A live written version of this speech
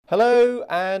Hello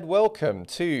and welcome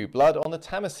to Blood on the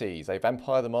Tamases, a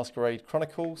Vampire the Masquerade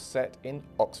Chronicle set in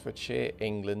Oxfordshire,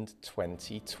 England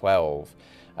 2012.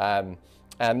 And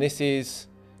this is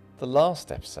the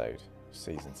last episode of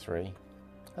Season 3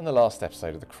 and the last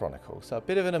episode of the Chronicle. So a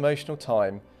bit of an emotional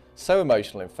time, so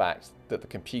emotional in fact that the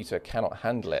computer cannot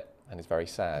handle it and is very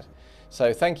sad.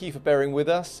 So thank you for bearing with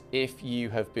us if you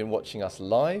have been watching us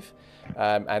live.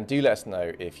 And do let us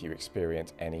know if you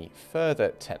experience any further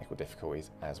technical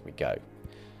difficulties as we go.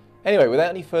 Anyway,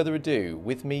 without any further ado,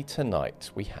 with me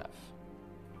tonight we have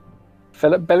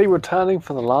Philip Belly returning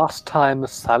for the last time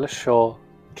as Silas Shaw,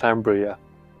 Clan Brewer.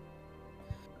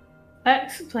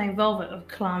 X playing Velvet of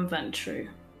Clan Ventru.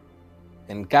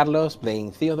 And Carlos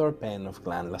playing Theodore Penn of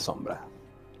Clan La Sombra.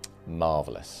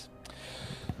 Marvellous.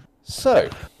 So,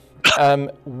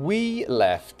 we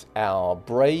left our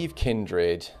brave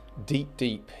kindred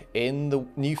deep in the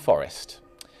New Forest.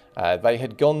 They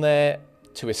had gone there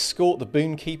to escort the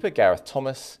boonkeeper, Gareth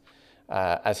Thomas,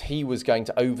 as he was going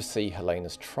to oversee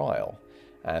Helena's trial.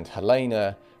 And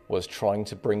Helena was trying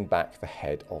to bring back the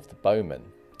head of the bowmen.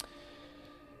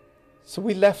 So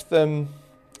we left them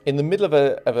in the middle of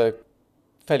a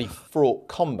fairly fraught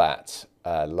combat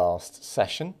last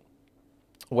session,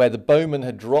 where the bowmen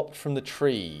had dropped from the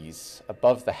trees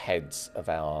above the heads of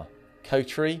our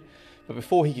coterie. But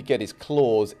before he could get his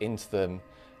claws into them,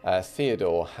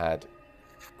 Theodore had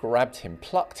grabbed him,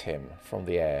 plucked him from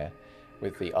the air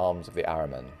with the arms of the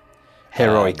Ahriman.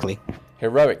 Heroically.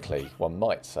 Heroically, one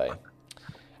might say.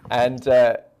 And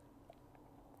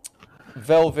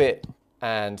Velvet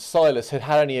and Silas had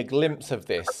had only a glimpse of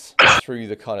this through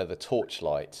the kind of the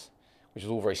torchlight, which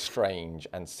was all very strange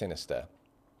and sinister.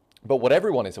 But what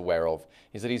everyone is aware of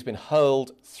is that he's been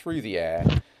hurled through the air,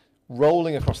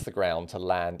 rolling across the ground to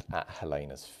land at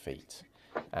Helena's feet.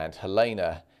 And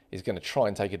Helena is going to try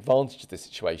and take advantage of this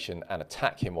situation and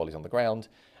attack him while he's on the ground.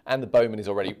 And the bowman is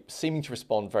already seeming to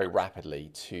respond very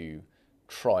rapidly to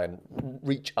try and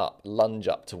reach up, lunge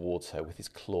up towards her with his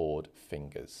clawed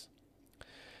fingers.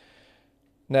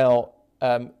 Now,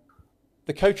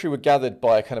 the coterie were gathered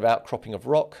by a kind of outcropping of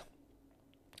rock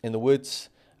in the woods.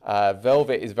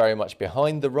 Velvet is very much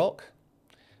behind the rock.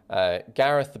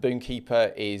 Gareth, the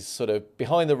boonkeeper, is sort of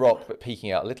behind the rock but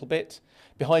peeking out a little bit.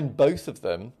 Behind both of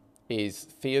them is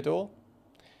Theodore.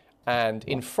 And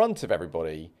in front of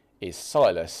everybody is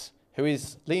Silas, who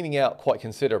is leaning out quite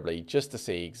considerably just to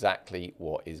see exactly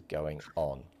what is going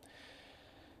on.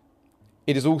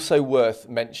 It is also worth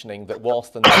mentioning that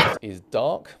whilst the night is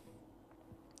dark,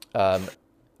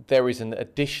 there is an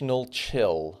additional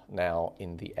chill now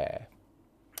in the air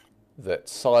that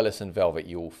Silas and Velvet,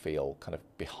 you all feel kind of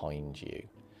behind you.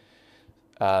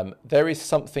 There is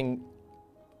something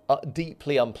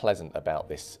deeply unpleasant about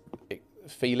this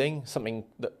feeling, something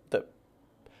that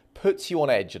puts you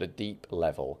on edge at a deep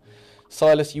level.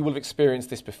 Silas, you will have experienced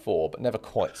this before, but never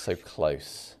quite so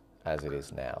close as it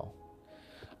is now.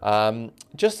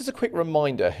 Just as a quick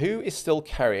reminder, who is still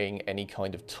carrying any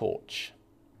kind of torch?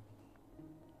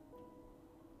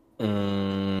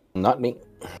 Not me.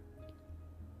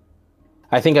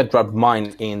 I think I dropped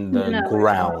mine in the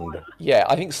ground. Yeah,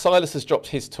 I think Silas has dropped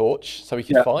his torch so he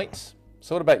can fight.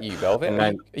 So what about you, Velvet?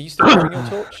 Are you still carrying your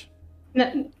torch?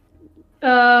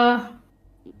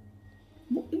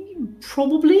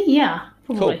 Probably, yeah.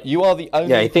 Probably. Cool. You are the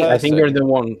only I think you're the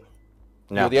one.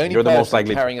 No, you're the most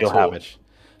likely carrying to a still have torch.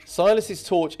 Silas's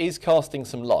torch is casting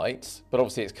some light, but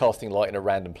obviously it's casting light in a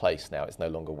random place now. It's no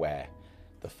longer where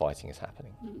the fighting is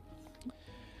happening.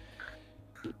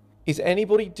 Is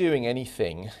anybody doing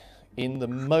anything in the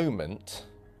moment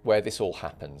where this all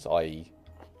happens, i.e.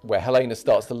 where Helena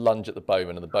starts to lunge at the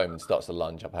bowman and the bowman starts to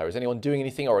lunge up her? Is anyone doing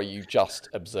anything, or are you just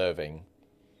observing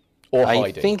or hiding?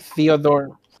 I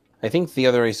think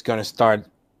Theodore is going to start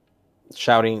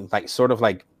shouting sort of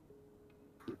like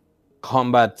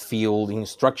combat field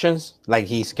instructions. Like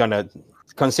he's going to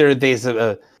consider this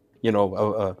a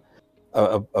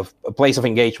place of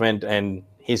engagement, and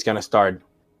he's going to start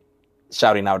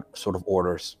shouting out sort of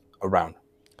orders around.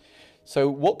 So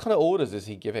what kind of orders is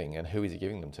he giving, and who is he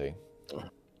giving them to?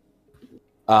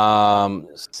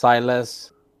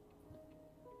 Silas,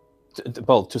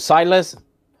 to Silas,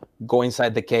 go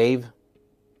inside the cave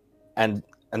and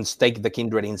stake the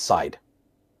kindred inside.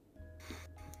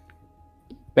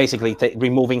 Basically,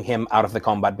 removing him out of the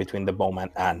combat between the bowman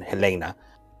and Helena,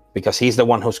 because he's the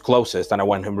one who's closest, and I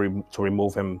want him to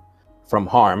remove him from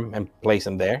harm and place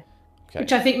him there. Okay.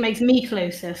 Which I think makes me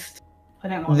closest. I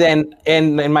don't want Then,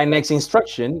 and my next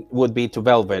instruction would be to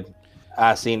Velvet,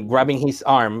 as in grabbing his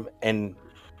arm and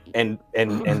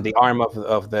the arm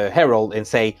of the herald and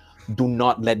say, "Do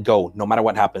not let go. No matter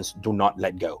what happens, do not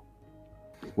let go."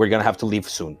 we're gonna have to leave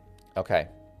soon. Okay.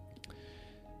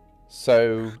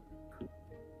 So,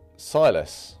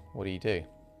 Silas, what do you do?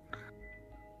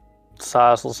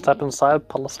 Silas will step inside,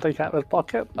 pull a stick out of his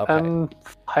pocket, Okay. and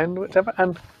find whichever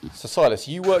end. So, Silas,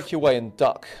 you work your way and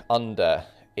duck under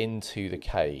into the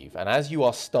cave. And as you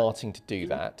are starting to do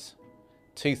that,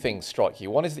 two things strike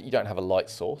you. One is that you don't have a light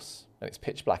source, and it's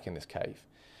pitch black in this cave.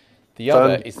 The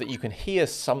other is that you can hear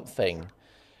something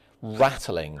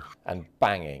rattling and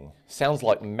banging. Sounds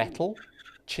like metal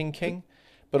chinking,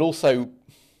 but also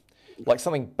like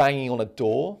something banging on a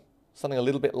door, something a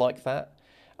little bit like that.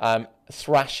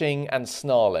 Thrashing and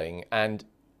snarling, and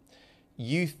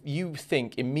you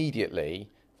think immediately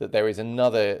that there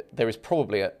is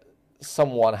probably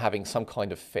someone having some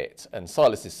kind of fit. And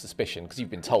Silas's suspicion, because you've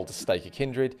been told to stake a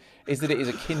kindred, is that it is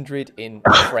a kindred in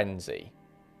frenzy.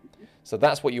 So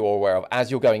that's what you're aware of as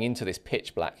you're going into this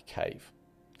pitch black cave.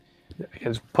 I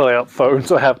can just pull out phone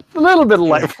so I have a little bit of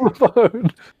light from the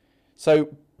phone.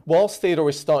 So whilst Theodore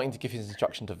is starting to give his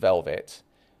instruction to Velvet,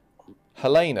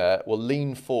 Helena will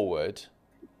lean forward.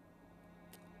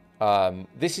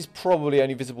 This is probably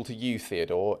only visible to you,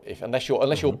 Theodore, unless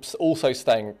you're also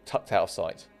staying tucked out of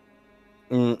sight.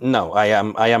 No, I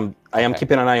am Okay.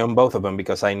 keeping an eye on both of them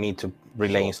because I need to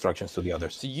relay instructions to the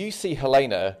others. So you see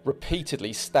Helena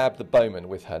repeatedly stab the bowman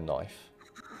with her knife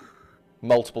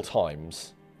multiple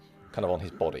times, kind of on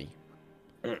his body.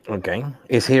 Okay.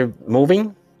 Is he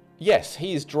moving? Yes,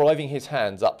 he is driving his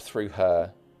hands up through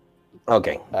her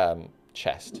Okay.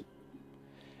 chest.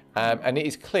 And it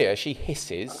is clear she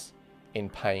hisses in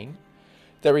pain.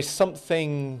 There is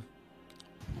something...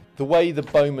 The way the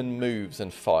bowman moves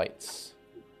and fights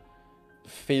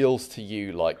feels to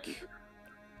you like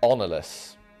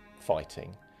honourless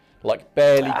fighting, like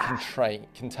barely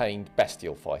contained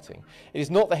bestial fighting. It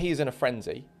is not that he is in a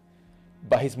frenzy,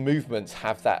 but his movements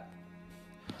have that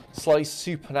slightly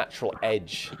supernatural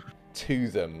edge to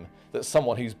them that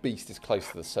someone whose beast is close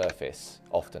to the surface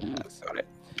often has. Got it.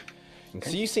 Okay.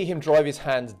 So you see him drive his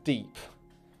hands deep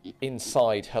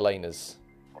inside Helena's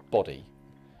body,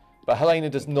 but Helena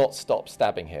does not stop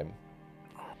stabbing him.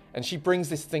 And she brings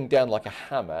this thing down like a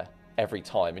hammer every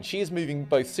time. And she is moving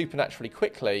both supernaturally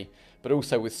quickly, but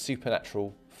also with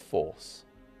supernatural force.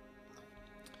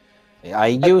 I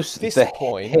use this the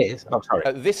point- his. Oh, sorry.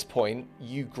 At this point,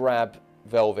 you grab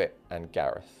Velvet and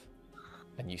Gareth.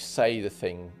 And you say the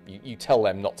thing, you tell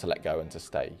them not to let go and to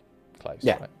stay close.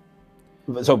 Yeah.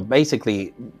 Right? So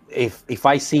basically, if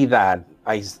I see that,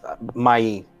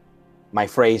 my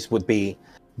phrase would be,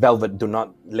 Velvet, do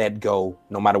not let go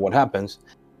no matter what happens.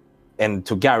 And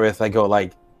to Gareth, I go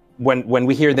like, when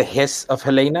we hear the hiss of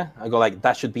Helena, I go like,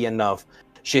 that should be enough.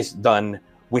 She's done.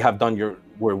 We have done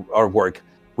our work.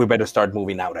 We better start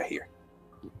moving out of here.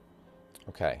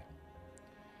 Okay.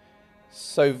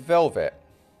 So, Velvet,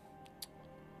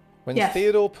 when Yes.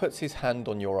 Theodore puts his hand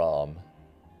on your arm,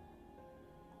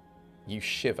 you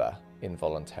shiver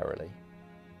involuntarily.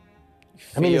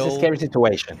 I mean, it's a Feel- scary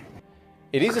situation.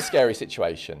 It is a scary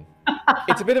situation.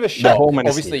 It's a bit of a shock, bowman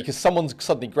is obviously, here. because someone's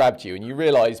suddenly grabbed you and you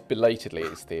realise belatedly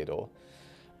it's Theodore.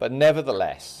 But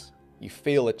nevertheless, you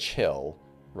feel a chill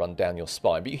run down your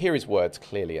spine. But you hear his words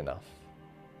clearly enough.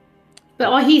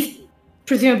 But he's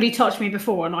presumably touched me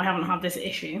before and I haven't had this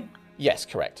issue. Yes,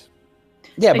 correct.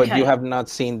 Yeah, but Okay. you have not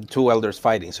seen two elders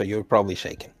fighting, so you're probably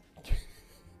shaken.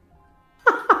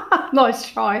 Nice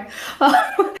try.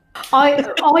 I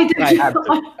don't.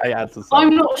 I had to say.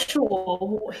 I'm not sure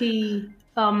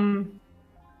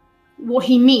what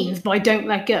he means by "don't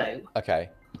let go." Okay.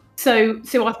 So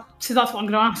that's what I'm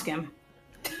going to ask him.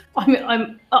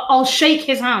 I'll shake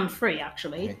his hand free,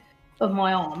 actually, of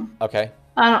my arm, Okay.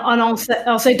 and I'll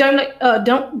say don't let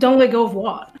go of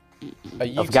what? Are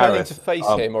you Of turning Gareth. to face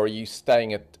him, or are you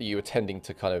are you attending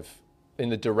to kind of in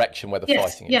the direction where the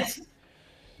Yes, fighting is? yes.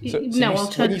 So No, I'll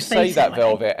turn when you to say face that, him, I think.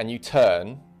 Velvet, and you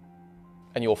turn,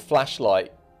 and your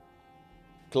flashlight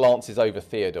glances over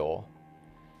Theodore,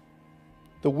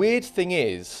 the weird thing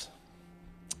is,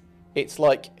 it's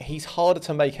like he's harder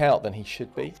to make out than he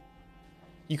should be.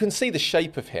 You can see the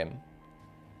shape of him,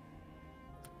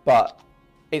 but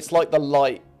it's like the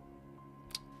light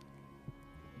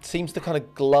seems to kind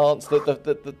of glance,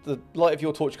 the light of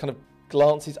your torch kind of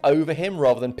glances over him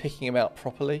rather than picking him out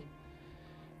properly.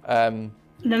 And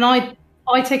then I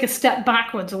take a step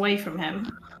backwards away from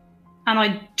him, and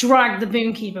I drag the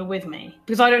boomkeeper with me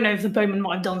because I don't know if the bowman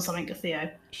might have done something to Theo,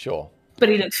 Sure. but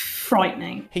he looks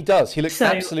frightening. He does. He looks So-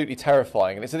 absolutely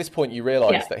terrifying. And it's at this point you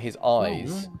realise Yeah. that his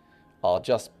eyes are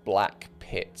just black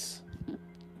pits.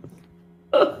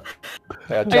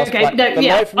 They are just Okay, black. no, The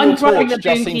yeah, light from I'm your grabbing torch the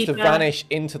just seems to boomkeeper. vanish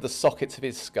into the sockets of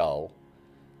his skull.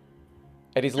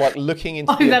 It is like looking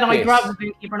into Oh, the then I abyss. grab the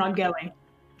boomkeeper and I'm going.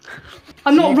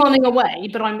 I'm not running away,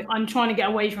 but I'm trying to get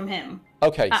away from him.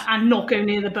 Okay. And not go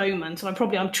near the bowman. So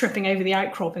I'm tripping over the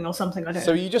outcropping or something. I don't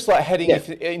So know. you're just like heading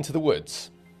into the woods?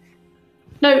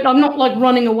 No, I'm not like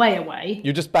running away.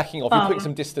 You're just backing off. You're putting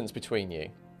some distance between you.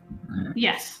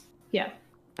 Yes. Yeah.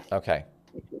 Okay.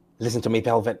 Listen to me,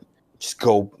 Velvet. Just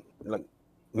go. Like,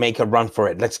 make a run for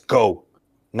it. Let's go.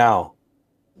 Now.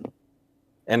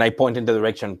 And I point in the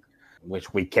direction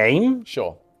which we came.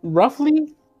 Sure.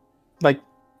 Roughly. Like,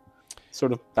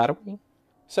 sort of that way.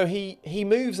 So he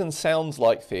moves and sounds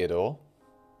like Theodore.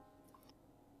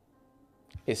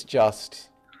 It's just...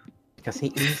 Because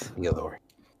he is Theodore.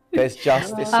 There's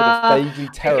just this sort of vaguely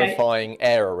terrifying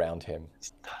air around him.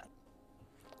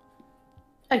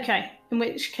 Okay. In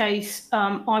which case,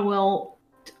 I will...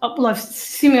 Well,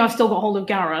 assuming I've still got hold of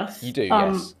Gareth. You do,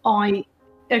 yes.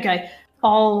 Okay.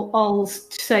 I'll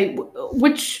say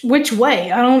which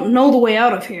way? I don't know the way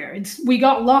out of here. We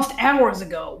got lost hours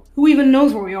ago. Who even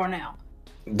knows where we are now?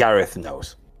 Gareth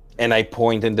knows. And I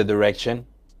point in the direction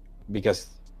because,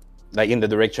 like, in the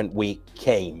direction we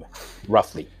came,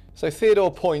 roughly. So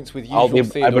Theodore points with usual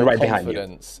Theodore right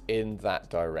confidence in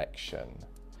that direction.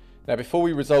 Now, before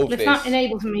we resolve this, that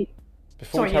enables me.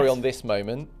 Before we carry on this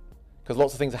moment, because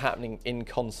lots of things are happening in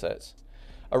concert.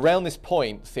 Around this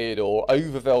point, Theodore,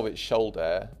 over Velvet's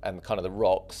shoulder and kind of the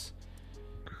rocks,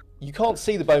 you can't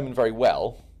see the bowman very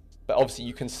well, but obviously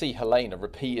you can see Helena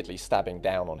repeatedly stabbing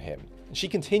down on him. And she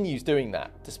continues doing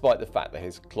that, despite the fact that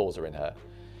his claws are in her.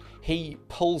 He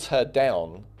pulls her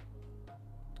down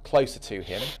closer to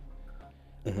him,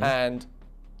 and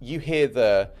you hear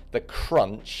the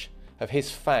crunch of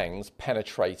his fangs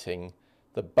penetrating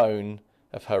the bone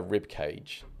of her rib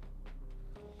cage.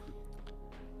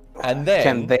 And then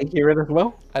can they hear it as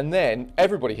well? And then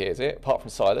everybody hears it, apart from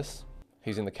Silas,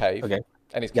 who's in the cave. Okay.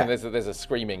 And there's a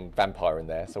screaming vampire in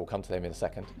there, so we'll come to him in a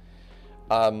second.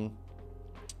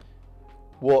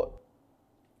 What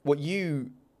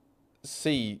you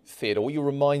see, Theodore, what you're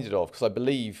reminded of, because I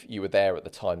believe you were there at the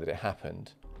time that it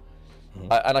happened.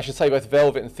 And I should say, both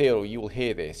Velvet and Theodore, you will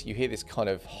hear this. You hear this kind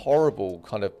of horrible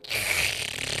kind of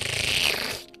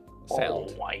sound. Oh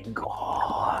my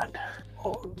god.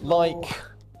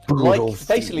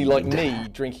 Basically like me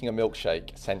drinking a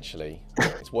milkshake, essentially.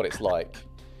 It's what it's like.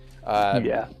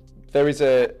 There is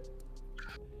the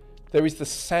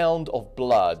sound of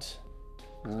blood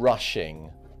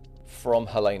rushing from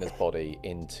Helena's body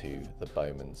into the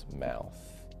bowman's mouth.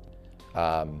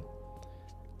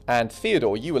 And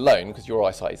Theodore, you alone, because your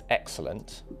eyesight is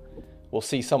excellent, will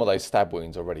see some of those stab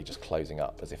wounds already just closing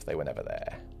up as if they were never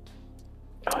there.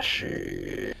 Oh,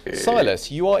 shit.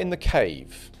 Silas, you are in the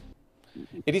cave.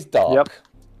 It is dark. Yep.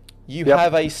 You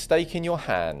have a stake in your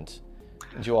hand,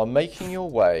 and you are making your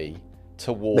way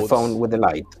towards... The phone with the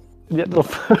light. Yeah, the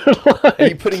phone. Are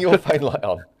you putting your phone light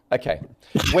on? Okay.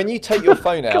 When you take your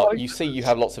phone out, you see you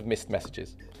have lots of missed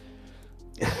messages.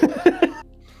 You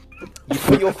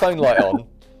put your phone light on,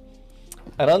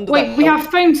 and under Wait, we have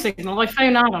phone signal. I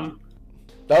phone Adam.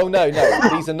 Oh, no.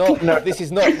 These are not... No, this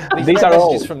is not... These are messages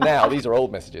old. from now. These are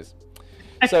old messages.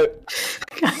 So,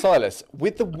 Silas,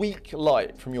 with the weak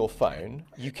light from your phone,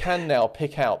 you can now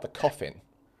pick out the coffin,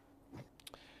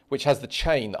 which has the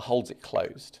chain that holds it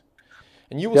closed.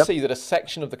 And you will see that a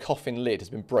section of the coffin lid has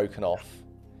been broken off,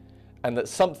 and that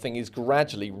something is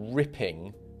gradually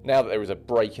ripping, now that there is a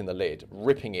break in the lid,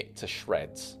 ripping it to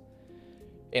shreds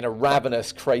in a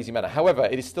ravenous, crazy manner. However,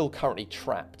 it is still currently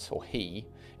trapped, or he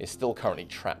is still currently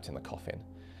trapped in the coffin.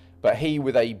 But he,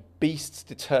 with a beast's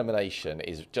determination,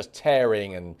 is just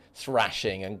tearing and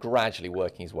thrashing and gradually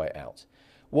working his way out.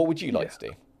 What would you like to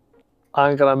do?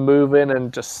 I'm gonna move in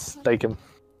and just stake him.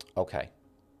 Okay.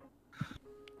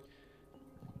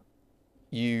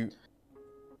 You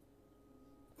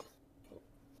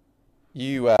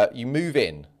move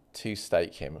in to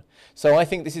stake him. So I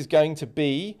think this is going to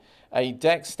be a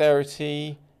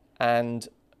dexterity and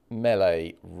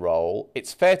melee roll.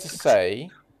 It's fair to say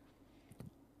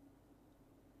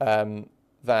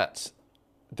that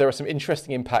there are some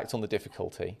interesting impacts on the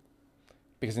difficulty,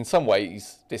 because in some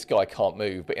ways this guy can't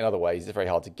move, but in other ways it's very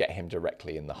hard to get him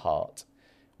directly in the heart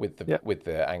with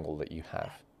the angle that you have.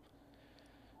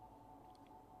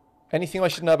 Anything I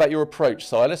should know about your approach,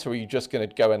 Silas, or are you just going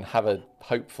to go and have a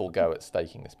hopeful go at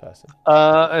staking this person?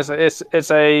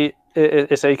 It's a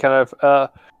kind of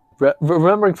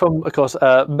remembering from, of course,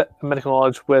 medical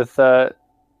knowledge with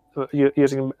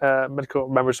using medical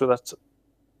memories with that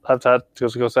I've had,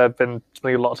 because I've been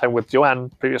spending a lot of time with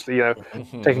Joanne previously,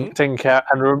 taking care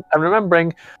and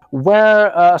remembering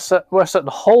where a certain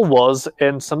hole was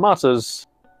in Samata's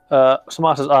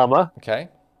armor. Okay.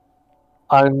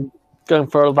 I'm going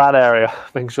for that area,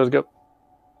 making sure to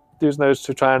use those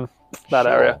to try and that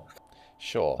area.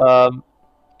 Sure.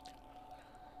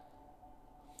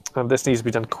 And this needs to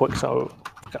be done quick, so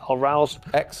I'll rouse.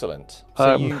 Excellent.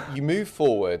 So you move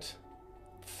forward,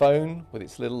 phone with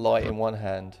its little light in one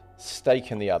hand,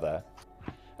 stake in the other.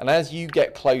 And as you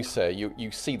get closer,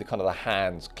 you see the kind of the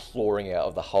hands clawing out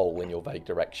of the hole in your vague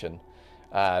direction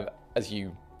as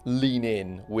you lean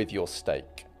in with your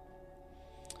stake.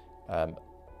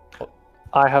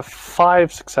 I have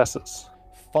 5 successes.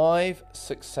 5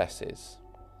 successes.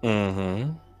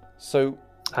 Mm-hmm. So...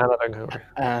 And I don't go.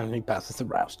 And he passes the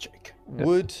rouse check.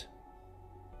 Wood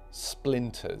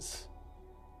splinters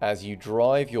as you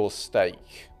drive your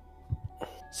stake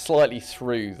slightly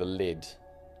through the lid,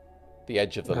 the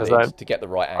edge of the lid, to get the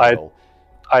right angle.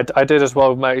 I did as well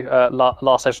with my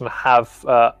last session have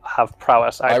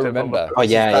prowess active. I remember.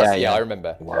 Yeah, I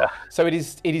remember. Wow. So it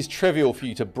is trivial for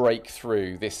you to break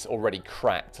through this already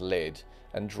cracked lid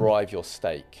and drive your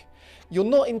stake. You're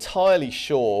not entirely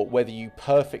sure whether you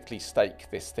perfectly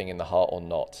stake this thing in the heart or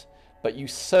not, but you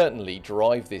certainly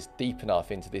drive this deep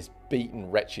enough into this beaten,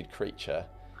 wretched creature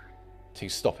to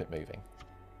stop it moving.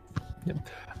 Yep.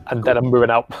 And then I'm moving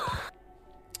out.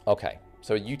 Okay,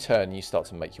 so you turn, you start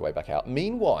to make your way back out.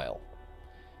 Meanwhile,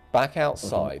 back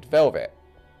outside, Velvet,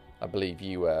 I believe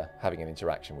you were having an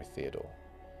interaction with Theodore.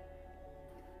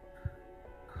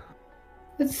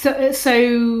 So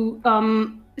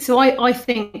I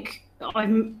think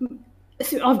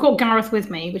I've got Gareth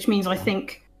with me, which means I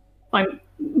think I'm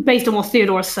based on what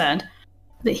Theodore said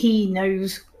that he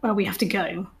knows where we have to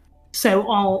go. So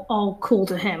I'll call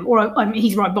to him, or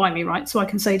he's right by me, right? So I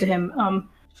can say to him,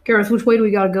 Gareth, which way do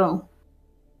we gotta go?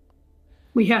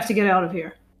 We have to get out of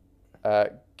here.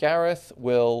 Gareth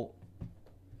will.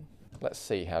 Let's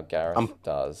see how Gareth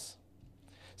does.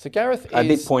 So Gareth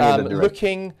is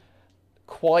looking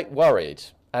quite worried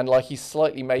and like he's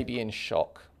slightly maybe in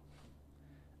shock.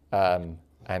 And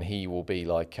he will be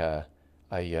like, I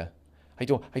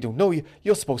don't know.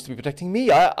 You're supposed to be protecting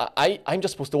me. I'm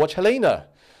just supposed to watch Helena.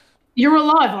 You're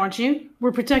alive, aren't you?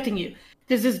 We're protecting you.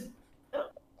 This is.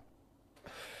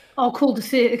 I'll call to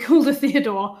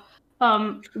Theodore.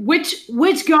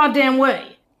 Which goddamn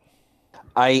way?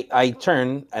 I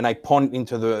turn and I point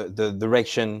into the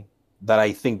direction that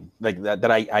I think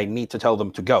that I need to tell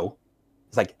them to go.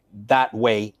 It's like, that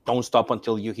way, don't stop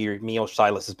until you hear me or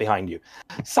Silas is behind you.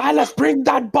 Silas, bring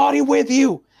that body with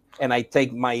you! And I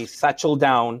take my satchel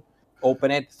down, open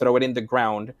it, throw it in the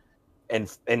ground,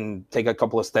 and take a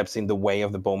couple of steps in the way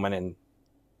of the bowman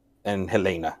and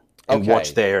Helena. And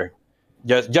watch there,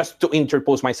 just to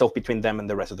interpose myself between them and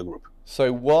the rest of the group.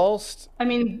 So whilst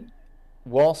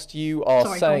you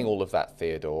are saying all of that,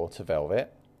 Theodore, to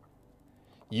Velvet,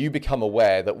 you become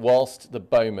aware that whilst the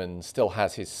bowman still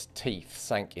has his teeth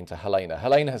sank into Helena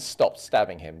has stopped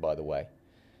stabbing him, by the way.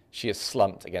 She is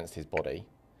slumped against his body.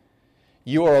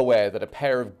 You are aware that a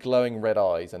pair of glowing red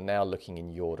eyes are now looking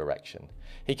in your direction.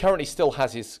 He currently still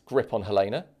has his grip on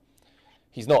Helena.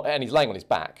 He's laying on his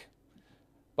back,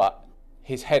 but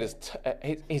his head is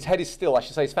still, I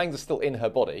should say, his fangs are still in her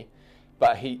body,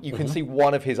 but you can see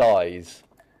one of his eyes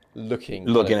looking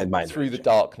through the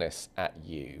darkness at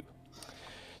you.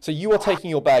 So you are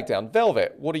taking your bag down.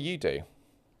 Velvet, what do you do?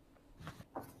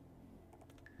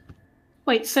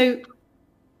 Wait, so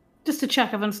just to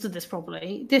check I've understood this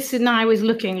properly, this now is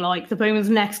looking like the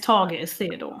bowman's next target is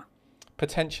Theodore.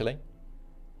 Potentially.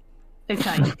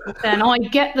 Okay. Then I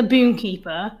get the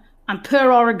boomkeeper, and per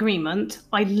our agreement,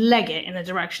 I leg it in the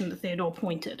direction that Theodore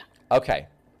pointed. Okay.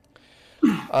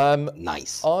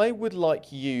 Nice. I would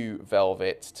like you,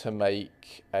 Velvet, to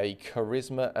make a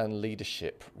charisma and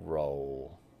leadership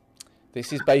roll.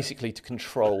 This is basically to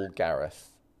control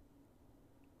Gareth.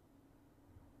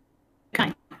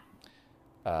 Okay.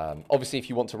 Obviously, if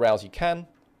you want to rouse, you can.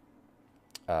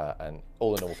 And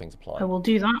all the normal things apply. I will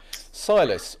do that.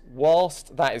 Silas,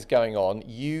 whilst that is going on,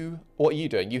 what are you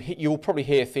doing? You'll probably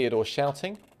hear Theodore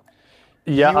shouting.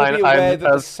 Yeah, you will be aware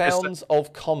that the sounds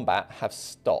of combat have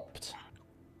stopped.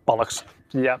 Bollocks.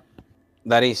 Yeah.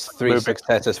 That is 3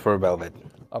 successes for Velvet.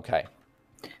 Okay.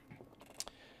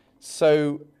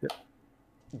 So,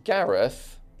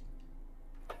 Gareth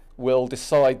will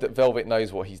decide that Velvet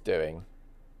knows what he's doing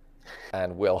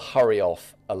and will hurry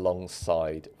off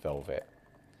alongside Velvet.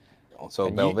 Also,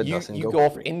 and Velvet doesn't go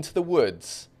off into the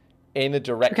woods in a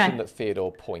direction that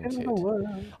Theodore pointed.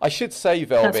 I should say,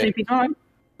 Velvet,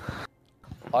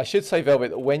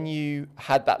 that when you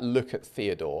had that look at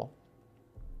Theodore,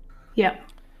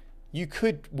 you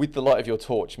could, with the light of your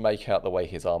torch, make out the way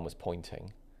his arm was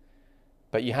pointing,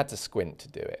 but you had to squint to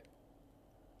do it.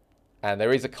 And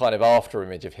there is a kind of after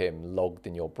image of him logged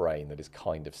in your brain that is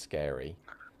kind of scary.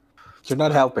 You're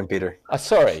not helping, Peter.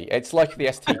 Sorry, it's like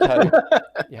the ST code.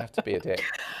 You have to be a dick.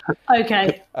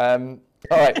 Okay. All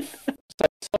right. So,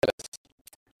 Silas,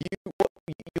 you'll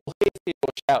hear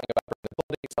Theodore shouting about bringing the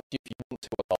body. It's up to you if you want to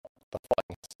or not. The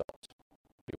fighting has stopped.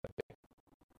 What do you want to do?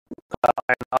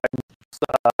 I'm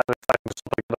trying to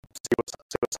sort of see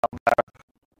what's happening there.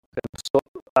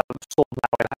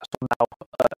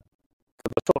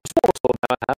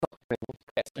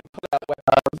 Yes, you pull out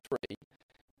weapon 3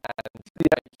 and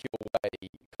make your way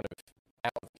kind of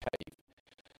out of the cave.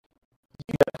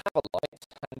 You have a light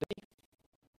handy.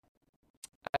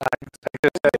 Your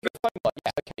phone light.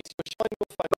 Yeah, okay, so you're shining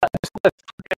your phone light.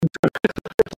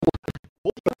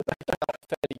 What you can make out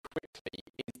fairly quickly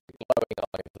is the glowing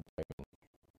eye of the bowman.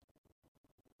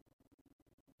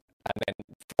 And then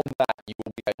from that you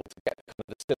will be able to get kind of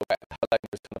the silhouette of Helena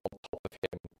is kind of on top of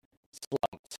him,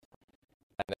 slumped,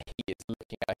 and that he is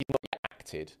looking at. He's not yet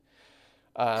acted.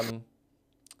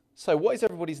 So what is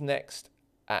everybody's next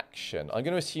action? I'm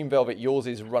going to assume, Velvet, yours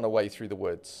is run away through the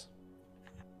woods.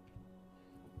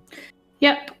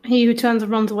 Yep. He who turns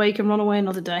and runs away can run away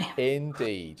another day.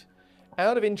 Indeed.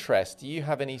 Out of interest, do you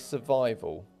have any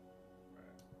survival?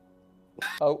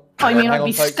 Oh, I mean, hang I'd on,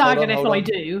 be folks, staggered if hold I on.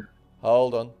 do.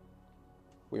 Hold on.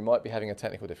 We might be having a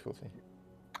technical difficulty.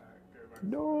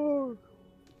 No.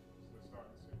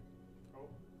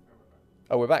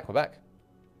 Oh, we're back. We're back.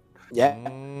 Yeah.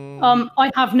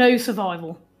 I have no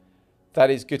survival. That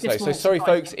is good to know. Just So won't sorry,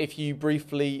 survive folks, if you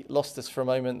briefly lost us for a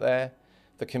moment there.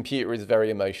 The computer is very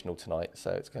emotional tonight,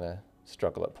 so it's going to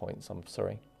struggle at points. I'm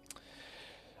sorry.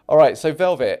 All right, so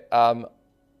Velvet,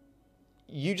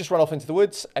 you just run off into the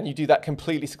woods, and you do that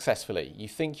completely successfully. You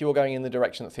think you're going in the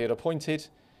direction that Theodore pointed.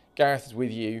 Gareth is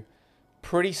with you.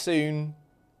 Pretty soon,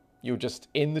 you're just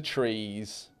in the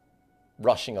trees,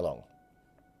 rushing along.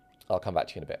 I'll come back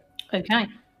to you in a bit. Okay.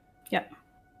 Yep.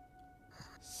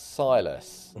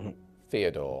 Silas,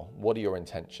 Theodore, what are your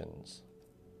intentions?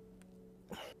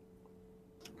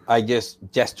 I just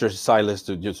gesture Silas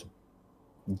to just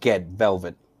get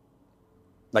Velvet,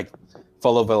 like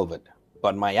follow Velvet.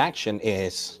 But my action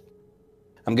is,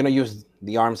 I'm gonna use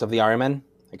the arms of the Iron Man,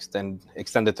 extend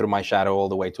it through my shadow all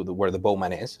the way to where the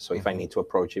bowman is. So if I need to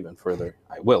approach even further,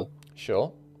 I will.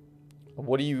 Sure.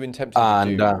 What are you attempting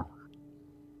to do?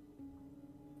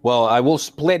 Well, I will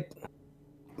split.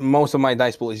 Most of my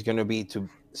dice pool is gonna be to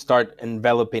start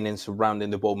enveloping and surrounding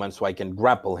the bowman so I can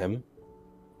grapple him,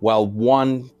 while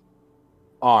one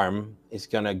arm is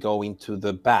gonna go into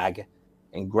the bag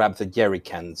and grab the jerry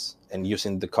cans, and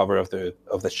using the cover of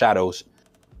the shadows,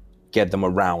 get them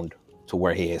around to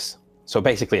where he is. So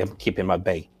basically, I'm keeping him at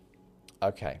bay.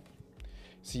 Okay.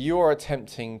 So you are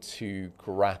attempting to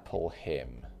grapple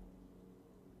him.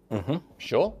 Mm-hmm.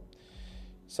 Sure.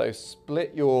 So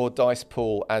split your dice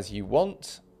pool as you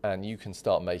want, and you can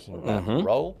start making that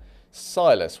roll.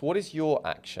 Silas, what is your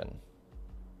action?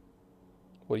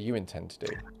 What do you intend to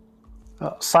do?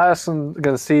 Silas is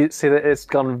going to see that it's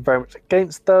gone very much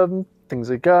against them. Things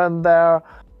are going there.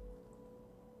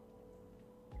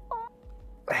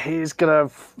 He's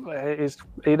gonna.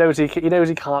 He knows he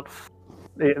can't.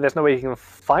 There's no way he can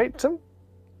fight him.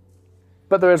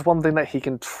 But there is one thing that he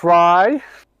can try,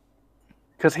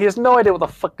 because he has no idea what the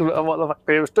fuck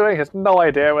he was doing. He has no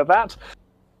idea with that.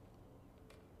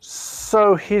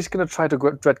 So he's gonna try to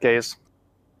dread gaze.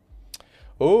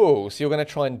 Oh, so you're going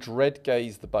to try and dread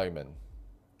gaze the bowman.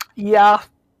 Yeah.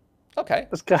 Okay,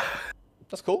 Let's go.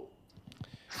 that's cool.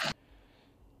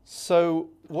 So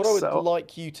what I would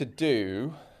like you to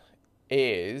do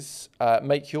is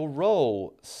make your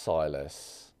roll,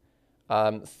 Silas.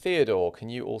 Theodore, can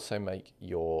you also make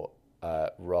your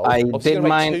roll? I Obviously, did you're gonna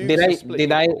mine. make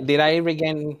two, Did I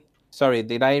regain? Sorry,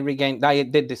 did I regain? I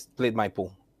did split my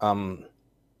pool.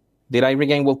 Did I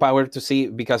regain willpower to see,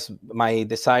 because my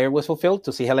desire was fulfilled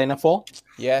to see Helena fall?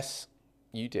 Yes,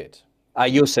 you did. I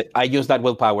use it. I use that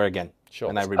willpower again, Sure.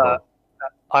 and I reroll.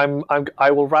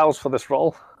 I will rouse for this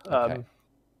roll, Okay.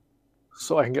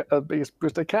 so I can get the biggest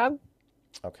boost I can.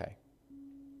 Okay.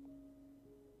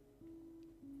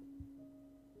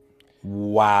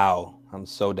 Wow, I'm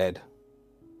so dead.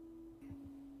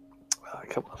 Oh,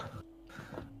 come on.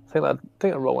 I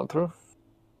think that roll went through.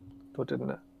 Or didn't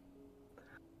it?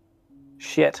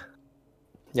 Shit.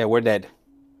 Yeah, we're dead,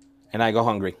 and I go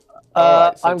hungry. All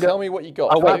right, so I'm tell going. me what you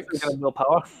got, I went folks. for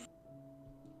willpower.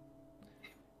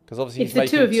 Because obviously If he's the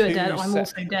making two of you are two dead, I'm se-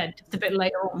 also dead. Just a bit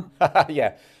later on.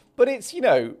 Yeah, but it's, you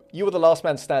were the last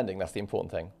man standing. That's the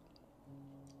important thing.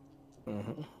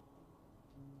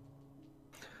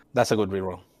 That's a good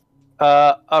reroll.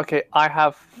 Okay, I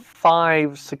have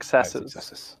 5 Five successes.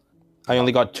 successes. him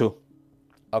only up. got 2.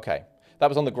 Okay. That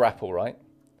was on the grapple, right?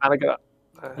 And I got.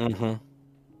 Mm-hmm.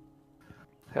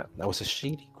 Yeah. That was a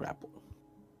shitty grapple.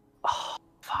 Oh,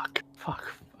 fuck.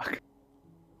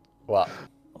 What?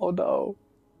 Oh no.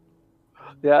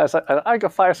 Yeah, it's like, I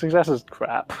got 5 successes.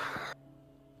 Crap.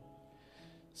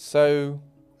 So,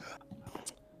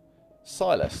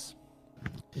 Silas,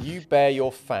 you bare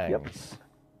your fangs,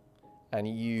 and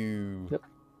you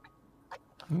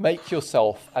make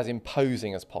yourself as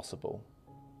imposing as possible.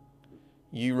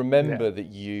 You remember that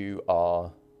you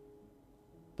are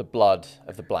the blood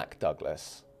of the Black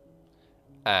Douglas,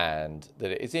 and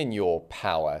that it is in your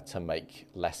power to make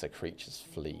lesser creatures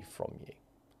flee from you.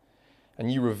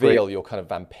 And you reveal your kind of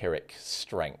vampiric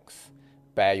strength,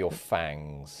 bare your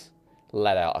fangs,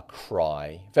 let out a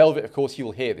cry. Velvet, of course, you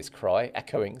will hear this cry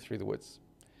echoing through the woods.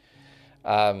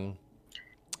 I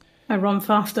run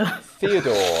faster.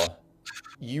 Theodore,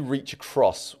 you reach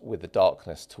across with the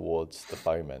darkness towards the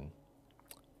bowman.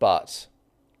 But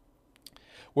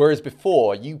whereas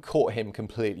before you caught him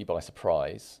completely by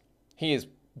surprise, he is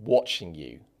watching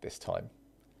you this time.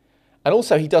 And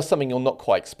also he does something you're not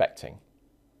quite expecting.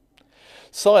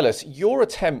 Silas, your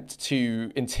attempt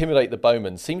to intimidate the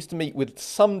bowman seems to meet with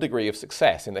some degree of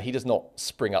success in that he does not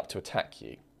spring up to attack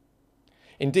you.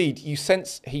 Indeed, you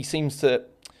sense he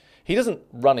doesn't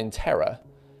run in terror,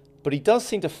 but he does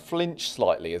seem to flinch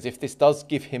slightly as if this does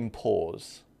give him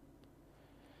pause.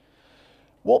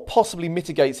 What possibly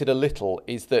mitigates it a little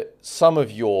is that some of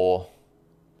your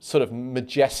sort of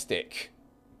majestic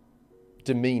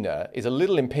demeanor is a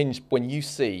little impinged when you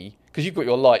see, because you've got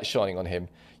your light shining on him,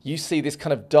 you see this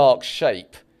kind of dark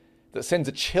shape that sends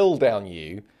a chill down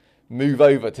you move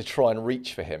over to try and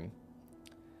reach for him.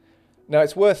 Now,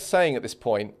 it's worth saying at this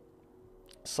point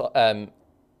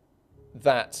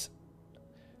that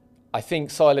I think,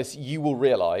 Silas, you will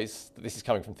realise that this is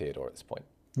coming from Theodore at this point.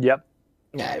 Yep.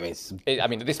 Yeah, This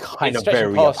kind of stretching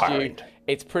very past apparent. you.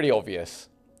 It's pretty obvious.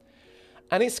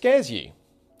 And it scares you.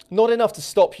 Not enough to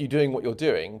stop you doing what you're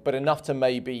doing, but enough to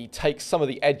maybe take some of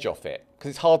the edge off it.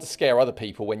 Because it's hard to scare other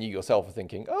people when you yourself are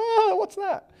thinking, oh, what's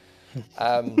that?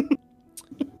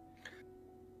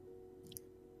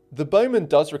 The bowman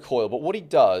does recoil, but what he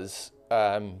does,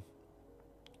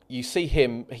 you see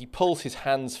him, he pulls his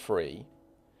hands free.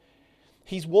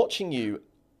 He's watching you,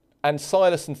 and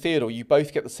Silas and Theodore, you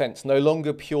both get the sense, no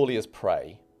longer purely as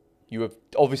prey. You have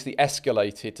obviously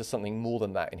escalated to something more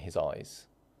than that in his eyes.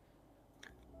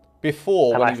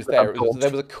 Before, when he was there,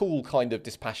 there was a cool kind of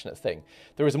dispassionate thing.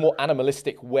 There is a more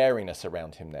animalistic wariness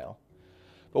around him now.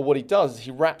 But what he does is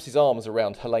he wraps his arms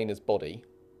around Helena's body.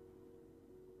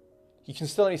 You can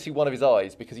still only see one of his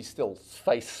eyes because he's still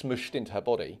face smushed into her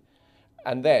body.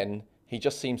 And then he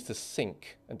just seems to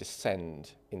sink and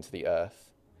descend into the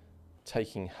earth,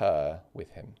 taking her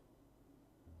with him.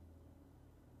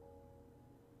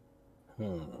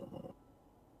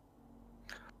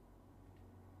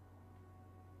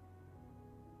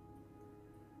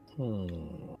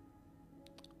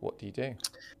 What do you do?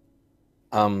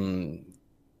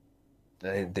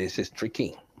 This is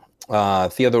tricky.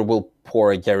 Theodore will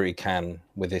pour a jerry can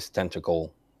with his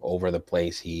tentacle over the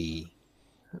place he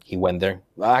went there.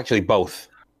 Well, actually, both.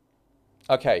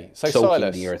 Okay, so soaking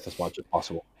Silas, the earth as much as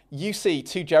possible. You see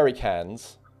 2 jerry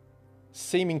cans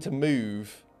seeming to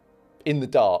move in the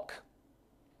dark,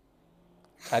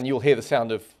 and you'll hear the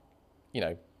sound of,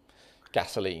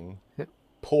 gasoline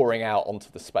pouring out onto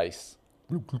the space.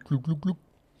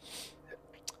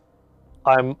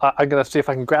 I'm gonna see if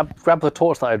I can grab the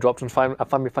torch that I dropped and find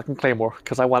my fucking claymore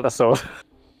because I want a sword.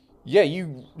 Yeah,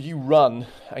 you run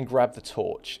and grab the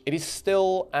torch. It is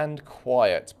still and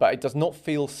quiet, but it does not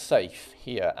feel safe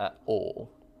here at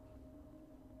all.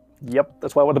 Yep,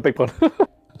 that's why I want a big one.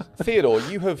 Theodore,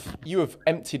 you have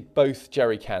emptied both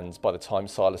jerry cans by the time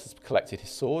Silas has collected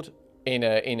his sword in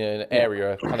an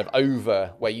area kind of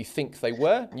over where you think they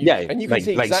were. And you can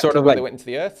see exactly sort of where they went into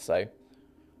the earth. So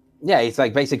yeah, it's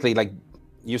like basically like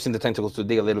using the tentacles to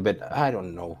dig a little bit. I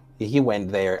don't know. He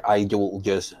went there. I will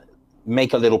just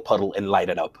make a little puddle and light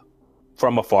it up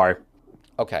from afar.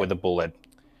 Okay. With a bullet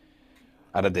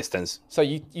at a distance. So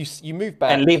you move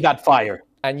back and leave that fire.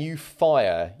 And you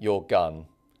fire your gun,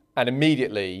 and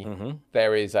immediately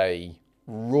there is a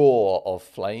roar of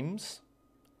flames.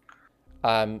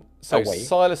 So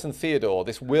Silas and Theodore,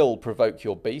 this will provoke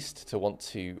your beast to want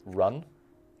to run.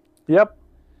 Yep.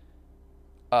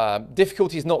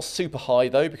 Difficulty is not super high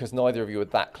though, because neither of you are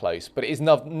that close, but it is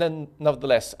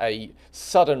nonetheless a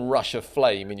sudden rush of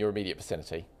flame in your immediate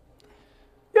vicinity.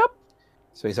 Yep.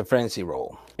 So it's a frenzy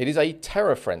roll. It is a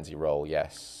terror frenzy roll,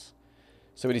 yes.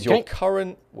 So it is your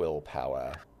current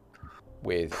willpower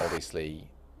with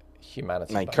obviously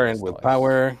humanity. My bonus current dice.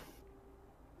 willpower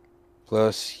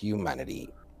plus humanity.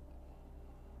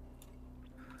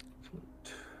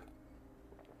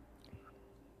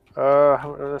 So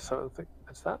I think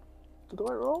is that the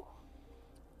right roll?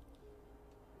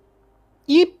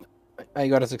 Yep, I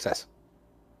got a success.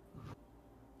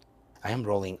 I am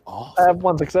rolling off. I have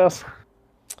one success.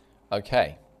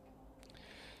 Okay.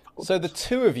 So the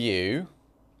two of you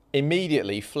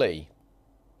immediately flee.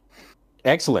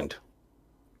 Excellent.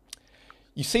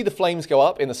 You see the flames go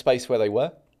up in the space where they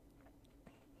were.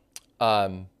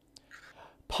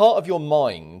 Part of your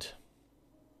mind,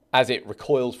 as it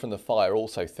recoils from the fire,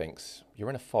 also thinks, you're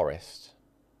in a forest.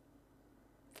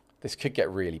 This could get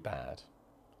really bad.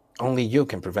 Only you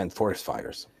can prevent forest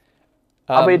fires.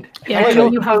 I mean, Yeah, however,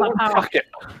 you have that power. Fuck it.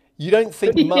 you don't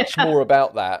think much Yeah. more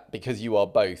about that because you are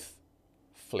both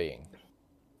fleeing.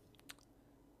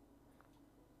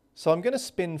 So I'm going to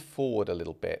spin forward a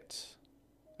little bit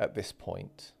at this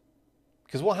point.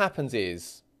 Because what happens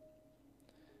is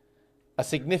a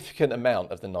significant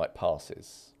amount of the night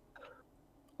passes.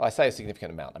 I say a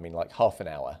significant amount, I mean like half an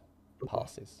hour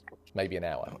passes, maybe an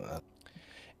hour,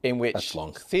 in which That's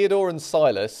long. Theodore and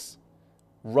Silas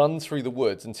run through the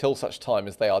woods until such time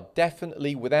as they are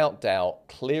definitely, without doubt,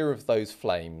 clear of those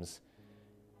flames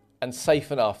and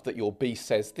safe enough that your beast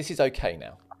says, this is okay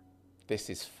now. This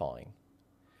is fine.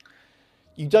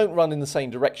 You don't run in the same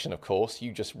direction, of course.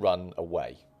 You just run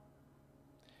away.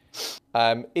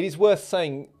 It is worth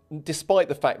saying, despite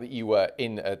the fact that you were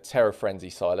in a terror frenzy,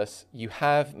 Silas, you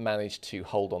have managed to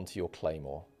hold on to your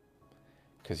claymore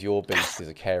because your beast is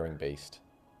a caring beast.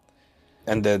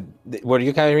 And were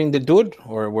you carrying the dude,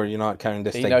 or were you not carrying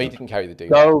the stake? No, he dude? didn't carry the dude.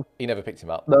 No. He never picked him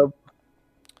up. No.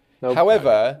 Nope.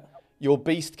 However, your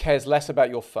beast cares less about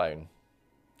your phone.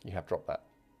 You have dropped that.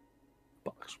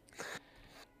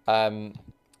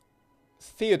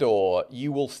 Theodore,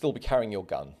 you will still be carrying your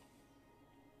gun.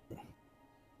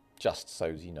 Just so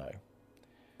as you know.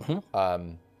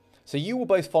 Mhm. So you will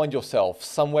both find yourself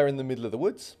somewhere in the middle of the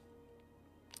woods.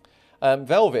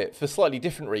 Velvet, for slightly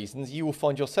different reasons, you will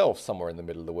find yourself somewhere in the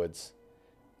middle of the woods.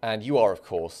 And you are, of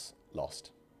course,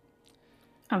 lost.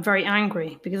 I'm very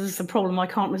angry because it's a problem I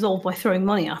can't resolve by throwing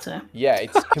money at her. Yeah,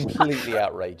 it's completely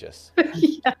outrageous.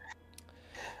 Yeah.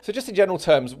 So just in general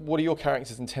terms, what are your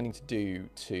characters intending to do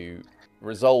to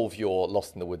resolve your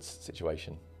lost in the woods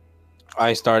situation?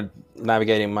 I start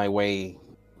navigating my way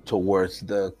towards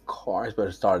the cars, but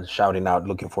I start shouting out,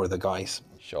 looking for the guys.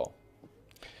 Sure.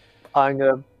 I'm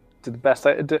gonna do the best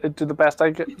I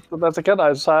can.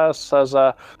 As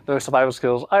no survival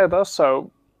skills either,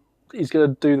 so he's gonna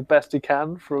do the best he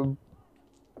can from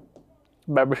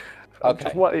memory of Okay.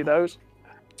 just what he knows.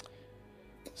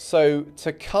 So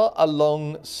to cut a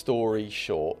long story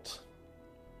short,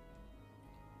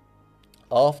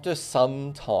 after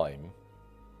some time,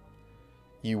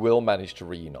 you will manage to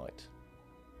reunite.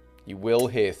 You will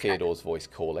hear Theodore's voice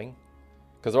calling,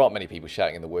 because there aren't many people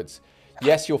shouting in the woods.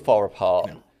 Yes, you're far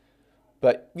apart,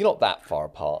 but you're not that far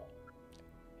apart.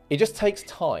 It just takes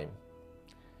time.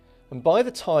 And by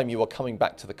the time you are coming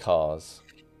back to the cars,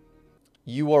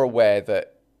 you are aware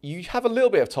that you have a little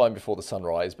bit of time before the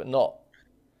sunrise, but not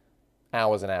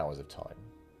hours and hours of time.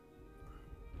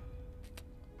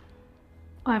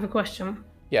 I have a question.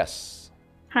 Yes.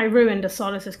 How ruined are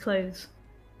Silas's clothes?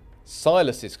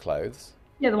 Silas's clothes.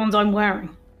 Yeah, the ones I'm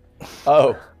wearing.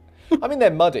 Oh, I mean, they're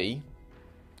muddy.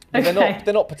 But Okay.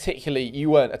 they're not particularly, you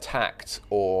weren't attacked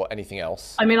or anything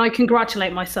else. I mean, I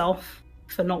congratulate myself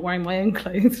for not wearing my own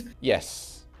clothes.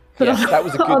 Yes. But Yes, that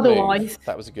was a good otherwise- move.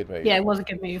 That was a good move. Yeah, it was a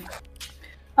good move.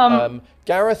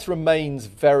 Gareth remains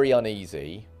very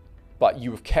uneasy, but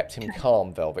you have kept him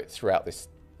calm, Velvet, throughout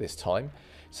this time.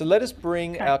 So let us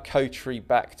bring our coterie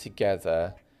back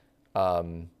together,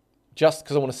 just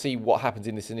because I want to see what happens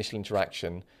in this initial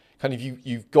interaction. Kind of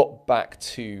you've got back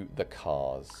to the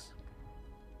cars.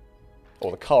 Or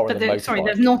the car and the motorbike. Sorry,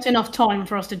 there's not enough time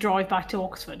for us to drive back to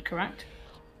Oxford, correct?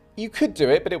 You could do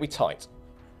it, but it'll be tight.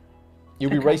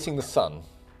 You'll be racing the sun,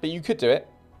 but you could do it.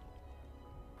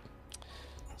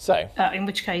 So, In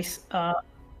which case,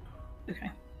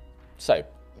 okay. so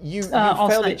you I'll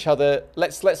found say- each other.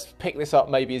 Let's pick this up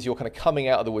maybe as you're kind of coming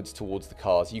out of the woods towards the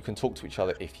cars. You can talk to each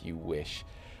other if you wish.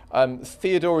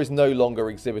 Theodore is no longer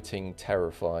exhibiting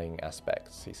terrifying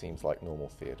aspects. He seems like normal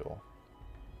Theodore.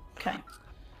 Okay.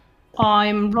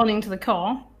 I'm running to the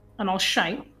car and I'll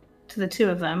shout to the two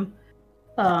of them.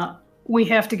 We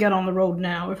have to get on the road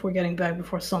now if we're getting back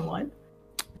before sunlight.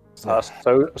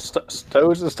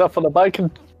 Stows and stuff on the bike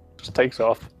and just takes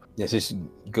off. Yes, just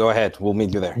go ahead. We'll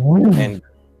meet you there. And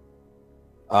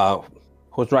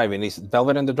Who's driving? Is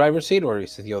Velvet in the driver's seat, or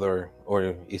is it the other,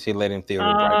 or is he letting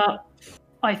Theodore drive?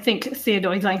 I think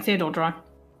Theodore. He's letting Theodore drive.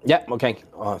 Yeah, okay.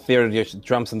 Theodore just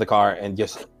jumps in the car and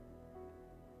just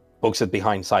books it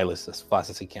behind Silas as fast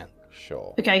as he can.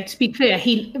 Sure. Okay, to be clear,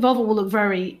 Velvet will look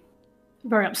very,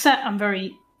 very upset and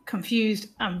very confused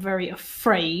and very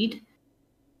afraid.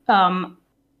 But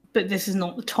this is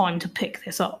not the time to pick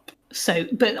this up. So,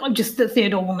 but just that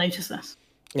Theodore will notice this.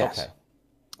 Yes.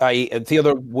 Okay.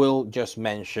 Theodore will just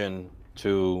mention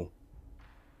to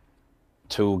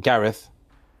Gareth,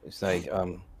 it's like,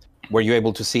 were you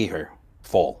able to see her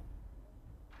fall?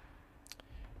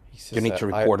 He says You need that to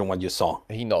report on what you saw.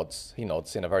 He nods. He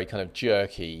nods in a very kind of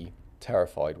jerky,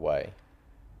 terrified way.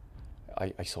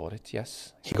 I saw it,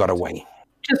 yes. He got away.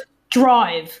 Just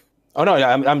drive. Oh no,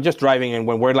 I'm just driving, and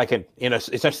when we're like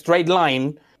it's a straight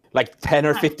line, like 10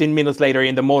 or 15 minutes later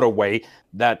in the motorway,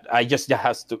 that I just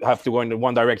have to go in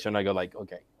one direction. I go like,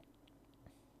 okay.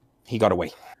 He got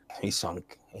away. He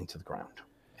sunk into the ground,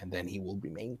 and then he will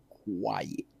remain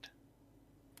quiet.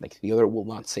 Like the other will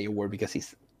not say a word because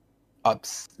he's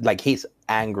he's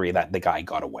angry that the guy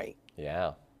got away.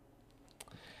 Yeah.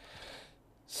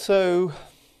 So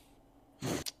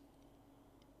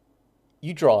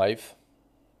you drive,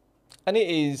 and it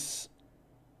is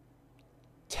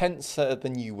tenser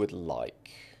than you would like.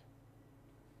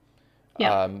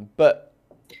 Yeah. But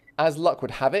as luck would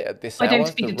have it, at this I hour, don't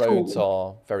speak the at roads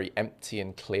all. are very empty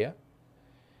and clear.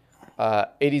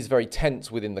 It is very tense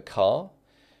within the car,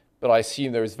 but I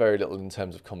assume there is very little in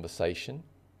terms of conversation.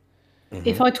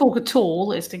 If I talk at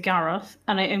all, it's to Gareth,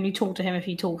 and I only talk to him if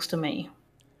he talks to me.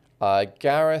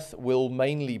 Gareth will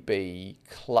mainly be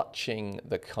clutching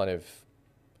the kind of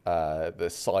the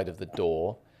side of the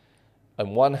door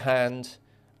on one hand,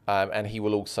 and he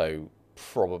will also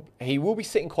he will be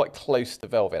sitting quite close to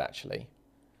Velvet, actually,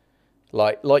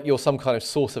 like you're some kind of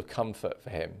source of comfort for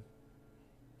him,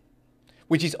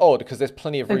 which is odd because there's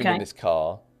plenty of room in this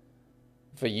car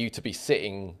for you to be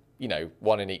sitting,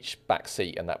 one in each back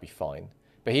seat, and that'd be fine.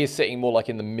 But he is sitting more like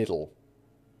in the middle.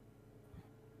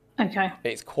 Okay.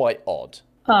 It's quite odd.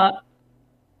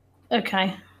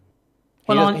 Okay.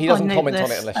 He doesn't comment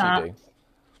on it unless you do.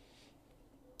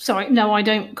 Sorry, no, I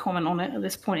don't comment on it at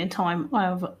this point in time. I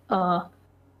have a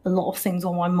lot of things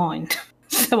on my mind,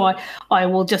 so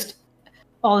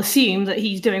I'll assume that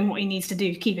he's doing what he needs to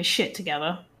do to keep his shit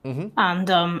together, and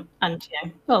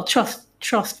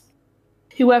trust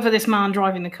whoever this man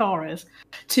driving the car is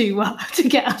to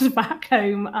get us back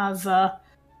home as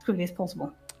quickly as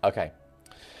possible. Okay.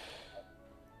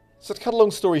 So to cut a long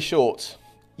story short,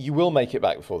 you will make it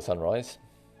back before sunrise,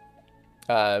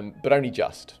 but only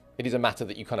just. It is a matter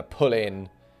that you kind of pull in,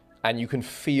 and you can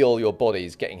feel your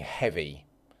bodies getting heavy,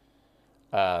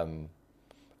 and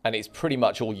it's pretty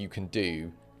much all you can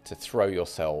do to throw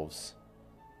yourselves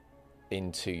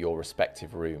into your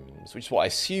respective rooms, which is what I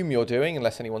assume you're doing,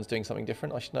 unless anyone's doing something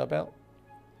different I should know about.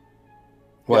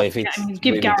 Well, if it's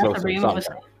give really Gareth close a to room,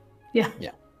 sunset.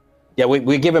 obviously. Yeah,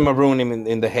 we give him a room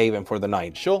in the Haven for the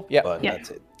night. Sure, yeah. But that's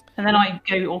it. And then I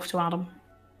go off to Adam.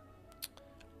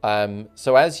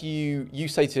 So as you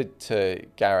say to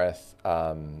Gareth,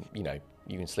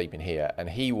 you can sleep in here, and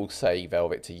he will say,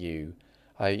 Velvet, to you,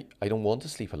 I don't want to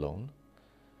sleep alone.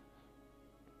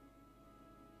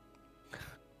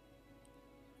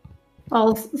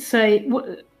 I'll say,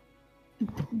 what,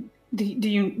 do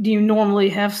you normally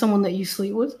have someone that you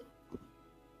sleep with?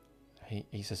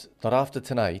 He says, not after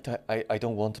tonight. I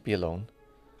don't want to be alone.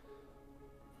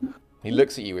 He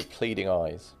looks at you with pleading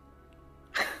eyes.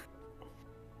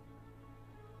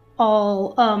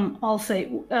 I'll say,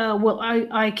 well,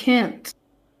 I can't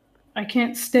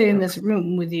stay in this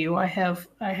room with you. I have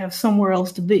somewhere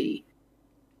else to be.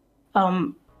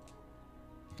 So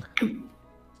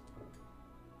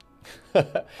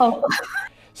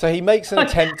he makes an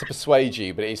attempt to persuade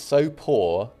you, but it is so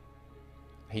poor,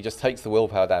 he just takes the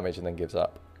willpower damage and then gives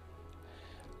up.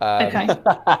 Okay.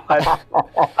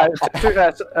 I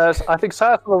think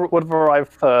Silas would have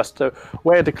arrived first, so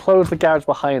we had to close the garage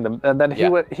behind them, and then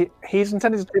he's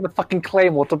intending to take the fucking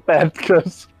Claymore to bed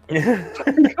because he's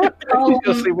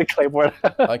gonna sleep with Claymore.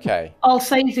 Okay. I'll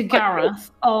say to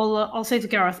Gareth,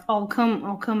 I'll come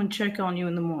and check on you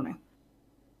in the morning.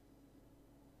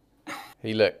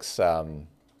 He looks. And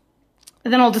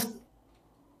then I'll just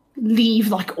leave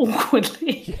like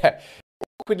awkwardly. Yeah.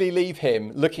 Awkwardly leave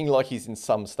him looking like he's in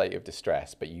some state of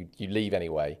distress, but you leave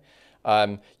anyway.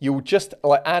 You'll just,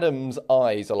 like, Adam's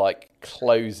eyes are like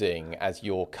closing as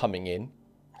you're coming in.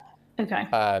 Okay.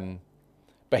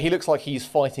 But he looks like he's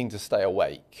fighting to stay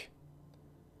awake.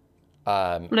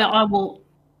 I will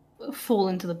fall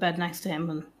into the bed next to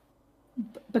him and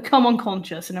become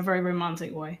unconscious in a very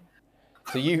romantic way.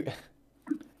 So you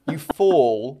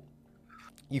fall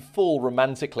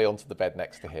romantically onto the bed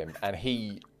next to him, and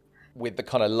he, with the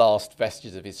kind of last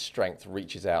vestiges of his strength,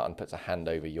 reaches out and puts a hand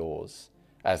over yours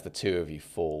as the two of you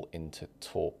fall into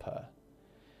torpor.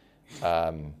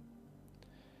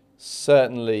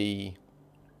 Certainly,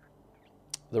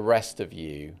 the rest of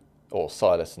you, or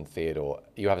Silas and Theodore,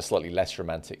 you have a slightly less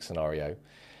romantic scenario.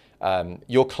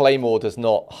 Your claymore does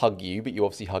not hug you, but you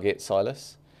obviously hug it,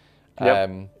 Silas.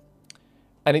 Yep.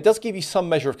 And it does give you some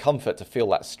measure of comfort to feel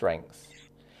that strength.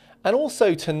 And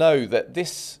also to know that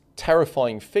this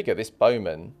terrifying figure, this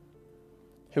bowman,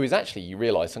 who is actually, you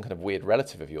realise, some kind of weird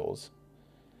relative of yours,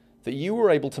 that you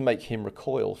were able to make him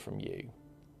recoil from you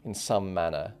in some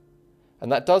manner.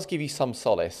 And that does give you some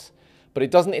solace, but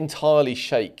it doesn't entirely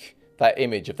shake that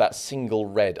image of that single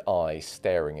red eye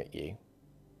staring at you,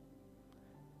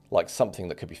 like something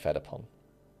that could be fed upon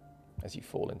as you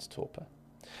fall into torpor.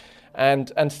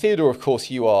 And Theodore, of course,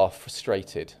 you are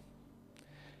frustrated.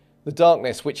 The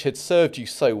darkness, which had served you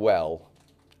so well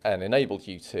and enabled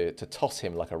you to toss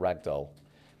him like a rag doll,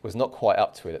 was not quite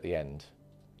up to it at the end.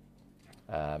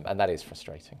 And that is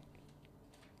frustrating.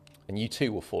 And you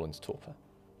too will fall into torpor.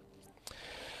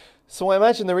 So I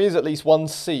imagine there is at least one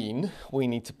scene we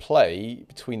need to play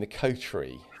between the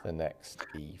coterie the next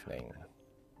evening.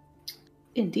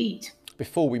 Indeed.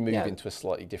 Before we move Yeah. into a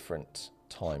slightly different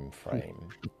time frame.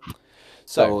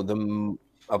 So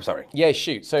sorry. Yeah,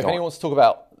 shoot. So if Go on. anyone wants to talk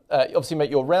about, obviously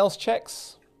make your rouse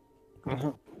checks.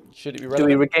 Should it be Do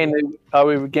we relevant? are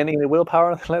we regaining the willpower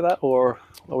or anything like that, or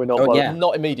are we not? Oh, bothered? yeah.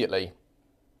 Not immediately.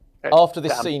 Okay. After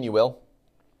this Damn. scene you will,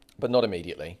 but not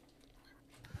immediately.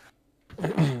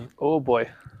 Oh boy.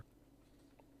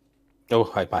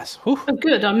 Oh, I pass. Whew. Oh,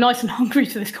 good. I'm nice and hungry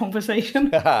for this conversation.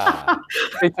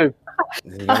 Me too.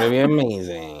 This is gonna be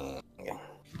amazing.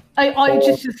 I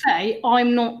just to say,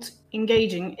 I'm not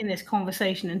engaging in this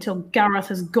conversation until Gareth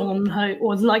has gone home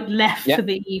or like left Yeah. for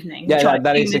the evening. Yeah, which I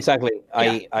that is assume exactly.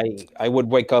 I would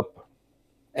wake up,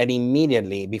 and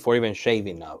immediately before even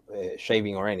shaving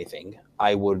or anything,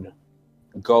 I would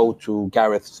go to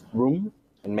Gareth's room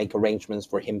and make arrangements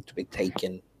for him to be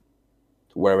taken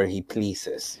to wherever he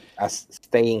pleases. As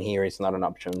staying here is not an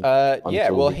option. Yeah,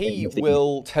 until well, the end he of the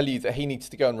will tell you that he needs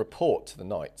to go and report to the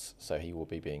knights, so he will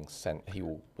be being sent. He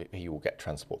will get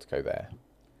transport to go there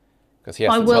because he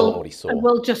has to tell them what he saw. I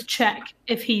will just check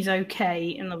if he's okay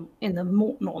in the not in the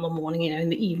morning, in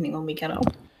the evening when we get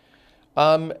up.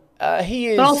 He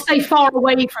is. But I'll stay far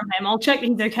away from him. I'll check that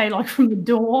he's okay, like from the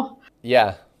door.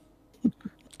 Yeah.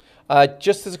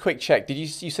 Just as a quick check, you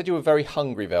said you were very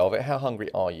hungry, Velvet? How hungry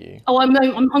are you? Oh, I'm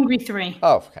hungry 3.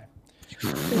 Oh, okay.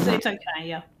 It's okay,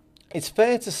 yeah. It's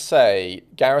fair to say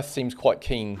Gareth seems quite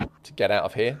keen to get out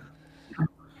of here.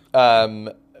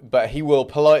 But he will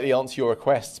politely answer your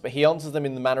requests, but he answers them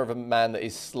in the manner of a man that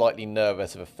is slightly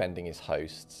nervous of offending his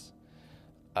hosts.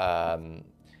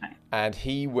 And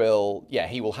he will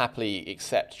happily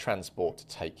accept transport to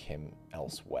take him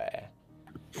elsewhere.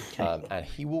 And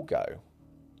he will go.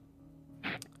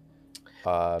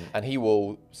 And he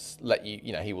will let you,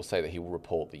 he will say that he will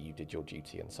report that you did your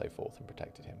duty and so forth and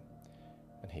protected him.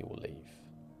 And he will leave.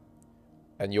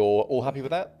 And you're all happy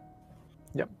with that?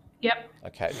 Yep.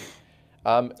 Okay.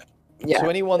 Yeah. To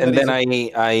anyone And that then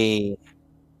is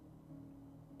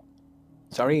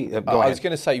Sorry, go I ahead. was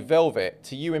going to say, Velvet,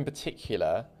 to you in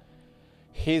particular,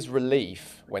 his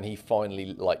relief when he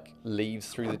finally leaves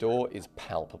through the door is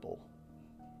palpable.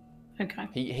 Okay.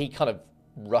 He kind of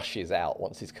rushes out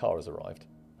once his car has arrived.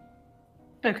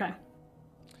 Okay.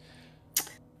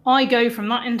 I go from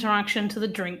that interaction to the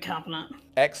drink cabinet.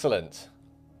 Excellent.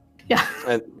 Yeah.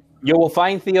 You will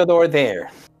find Theodore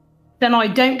there. Then I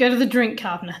don't go to the drink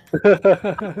cabinet.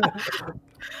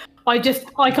 I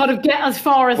kind of get as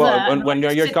far as Well, there. when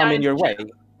and you're sit down coming in your the way, chair.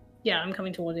 Yeah, I'm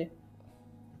coming towards you.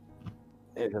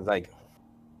 it's like,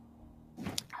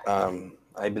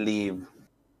 I believe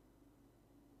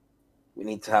we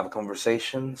need to have a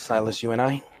conversation, Silas, you and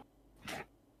I.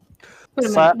 Wait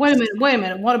a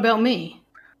minute. What about me?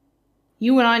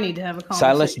 You and I need to have a conversation.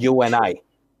 Silas, you and I.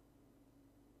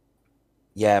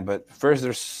 Yeah, but first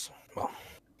there's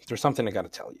something I gotta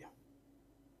tell you.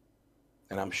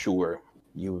 And I'm sure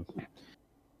you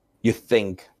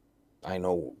think I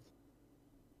know.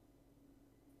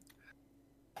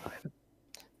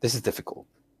 This is difficult,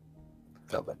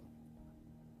 Velvet.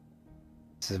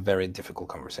 This is a very difficult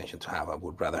conversation to have. I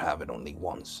would rather have it only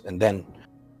once. And then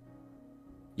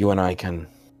you and I can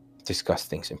discuss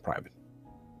things in private.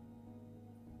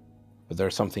 But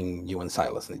there's something you and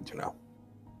Silas need to know.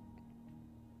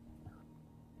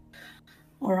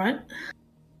 All right.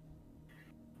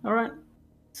 All right.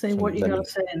 Say So what you let gotta me-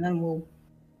 say, and then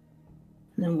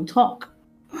we'll talk.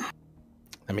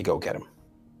 Let me go get him.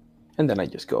 And then I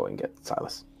just go and get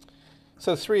Silas.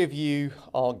 So the three of you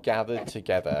are gathered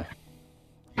together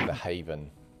in the Haven.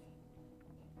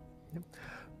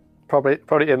 Probably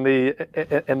in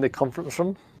the conference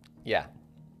room. Yeah.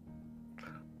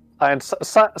 And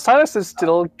Silas is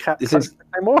still This is-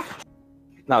 anymore.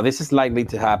 Now, this is likely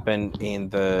to happen in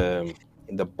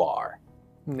the bar.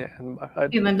 Yeah,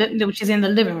 Which is in the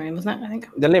living room, isn't it? I think.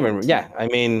 The living room, yeah. I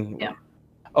mean, Yeah.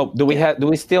 Oh, do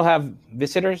we still have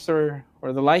visitors or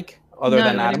the like other No,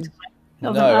 than I Adam? don't- No,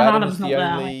 Adam's Adam's not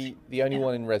the only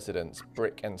one in residence.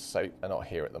 Brick and Soap are not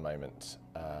here at the moment.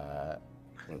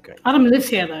 Okay. Adam lives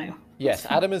here though. Yes,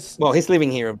 Adam is. Well, he's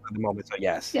living here at the moment, so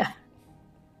yes. Yeah.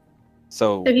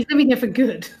 So So he's living here for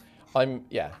good.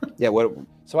 yeah, what?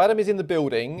 So Adam is in the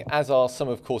building, as are some,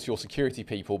 of course, your security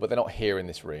people, but they're not here in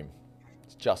this room.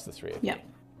 It's just the three of you. Yeah.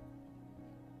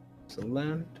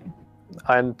 Excellent.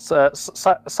 And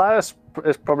Silas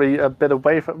is probably a bit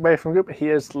away from the group. He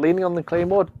is leaning on the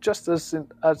claymore, just as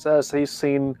he's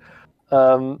seen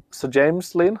Sir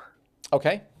James lean.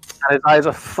 Okay. And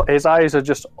his eyes are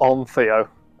just on Theo.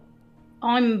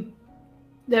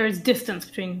 There is distance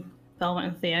between Velvet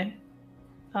and Theo.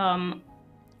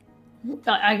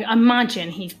 I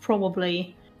imagine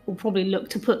will probably look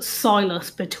to put Silas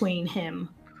between him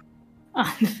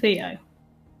and Theo.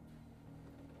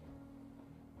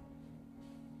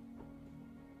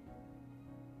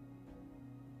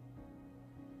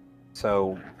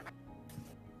 So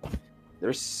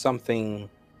there's something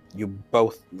you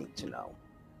both need to know.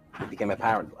 It became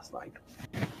apparent last night.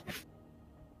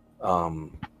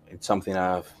 It's something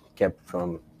I've kept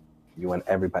from you and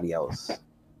everybody else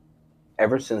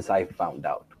ever since I found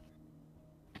out.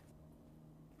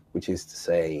 Which is to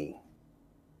say,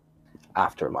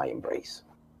 after my embrace.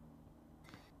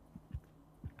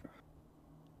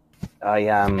 I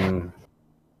am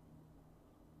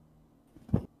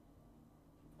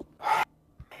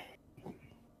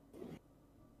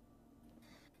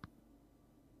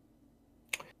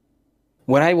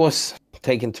when I was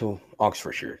taken to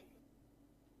Oxfordshire,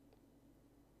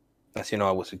 as you know,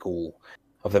 I was a ghoul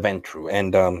of the Ventru,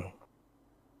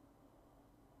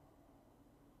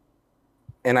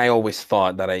 and I always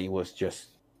thought that I was just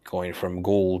going from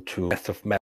ghoul to death of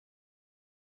metal.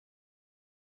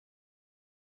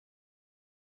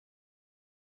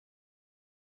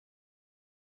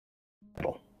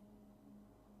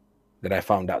 That I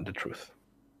found out the truth.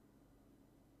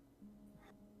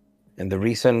 And the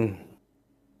reason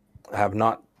I have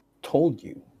not told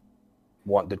you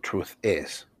what the truth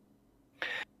is,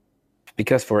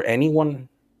 because for anyone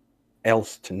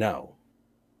else to know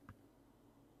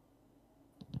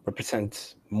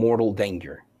represents mortal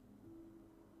danger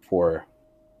for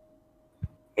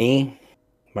me,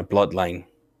 my bloodline,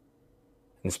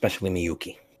 and especially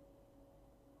Miyuki.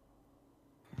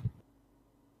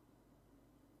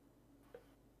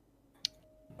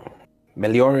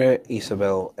 Meliora,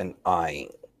 Isabel, and I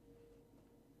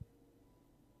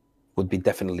would be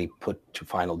definitely put to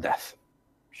final death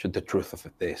should the truth of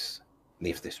this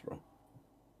leave this room.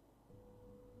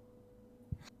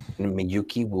 And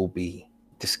Miyuki will be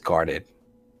discarded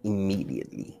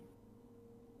immediately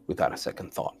without a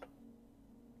second thought.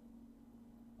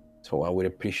 So I would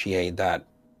appreciate that,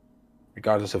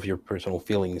 regardless of your personal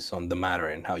feelings on the matter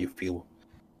and how you feel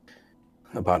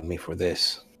about me for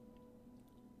this,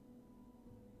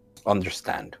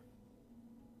 understand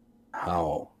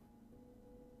how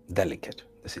delicate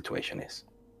the situation is.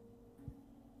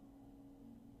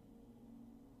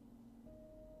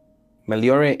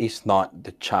 Meliora is not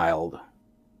the child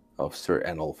of Sir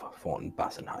Enolf von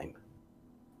Basenheim.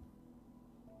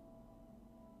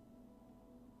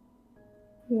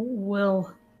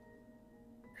 Well,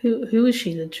 who is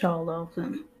she the child of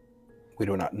then? We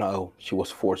do not know. She was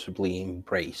forcibly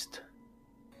embraced.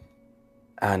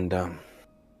 And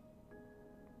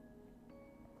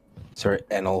Sir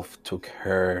Enolf took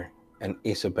her and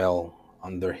Isabel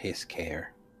under his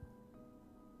care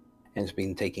and has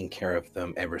been taking care of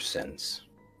them ever since,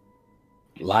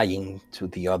 lying to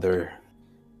the other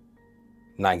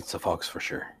knights of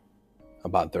Oxfordshire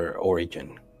about their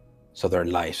origin so their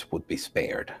lives would be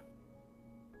spared.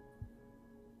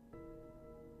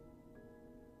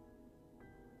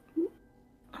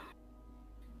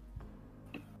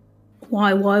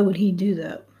 Why would he do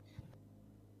that?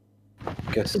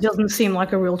 Because, He doesn't seem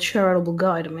like a real charitable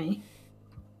guy to me.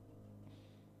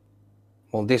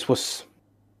 well, this was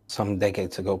some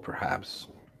decades ago, perhaps,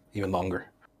 even longer.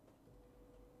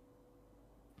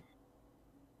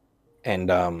 And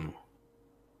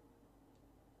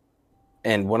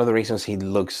And one of the reasons he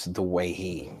looks the way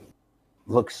he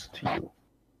looks to you,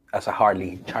 as a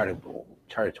hardly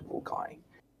charitable guy,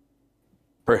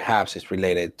 perhaps it's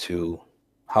related to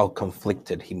how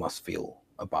conflicted he must feel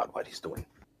about what he's doing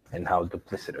and how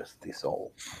duplicitous this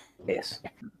all is.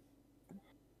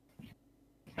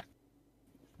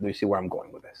 Do you see where I'm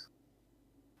going with this?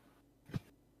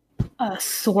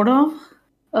 Sort of.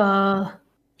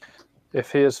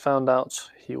 If he is found out,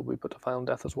 he will be put to final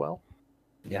death as well.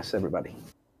 Yes, everybody.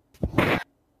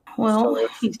 Well,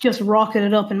 he's just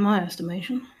rocketed up in my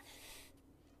estimation.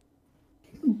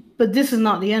 But this is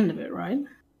not the end of it, right?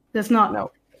 That's not.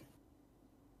 No.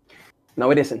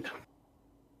 No, it isn't.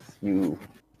 You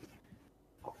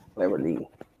cleverly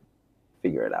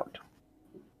figure it out.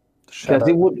 Because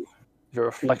it would Your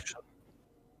reflection.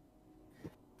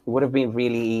 have been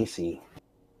really easy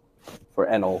for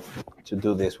Enolf to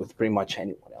do this with pretty much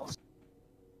anyone else.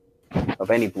 Of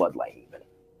any bloodline, even.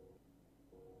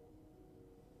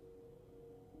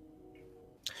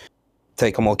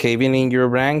 Take a Malkavian in your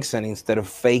ranks, and instead of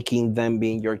faking them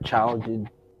being your child, you'd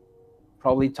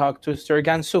probably talk to Sir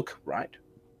Gansuk, right?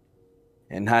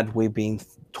 And had we been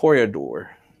Toreador,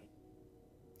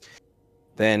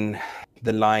 then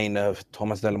the line of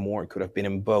Thomas Delamore could have been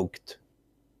invoked.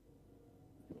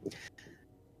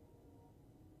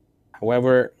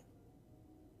 However,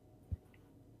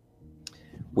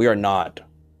 we are not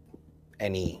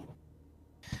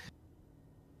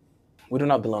we do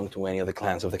not belong to any of the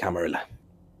clans of the Camarilla.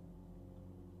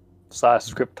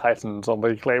 Script Titans on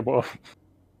the Claymore.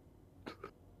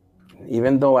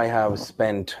 Even though I have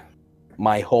spent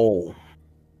my whole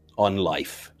on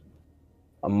life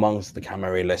amongst the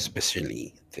Camarilla,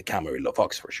 especially the Camarilla of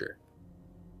Oxfordshire,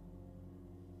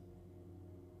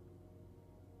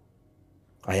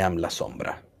 I am La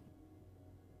Sombra.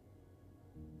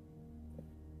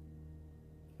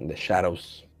 And the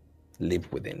shadows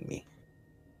live within me.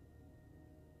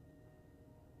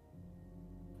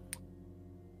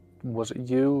 Was it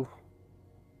you,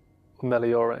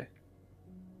 Meliore?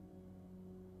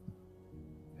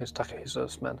 Is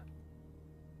Takehisa's men?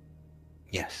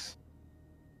 Yes.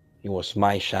 It was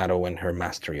my shadow and her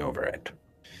mastery over it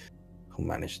who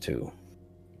managed to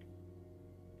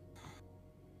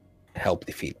help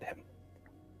defeat him.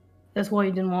 That's why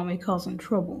you didn't want me causing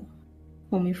trouble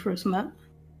when we first met.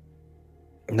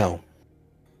 No.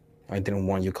 I didn't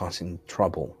want you causing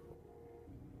trouble.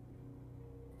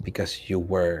 Because you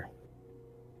were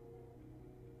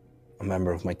a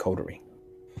member of my coterie.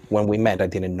 When we met, I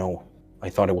didn't know. I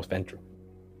thought it was Ventru.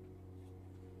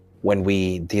 When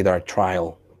we did our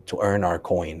trial to earn our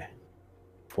coin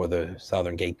for the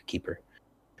Southern Gatekeeper,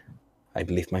 I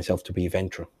believed myself to be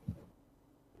Ventru.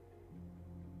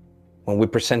 When we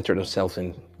presented ourselves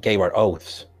and gave our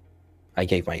oaths, I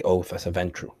gave my oath as a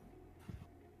Ventru.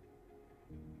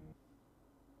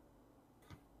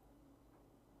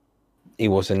 It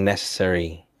was a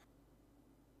necessary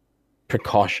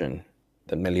precaution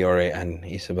that Meliore and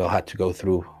Isabel had to go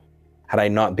through. Had I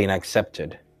not been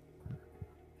accepted,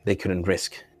 they couldn't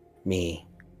risk me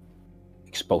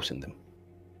exposing them.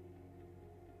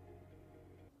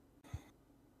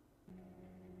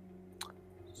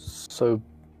 So,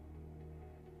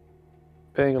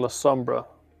 being a La Sombra,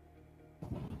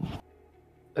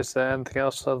 is there anything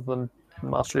else other than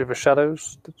Mastery of the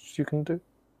Shadows that you can do?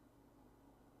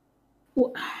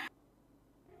 Well,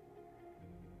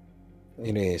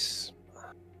 It is.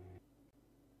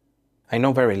 I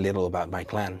know very little about my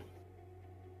clan.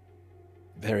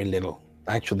 Very little.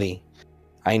 Actually,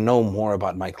 I know more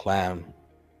about my clan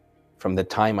from the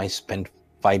time I spent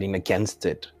fighting against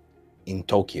it in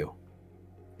Tokyo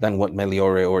than what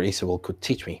Meliore or Isabel could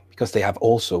teach me, because they have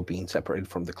also been separated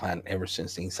from the clan ever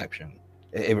since the inception.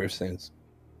 Ever since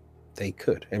they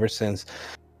could. Ever since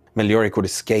Meliore could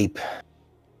escape.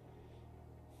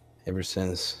 Ever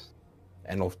since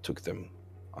Enolf took them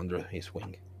under his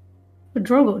wing. but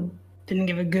Drogo didn't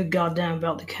give a good goddamn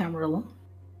about the Camarilla.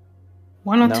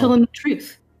 Why not No. tell him the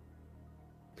truth?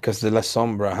 Because the La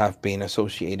Sombra have been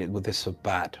associated with the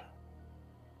Sabbat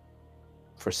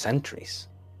for centuries.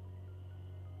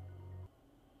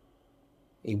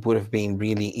 It would have been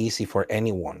really easy for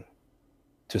anyone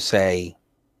to say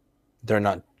they're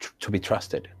not to be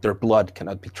trusted. Their blood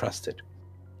cannot be trusted.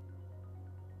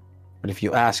 But if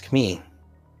you ask me,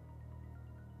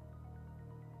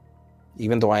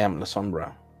 even though I am La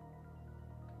Sombra,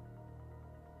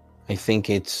 I think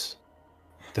it's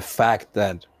the fact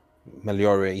that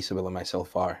Meliore, Isabel, and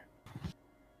myself are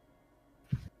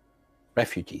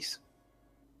refugees,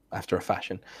 after a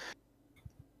fashion.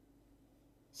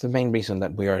 It's the main reason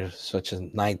that we are such a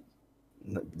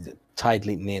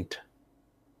tightly knit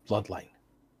bloodline.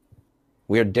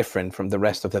 we're different from the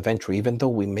rest of the Ventrue, even though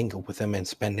we mingle with them and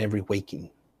spend every waking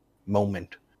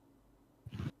moment.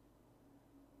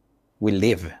 We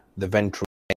live the Ventrue.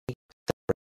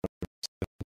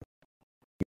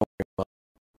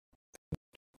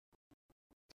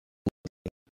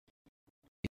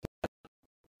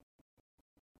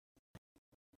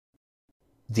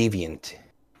 Deviant.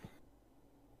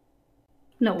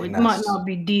 No, it might not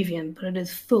be deviant, but it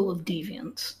is full of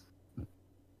deviance.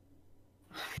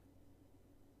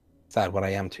 Is that what I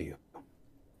am to you?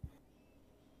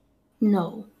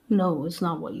 No, it's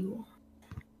not what you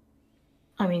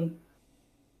are. I mean,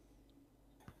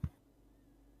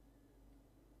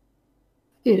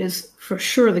 it is for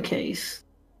sure the case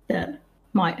that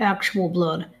my actual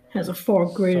blood has a far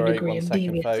greater degree of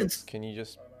deviance. Folks. Can you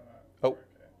just... Oh,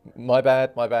 my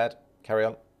bad. Carry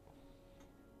on.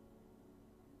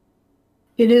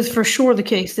 It is for sure the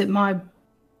case that my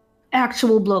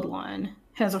actual bloodline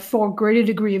has a far greater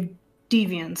degree of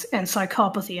deviance and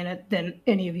psychopathy in it than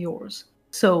any of yours.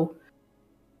 So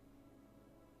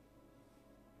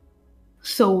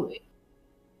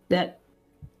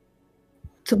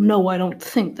no, I don't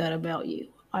think that about you.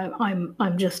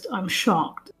 I'm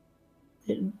shocked.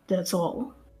 That's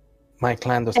all. My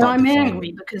clan does and not. And I'm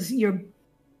angry because your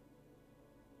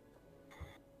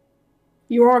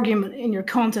argument in your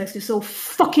context is so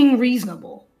fucking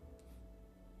reasonable.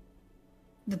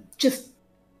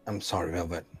 I'm sorry,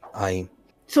 Velvet.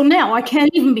 So now I can't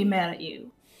even be mad at you.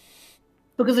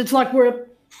 Because it's like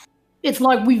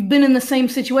we've been in the same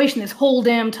situation this whole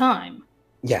damn time.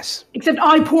 Yes. Except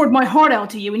I poured my heart out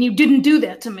to you and you didn't do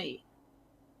that to me.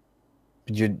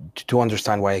 You do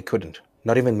understand why I couldn't.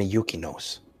 Not even Miyuki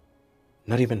knows.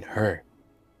 Not even her.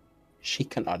 She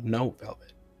cannot know,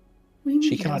 Velvet.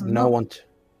 She cannot know.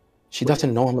 She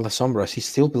doesn't know Melissombra. She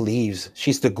still believes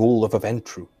she's the ghoul of a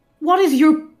Ventrue. What is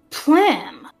your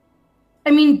plan? I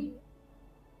mean,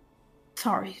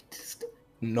 sorry.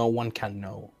 No one can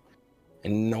know.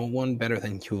 And no one better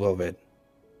than you, Velvet.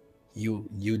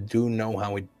 You do know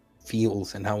how it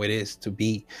feels and how it is to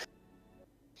be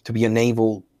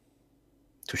unable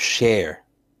to share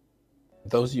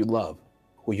those you love,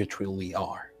 who you truly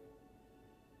are.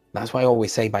 That's why I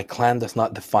always say my clan does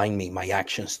not define me, my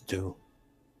actions do.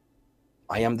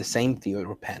 I am the same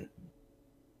Theodore Penn.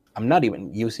 I'm not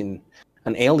even using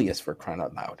an alias for crying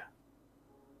out loud.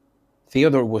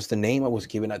 Theodore was the name I was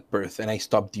given at birth, and I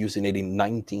stopped using it in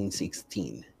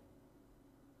 1916.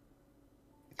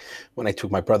 When I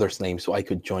took my brother's name so I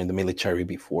could join the military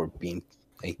before being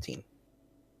 18.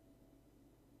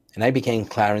 And I became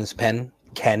Clarence Penn,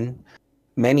 Ken,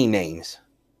 many names.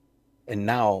 And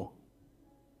now,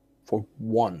 for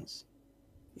once,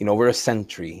 in over a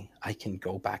century, I can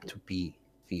go back to be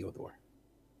Theodore.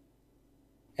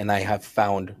 And I have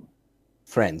found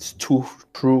friends, two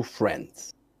true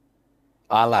friends,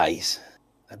 allies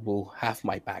that will have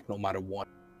my back no matter what.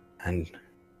 And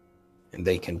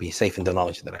they can be safe in the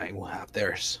knowledge that I will have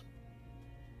theirs.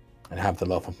 And have the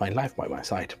love of my life by my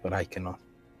side. But I cannot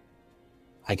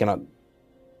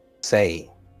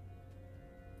say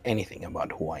anything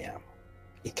about who I am.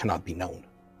 It cannot be known.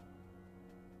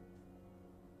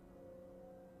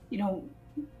 You know,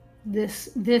 this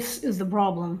is the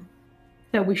problem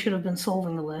that we should have been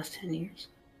solving the last 10 years.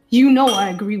 You know I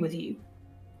agree with you.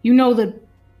 You know that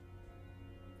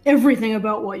everything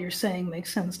about what you're saying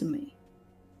makes sense to me.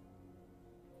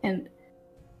 And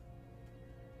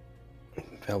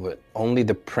Velvet, only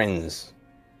the prince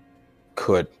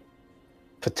could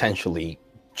potentially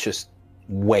just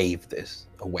wave this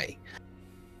away.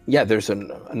 Yeah, there's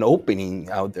an opening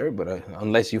out there, but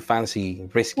unless you fancy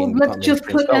risking... Well, let's just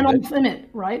put Enolf in it,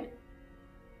 right?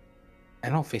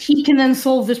 Enolf is... He can then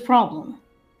solve this problem.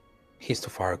 He's too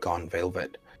far gone,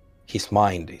 Velvet. His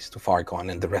mind is too far gone,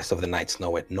 and the rest of the knights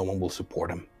know it. No one will support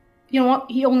him. You know what?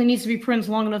 He only needs to be prince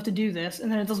long enough to do this,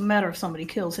 and then it doesn't matter if somebody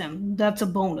kills him. That's a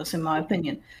bonus, in my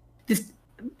opinion.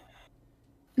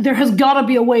 There has got to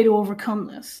be a way to overcome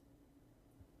this.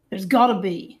 There's got to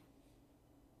be.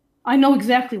 I know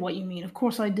exactly what you mean. Of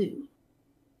course I do.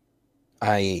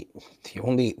 The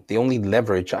only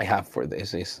leverage I have for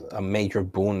this is a major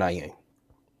boon I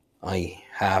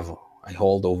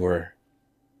hold over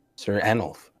Sir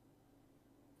Enolf.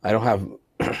 I don't have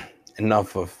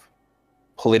enough of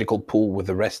political pull with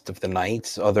the rest of the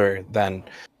knights other than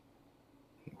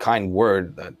kind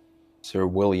word that Sir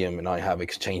William and I have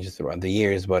exchanged throughout the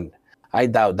years, but I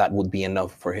doubt that would be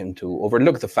enough for him to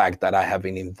overlook the fact that I have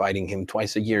been inviting him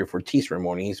twice a year for tea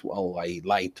ceremonies while I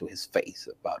lied to his face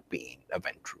about being a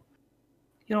Ventrue.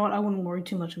 You know what? I wouldn't worry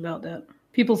too much about that.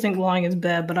 People think lying is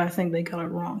bad, but I think they got it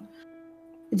wrong.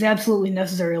 It's absolutely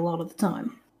necessary a lot of the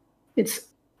time. It's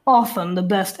often the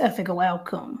best ethical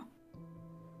outcome.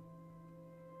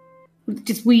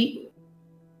 Just we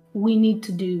need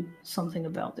to do something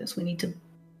about this. We need to.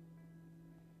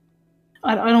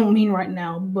 I don't mean right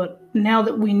now, but now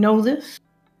that we know this,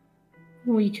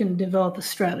 we can develop a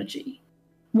strategy.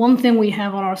 One thing we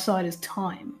have on our side is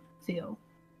time, Theo.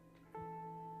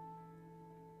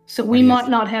 So we might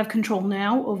not have control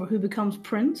now over who becomes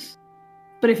prince,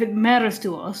 but if it matters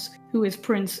to us who is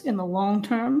prince in the long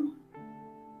term,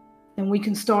 then we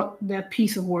can start that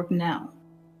piece of work now.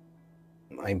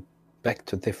 I beg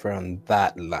to differ on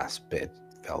that last bit,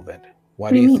 Velvet.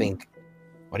 Why do you think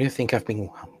I've been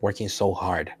working so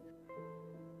hard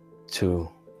to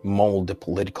mold the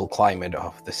political climate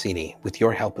of the city with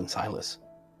your help and Silas?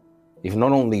 If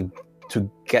not only to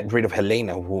get rid of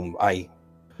Helena, whom I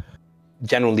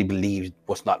generally believed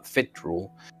was not fit to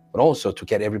rule, but also to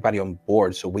get everybody on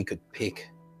board so we could pick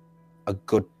a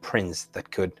good prince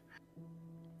that could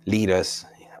lead us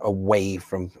away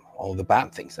from all the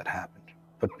bad things that happened.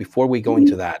 But before we go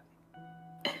into that,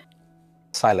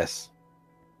 Silas,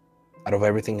 out of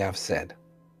everything I've said,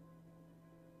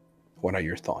 what are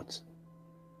your thoughts?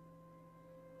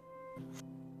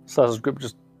 Silas's grip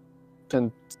just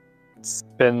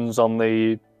spins on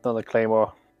the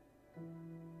claymore.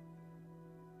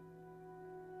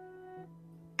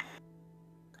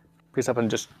 Picks up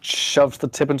and just shoves the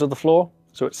tip into the floor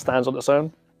so it stands on its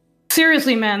own.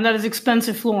 Seriously, man, that is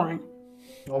expensive flooring.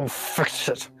 Oh, fix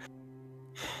it.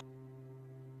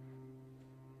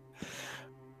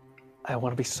 I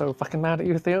want to be so fucking mad at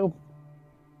you, Theo.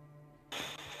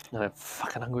 And I'm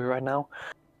fucking hungry right now.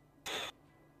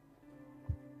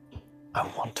 I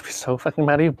want to be so fucking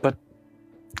mad at you, but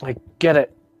I get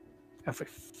it. Every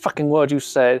fucking word you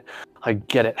said, I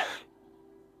get it.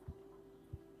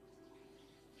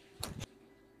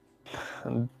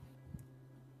 And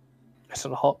it's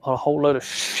a whole load of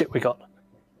shit we got.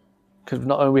 Because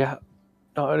not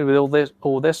only with all this,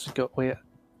 we got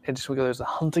there's a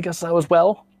hunting us now as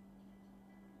well.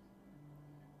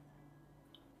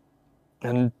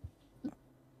 And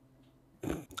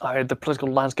the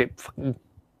political landscape fucking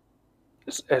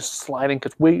is sliding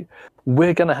because we're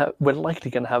likely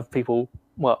gonna have people.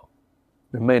 Well,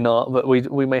 we may not, but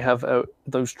we may have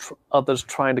those others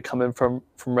trying to come in from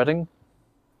Reading,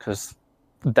 because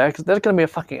there's gonna be a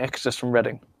fucking exodus from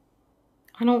Reading.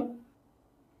 I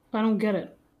don't get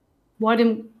it. Why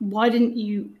didn't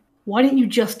you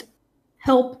just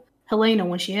help Helena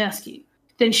when she asked you?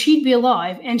 Then she'd be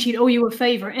alive and she'd owe you a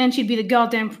favor and she'd be the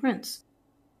goddamn prince.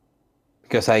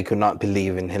 Because I could not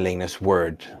believe in Helena's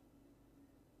word.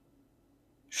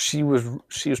 She was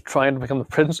trying to become the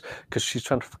prince because she's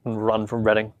trying to fucking run from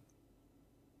Reading.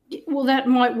 Well, that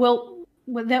might well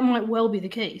be the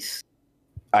case.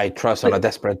 I trust on a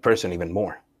desperate person even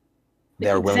more. They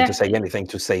are willing to say anything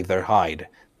to save their hide.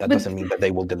 That doesn't mean that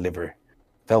they will deliver.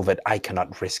 Velvet, I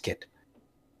cannot risk it.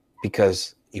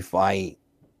 Because if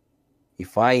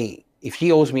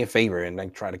she owes me a favor and I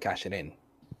try to cash it in,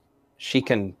 she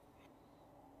can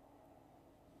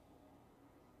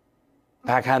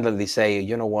backhandedly say,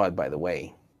 you know what, by the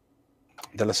way,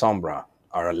 the La Sombra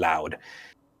are allowed.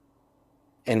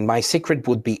 And my secret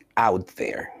would be out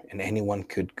there and anyone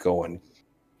could go and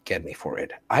get me for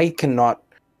it. I cannot,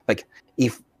 like,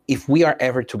 if we are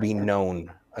ever to be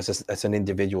known as an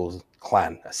individual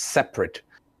clan, separate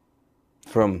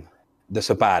from the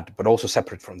Sabbat, but also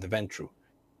separate from the Ventrue,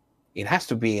 it has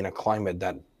to be in a climate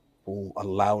that will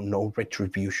allow no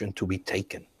retribution to be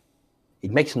taken.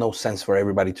 It makes no sense for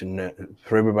everybody to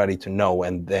know,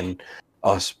 and then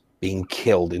us being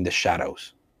killed in the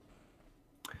shadows.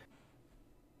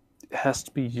 It has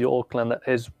to be your clan that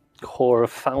is core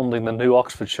of founding the new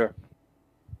Oxfordshire.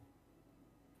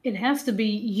 It has to be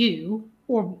you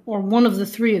or one of the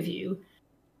three of you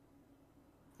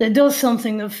that does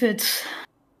something that fits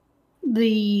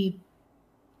the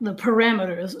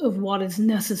parameters of what is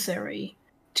necessary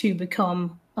to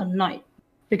become a knight,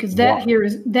 because that here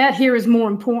is more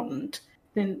important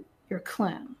than your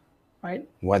clan, right?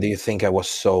 Why do you think I was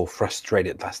so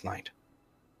frustrated last night?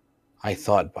 I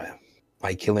thought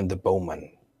by killing the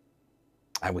bowman,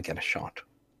 I would get a shot.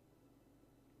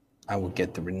 I would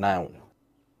get the renown.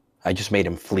 I just made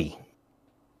him flee.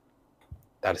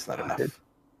 That is not enough.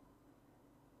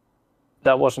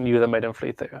 That wasn't you that made him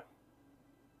flee, Theo.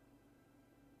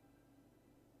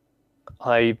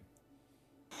 I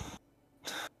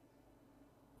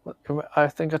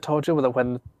think I told you that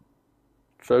when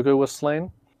Drogo was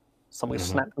slain, something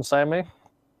snapped inside me.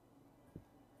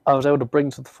 I was able to bring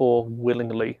to the fore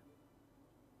willingly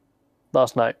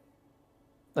last night,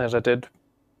 as I did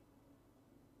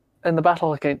in the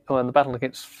battle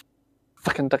against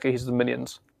fucking Duckies and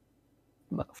minions.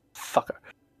 Motherfucker.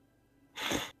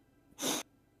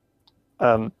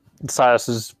 Silas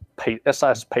is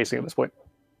pacing at this point.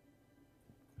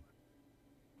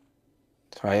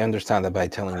 So I understand that by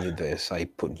telling you this, I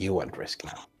put you at risk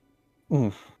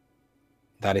now.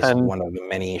 That is one of the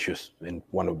many issues and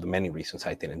one of the many reasons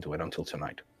I didn't do it until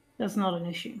tonight. That's not an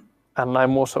issue. And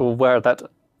I'm also aware that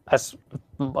as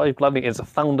my bloodline is a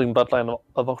founding bloodline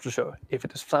of Octoshow, if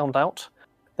it is found out,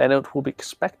 then it will be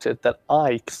expected that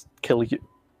I kill you.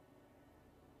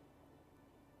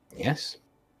 Yes.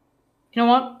 You know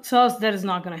what? Silas, that is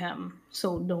not going to happen.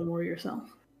 So don't worry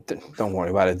yourself. Don't worry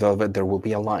about it, Velvet. There will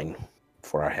be a line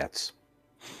for our heads.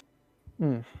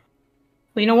 But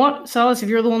you know what, Silas? If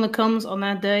you're the one that comes on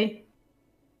that day,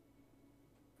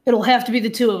 it'll have to be the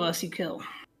two of us you kill.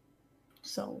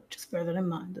 So just bear that in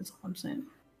mind. That's all I'm saying.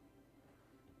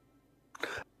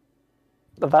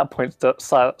 At that point,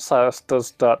 Silas does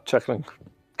start chuckling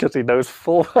because he knows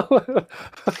full well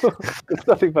there's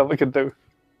nothing that we can do.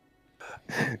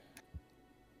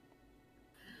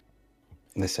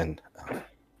 Listen,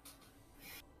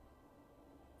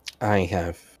 I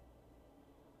have...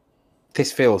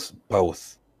 This feels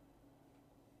both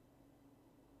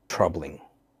troubling,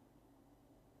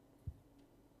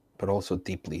 but also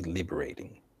deeply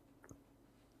liberating.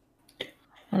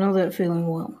 I know that feeling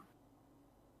well.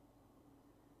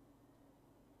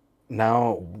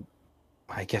 Now,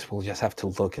 I guess we'll just have to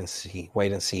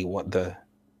wait and see what the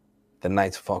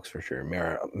Knights of Oxfordshire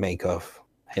make of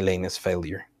Helena's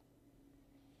failure.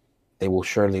 They will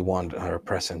surely want her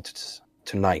present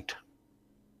tonight,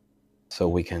 so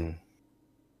we can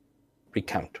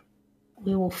recount.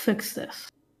 We will fix this.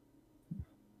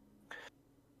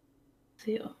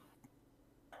 Theo.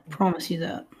 I promise you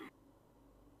that.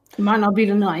 It might not be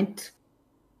tonight,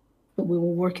 but we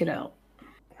will work it out.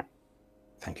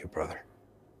 Thank you, brother.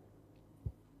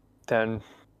 Then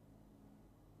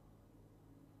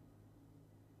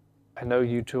I know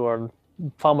you two are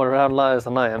far more outliers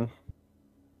than I am,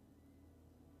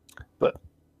 but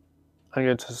I'm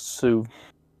going to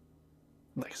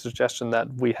make a suggestion that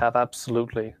we have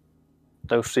absolutely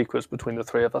no secrets between the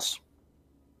three of us.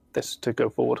 This is to go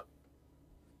forward.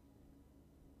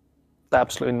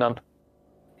 Absolutely none.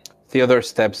 Theodore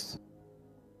steps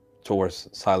towards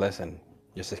Silas and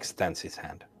just extends his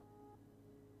hand.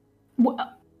 Wait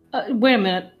a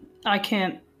minute. I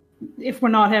can't. If we're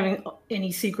not having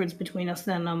any secrets between us,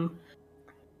 then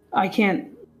I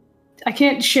can't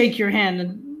shake your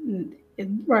hand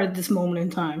right at this moment in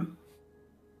time.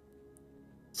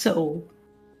 So,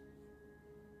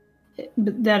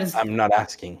 but that is. I'm not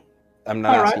asking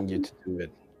you to do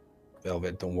it,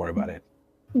 Velvet. Don't worry about it.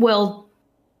 Well,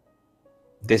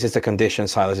 this is the condition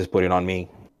Silas is putting on me,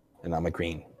 and I'm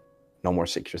agreeing. No more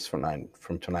secrets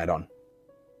from tonight on.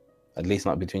 At least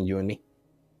not between you and me.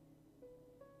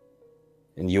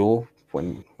 And you,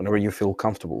 whenever you feel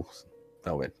comfortable,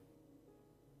 Velvet.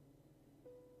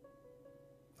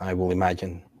 I would like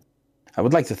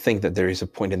to think that there is a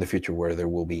point in the future where there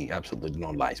will be absolutely no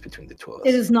lies between the two of us.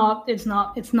 it is not.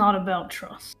 It's not about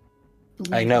trust.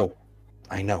 I know.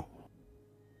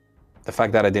 The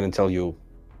fact that I didn't tell you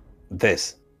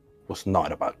this was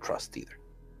not about trust either.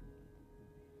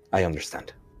 I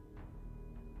understand.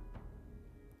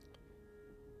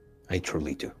 I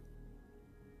truly do.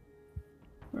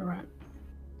 All right.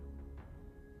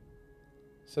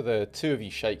 So the two of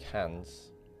you shake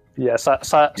hands. Yeah,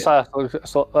 Silas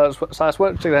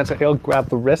works together. He'll grab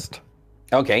the wrist.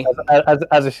 Okay.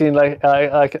 As a scene as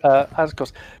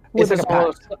course. It's like a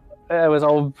pact. It was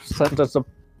all just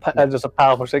a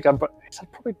powerful shake. Is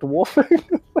that probably dwarfing?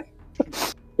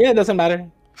 Yeah, it doesn't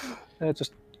matter.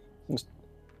 Just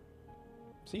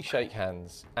So you shake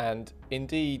hands, and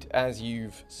indeed, as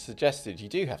you've suggested, you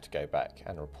do have to go back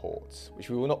and report, which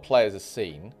we will not play as a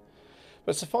scene.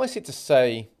 But suffice it to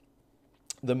say,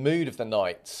 the mood of the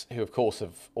knights, who of course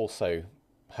have also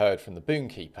heard from the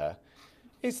Boonkeeper,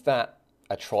 is that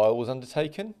a trial was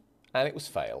undertaken and it was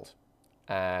failed.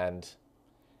 And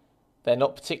they're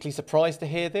not particularly surprised to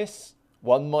hear this.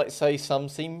 One might say some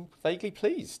seem vaguely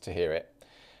pleased to hear it.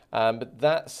 But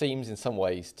that seems in some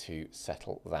ways to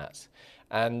settle that.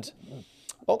 And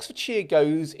Oxfordshire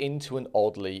goes into an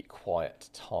oddly quiet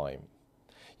time.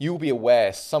 You will be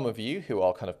aware, some of you who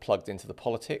are kind of plugged into the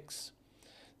politics,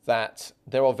 that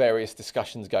there are various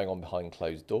discussions going on behind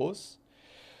closed doors.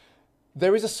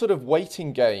 There is a sort of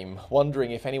waiting game,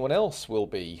 wondering if anyone else will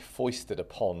be foisted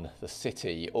upon the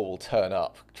city or will turn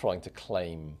up trying to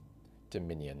claim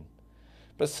dominion.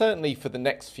 But certainly for the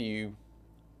next few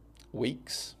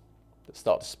weeks that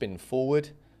start to spin forward,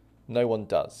 no one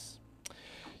does.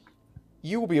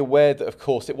 you will be aware that, of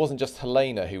course, it wasn't just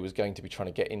Helena who was going to be trying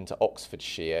to get into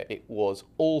Oxfordshire. It was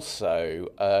also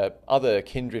other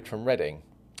kindred from Reading.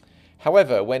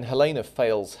 However, when Helena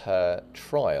fails her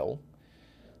trial,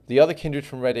 the other kindred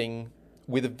from Reading,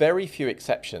 with very few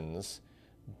exceptions,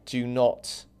 do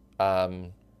not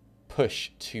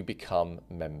push to become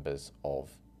members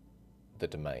of the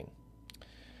domain.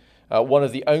 One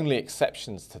of the only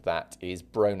exceptions to that is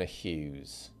Brona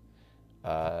Hughes,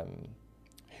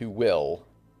 who will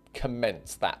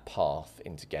commence that path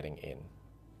into getting in.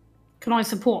 Can I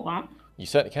support that? You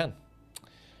certainly can.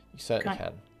 You certainly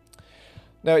can.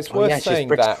 Now, it's worth saying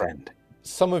Brick's that friend.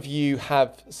 some of you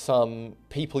have some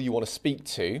people you want to speak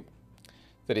to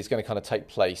that is going to kind of take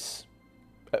place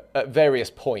at various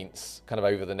points kind of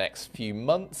over the next few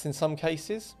months in some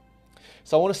cases.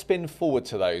 So I want to spin forward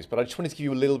to those, but I just wanted to give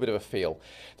you a little bit of a feel.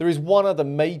 There is one other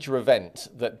major event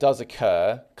that does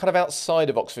occur kind of outside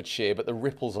of Oxfordshire, but the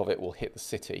ripples of it will hit the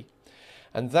city.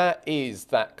 And that is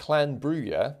that Clan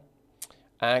Brugha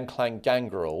and Clan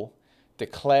Gangrel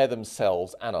declare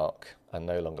themselves anarch and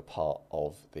no longer part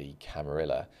of the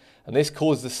Camarilla. And this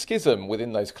causes a schism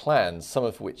within those clans, some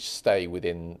of which stay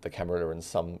within the Camarilla and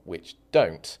some which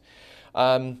don't.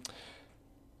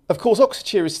 Of course,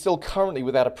 Oxfordshire is still currently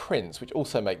without a prince, which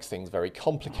also makes things very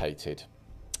complicated.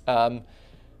 From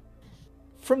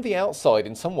the outside,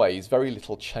 in some ways, very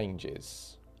little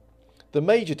changes. The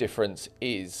major difference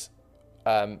is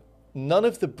none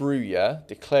of the Brugha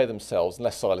declare themselves,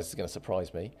 unless Silas is going to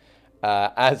surprise me,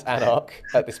 as anarch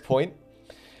at this point.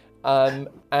 And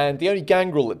the only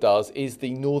Gangrel that does is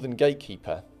the Northern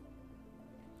Gatekeeper.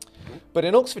 But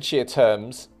in Oxfordshire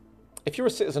terms, if you're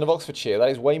a citizen of Oxfordshire, that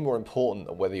is way more important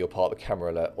than whether you're part of the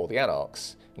Camarilla or the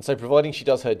Anarchs. And so providing she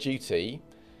does her duty,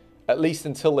 at least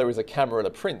until there is a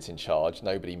Camarilla prince in charge,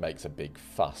 nobody makes a big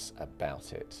fuss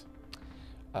about it.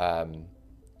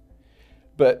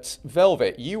 But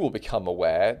Velvet, you will become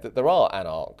aware that there are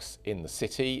Anarchs in the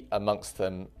city. Amongst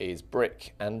them is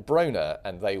Brick and Brona,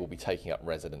 and they will be taking up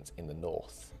residence in the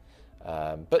north.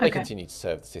 But they continue to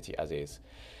serve the city as is.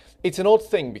 It's an odd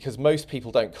thing because most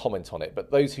people don't comment on it, but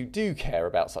those who do care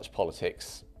about such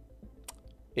politics,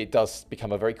 it does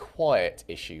become a very quiet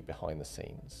issue behind the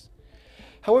scenes.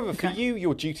 However, for you,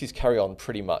 your duties carry on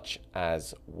pretty much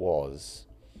as was.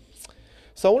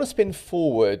 So I want to spin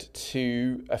forward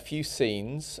to a few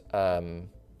scenes.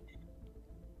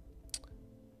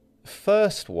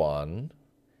 First one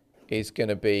is going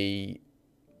to be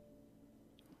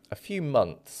a few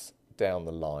months down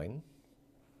the line.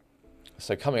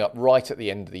 So coming up right at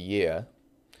the end of the year.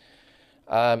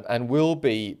 And will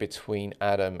be between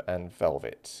Adam and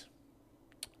Velvet.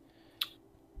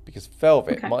 Because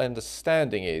Velvet, my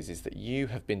understanding is that you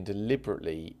have been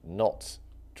deliberately not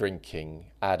drinking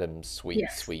Adam's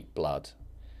sweet blood.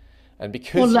 And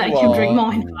because or letting him drink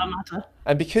mine, for that matter.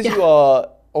 And because you are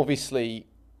obviously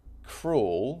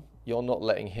cruel, you're not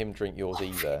letting him drink yours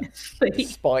either.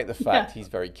 Despite the fact he's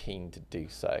very keen to do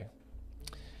so.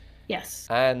 Yes.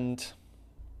 And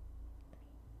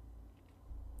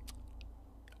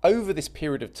over this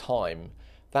period of time,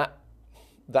 that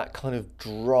kind of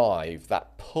drive,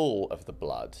 that pull of the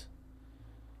blood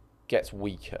gets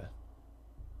weaker.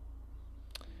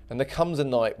 And there comes a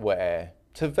night where,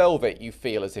 to Velvet, you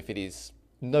feel as if it is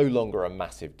no longer a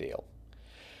massive deal.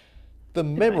 The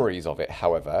memories of it,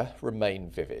 however, remain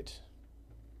vivid.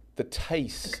 The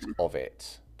taste of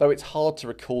it, though it's hard to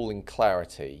recall in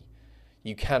clarity,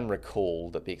 you can recall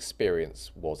that the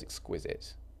experience was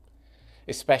exquisite.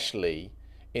 Especially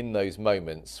in those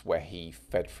moments where he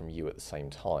fed from you at the same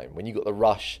time. When you got the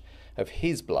rush of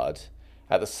his blood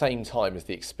at the same time as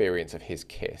the experience of his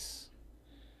kiss.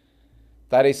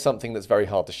 That is something that's very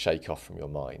hard to shake off from your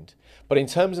mind. But in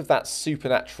terms of that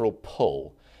supernatural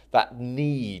pull, that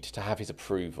need to have his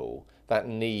approval, that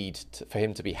need for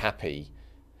him to be happy,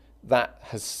 that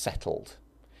has settled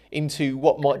into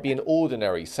what might be an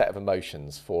ordinary set of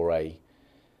emotions for a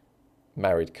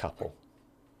married couple.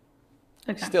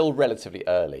 Still relatively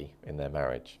early in their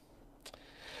marriage.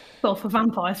 Well, for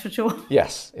vampires, for sure.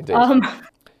 Yes, indeed.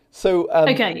 So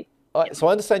I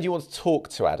understand you want to talk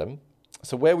to Adam.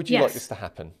 So where would you like this to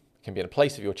happen? It can be in a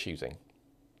place of your choosing.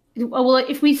 Well,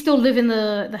 if we still live in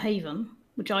the Haven,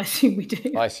 which I assume we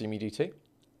do. I assume you do too.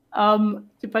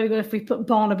 Depending on if we put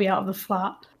Barnaby out of the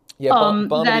flat. Yeah,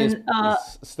 Barnaby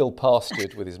is still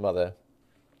pastured with his mother.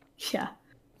 Yeah.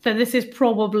 So this is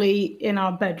probably in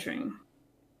our bedroom.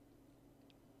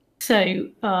 So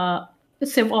I'll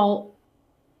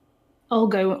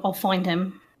find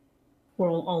him, or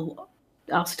I'll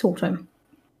ask to talk to him.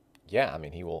 Yeah, I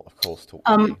mean, he will, of course, talk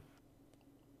to you.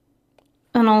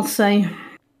 And I'll say,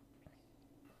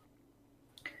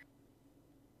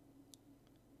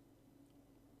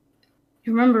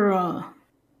 You remember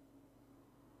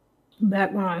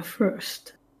back when I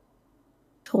first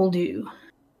told you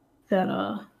that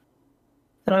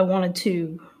that I wanted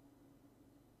to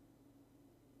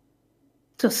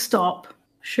stop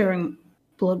sharing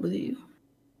blood with you.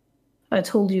 I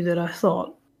told you that I thought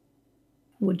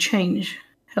it would change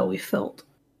how we felt.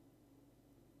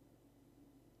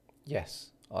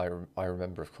 Yes, I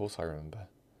remember. Of course, I remember.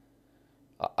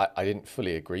 I didn't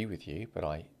fully agree with you, but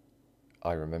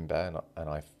I remember, and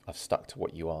I've stuck to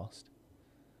what you asked.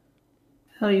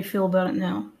 How do you feel about it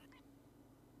now?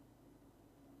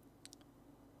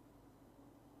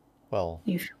 Well,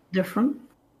 You feel different?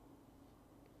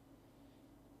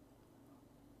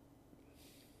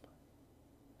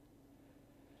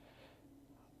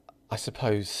 I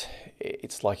suppose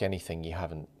it's like anything you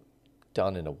haven't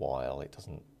done in a while.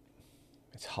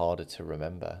 It's harder to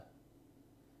remember.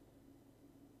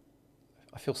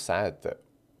 I feel sad that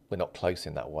we're not close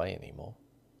in that way anymore.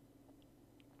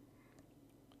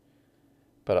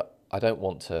 But I don't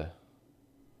want to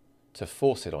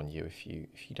force it on you if you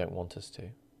don't want us to.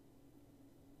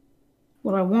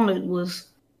 What I wanted was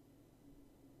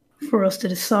for us to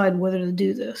decide whether to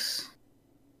do this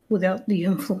without the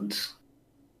influence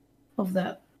of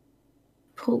that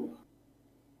pull.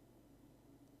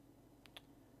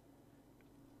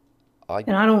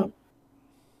 And I don't.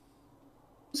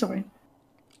 Sorry.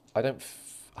 I don't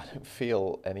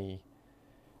feel any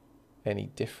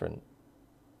different,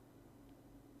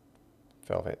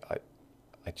 Velvet.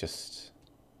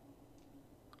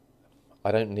 I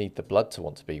don't need the blood to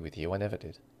want to be with you. I never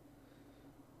did.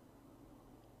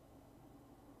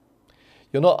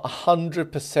 You're not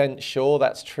 100% sure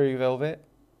that's true, Velvet?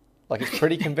 Like, it's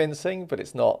pretty convincing, but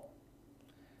it's not.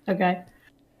 Okay.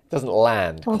 It doesn't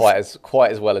land quite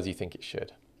as well as you think it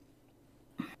should.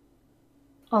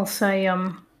 I'll say,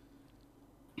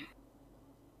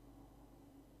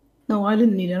 no, I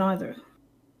didn't need it either.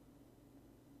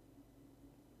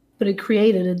 But it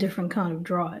created a different kind of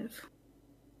drive.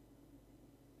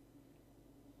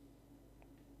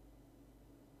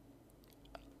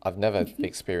 I've never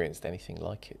experienced anything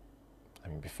like it. I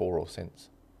mean, before or since.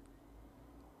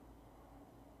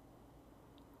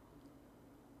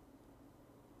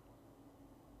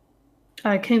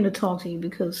 I came to talk to you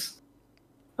because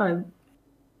I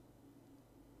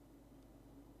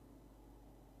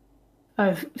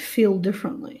feel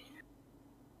differently.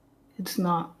 It's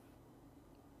not.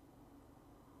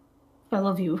 I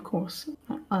love you, of course.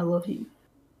 I love you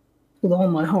with all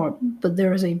my heart, but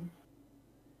there is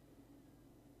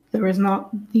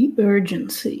not the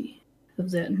urgency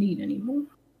of that need anymore.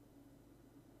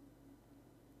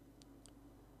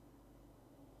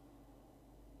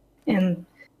 And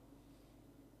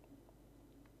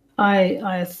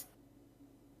I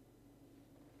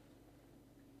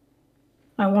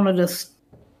wanted us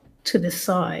to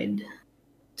decide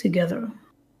together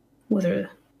whether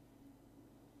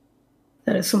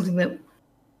that is something that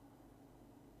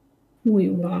we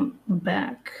want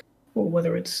back or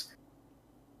whether it's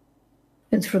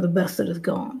for the best that is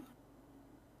gone.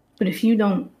 But if you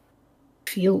don't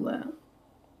feel that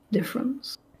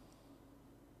difference,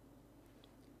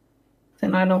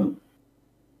 then I don't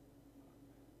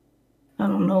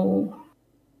know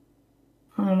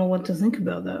what to think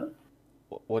about that.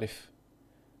 What if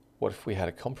we had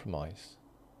a compromise?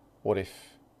 What if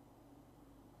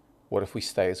we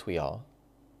stay as we are,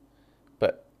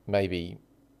 but maybe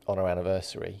on our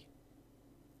anniversary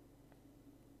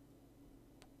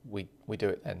we do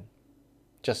it then,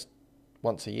 just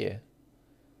once a year?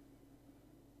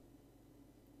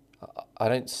 I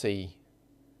don't see.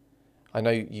 I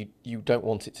know you don't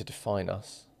want it to define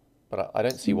us, but I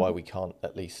don't see why we can't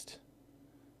at least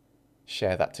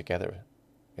share that together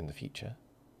in the future.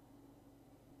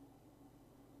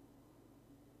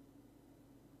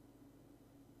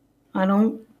 I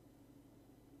don't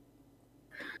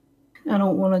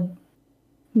want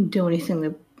to do anything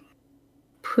that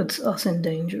puts us in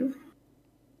danger.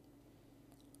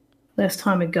 Last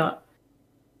time it got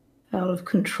out of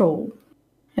control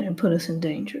and it put us in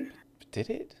danger. But did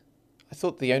it? I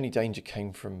thought the only danger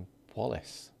came from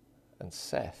Wallace and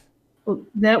Seth. Well,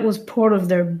 that was part of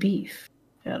their beef,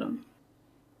 Adam.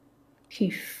 He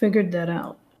figured that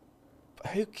out. But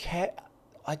who cares?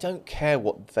 I don't care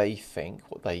what they think,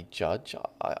 what they judge.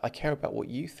 I care about what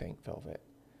you think, Velvet.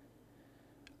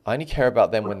 I only care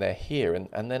about them when they're here,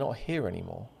 and they're not here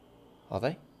anymore. Are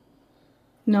they?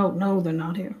 No, they're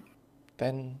not here.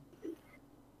 Then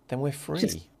we're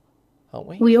free, aren't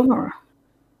we? We are.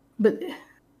 But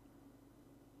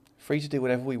free to do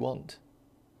whatever we want.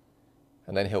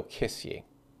 And then he'll kiss you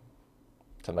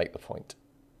to make the point.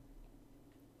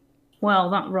 Well,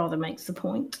 that rather makes the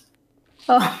point.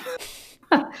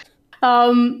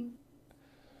 Um,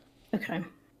 okay.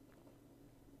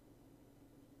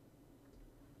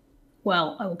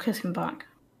 Well, I will kiss him back.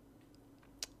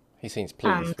 He seems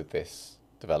pleased with this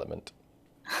development.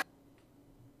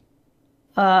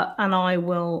 And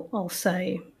I'll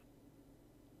say,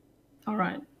 all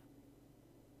right.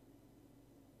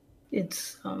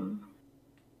 It's a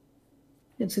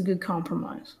good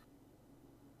compromise.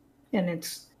 And it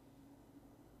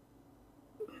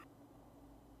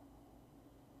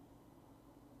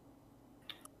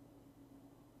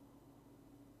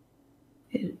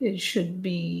should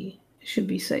be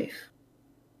safe.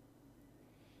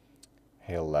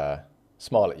 He'll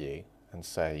smile at you and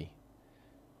say,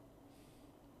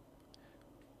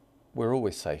 we're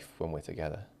always safe when we're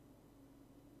together.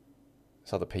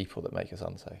 It's other people that make us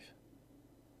unsafe.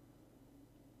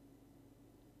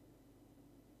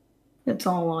 That's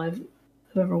all I've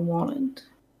ever wanted,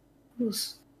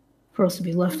 was for us to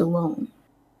be left alone.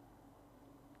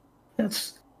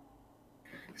 That's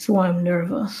why I'm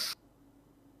nervous.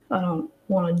 I don't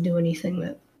want to do anything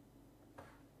that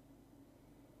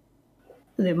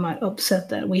might upset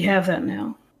that. We have that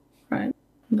now, right?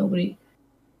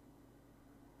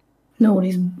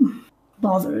 Nobody's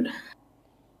bothered.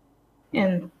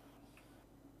 And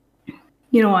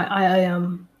you know,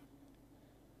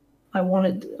 I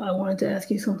wanted to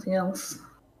ask you something else.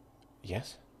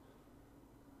 Yes?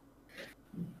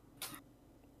 You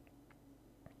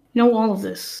know, all of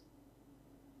this,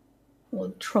 all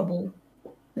the trouble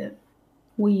that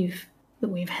we've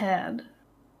had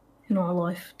in our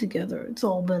life together, it's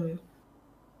all been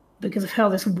because of how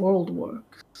this world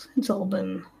works. It's all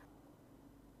been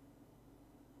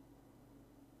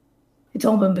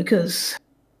because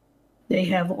they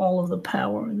have all of the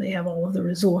power and they have all of the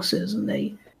resources and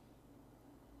they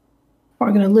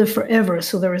are going to live forever,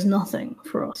 so there is nothing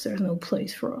for us. There's no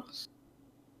place for us.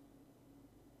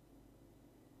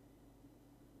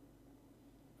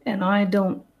 And I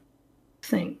don't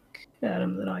think,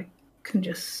 Adam, that I can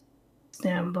just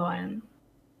stand by and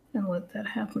let that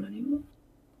happen anymore.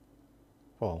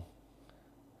 Well,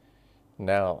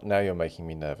 now you're making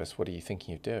me nervous. What are you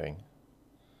thinking of doing?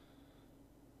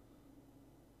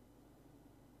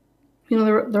 You know,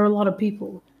 there are a lot of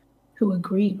people who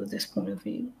agree with this point of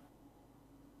view.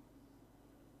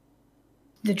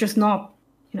 They're just not,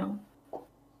 you know,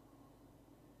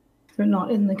 they're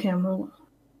not in the Camarilla.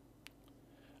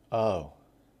 Oh,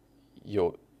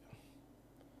 you're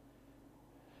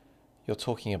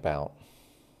talking about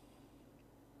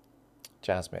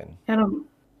Jasmine Adam,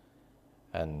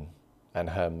 and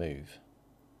her move.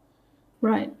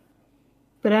 right.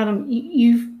 But Adam,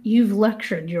 you've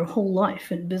lectured your whole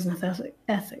life in business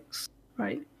ethics,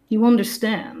 right? You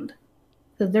understand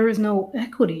that there is no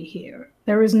equity here.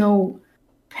 There is no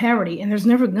parity, and there's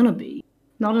never gonna be.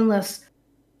 Not unless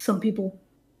some people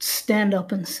stand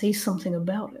up and say something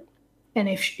about it. And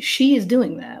if she is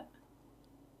doing that,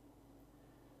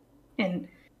 and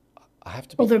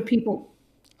other people,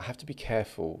 I have to be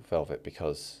careful, Velvet,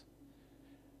 because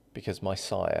my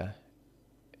sire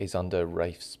is under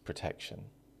Rafe's protection,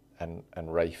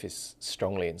 and Rafe is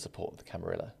strongly in support of the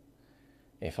Camarilla.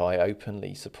 If I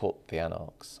openly support the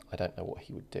Anarchs, I don't know what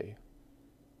he would do.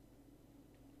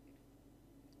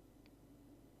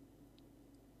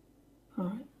 all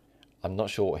right. I'm not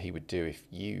sure what he would do if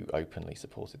you openly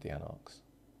supported the Anarchs.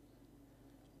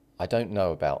 I don't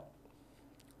know about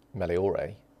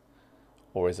Meliore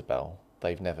or Isabel.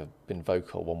 They've never been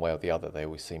vocal one way or the other. They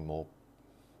always seem more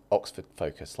Oxford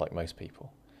focused, like most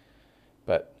people.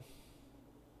 But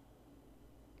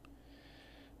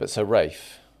Sir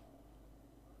Rafe,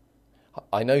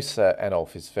 I know Sir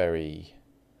Enolf is very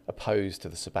opposed to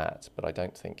the Sabbat, but I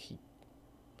don't think he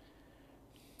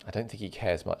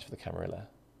cares much for the Camarilla.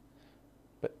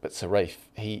 But Sir Rafe,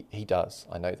 he does.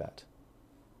 I know that.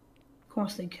 Of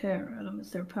course they care, Adam. It's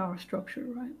their power structure,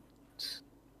 right?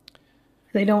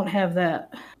 If they don't have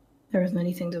that, there isn't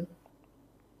anything to.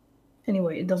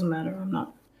 Anyway, it doesn't matter. I'm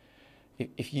not.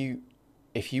 If you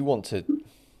want to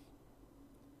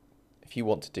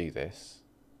do this,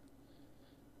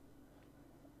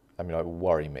 I mean, it will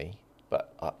worry me,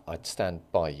 but I'd stand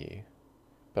by you.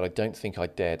 But I don't think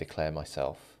I'd dare declare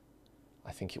myself.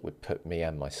 I think it would put me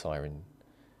and my sire in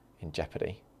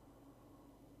jeopardy.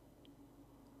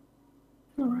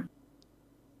 All right.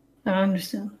 I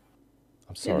understand.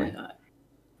 I'm sorry.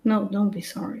 No, don't be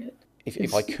sorry.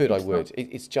 If I could, I would.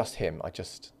 It's just him.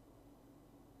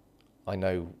 I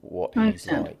know what he's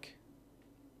like.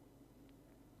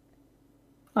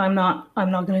 I'm not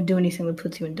going to do anything that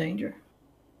puts you in danger.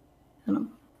 And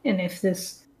if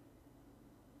this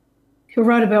You're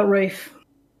right about Rafe.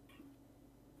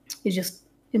 It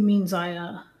means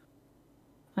I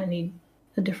need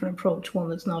a different approach, one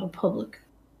that's not a public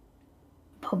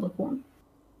one.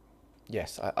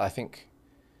 Yes, I think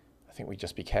we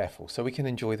just be careful so we can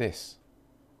enjoy this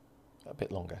a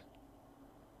bit longer.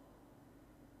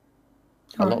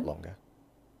 A lot longer.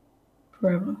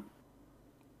 Forever.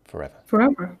 Forever.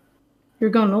 Forever. You're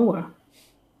going nowhere.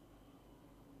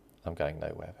 I'm going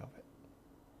nowhere, Velvet.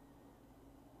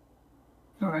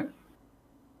 All right.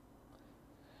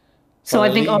 So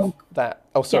I think I'll... that.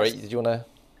 Oh, sorry. Yes. Did you want to?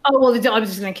 Oh, well, I was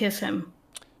just going to kiss him.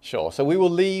 Sure. So we will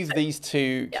leave these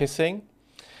two kissing.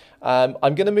 I'm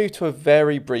going to move to a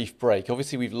very brief break.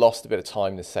 Obviously, we've lost a bit of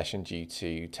time this session due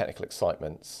to technical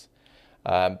excitements.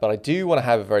 But I do want to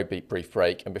have a very brief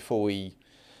break. And before we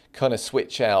kind of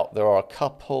switch out, there are a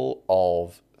couple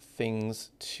of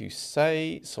things to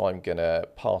say. So I'm going to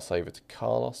pass over to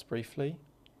Carlos briefly.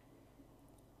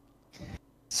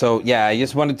 So yeah, I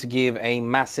just wanted to give a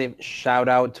massive shout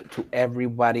out to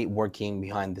everybody working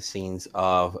behind the scenes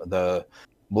of the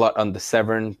Blood on the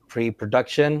Severn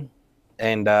pre-production.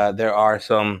 And there are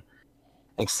some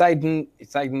exciting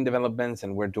developments,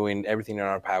 and we're doing everything in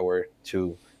our power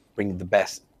to bring the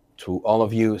best to all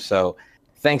of you. So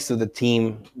thanks to the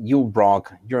team. You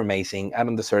rock. You're amazing. I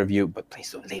don't deserve you, but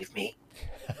please don't leave me.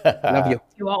 Love you.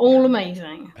 You are all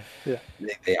amazing. Yeah,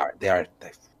 They are.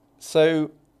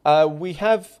 So we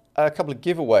have a couple of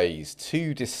giveaways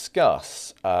to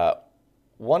discuss.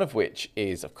 One of which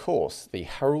is, of course, the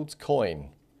Herald's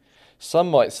Coin.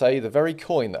 Some might say the very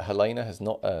coin that Helena has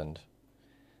not earned,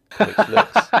 which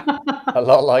looks a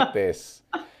lot like this.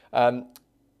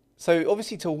 So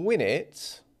obviously to win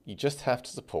it, you just have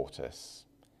to support us.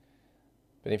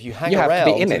 But if you hang around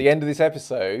to the end of this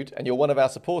episode and you're one of our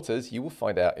supporters, you will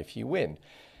find out if you win.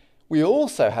 We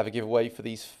also have a giveaway for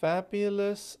these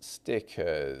fabulous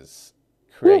stickers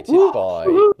created by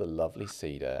the lovely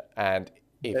Cedar. And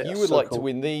if you would like to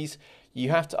win these, you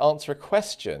have to answer a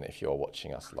question if you're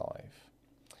watching us live.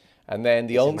 And then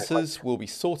the answers will be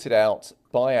sorted out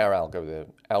by our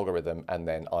algorithm, and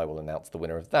then I will announce the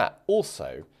winner of that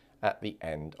also at the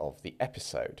end of the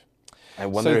episode. I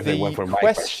wonder if they went for my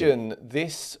question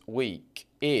this week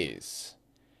is,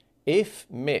 if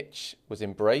Mitch was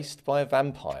embraced by a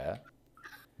vampire,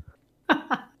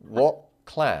 what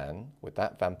clan would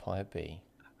that vampire be?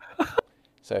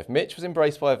 So if Mitch was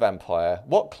embraced by a vampire,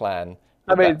 what clan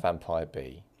would that vampire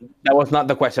be? That was not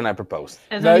the question I proposed.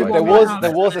 No,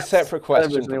 there was a separate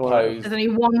question proposed. There's only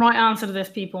one right answer to this,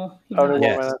 people.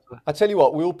 Yes. I tell you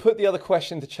what, we'll put the other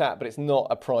question to chat, but it's not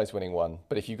a prize-winning one.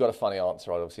 But if you've got a funny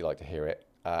answer, I'd obviously like to hear it.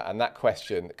 And that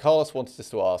question, Carlos wanted us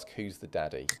to ask, who's the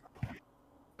daddy?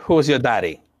 Who's your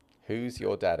daddy? Who's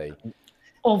your daddy?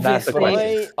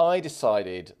 Obviously. I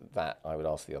decided that I would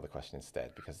ask the other question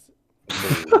instead because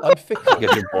I'm fickle.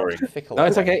 Because you're boring. No,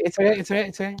 it's okay. It's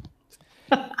okay.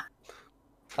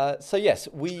 So yes,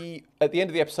 we at the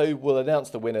end of the episode will announce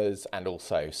the winners and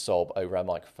also sob over our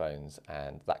microphones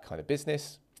and that kind of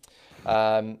business.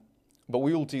 But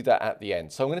we will do that at the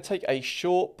end. So I'm going to take a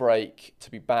short break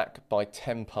to be back by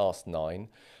 9:10.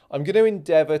 I'm going to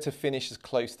endeavour to finish as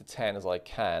close to 10 as I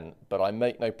can, but I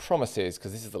make no promises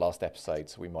because this is the last episode,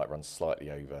 so we might run slightly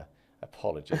over.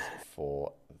 Apologies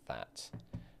for that.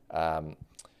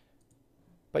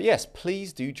 But yes,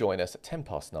 please do join us at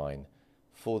 9:10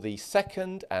 for the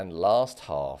second and last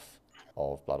half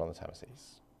of Blood on the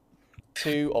Tamases.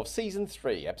 2 of Season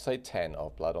 3, Episode 10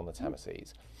 of Blood on the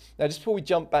Tamases. Now, just before we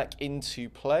jump back into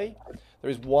play, there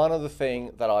is one other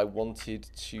thing that I wanted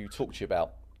to talk to you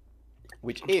about,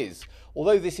 which is,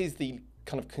 although this is the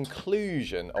kind of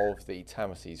conclusion of the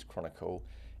Tamases Chronicle,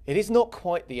 it is not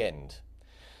quite the end.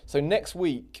 So next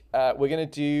week, we're going to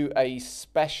do a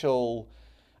special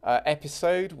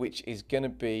episode, which is going to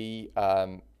be,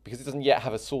 because it doesn't yet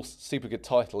have a super good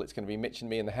title, it's going to be Mitch and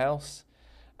Me in the House.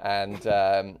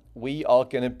 And we are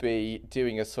going to be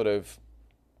doing a sort of,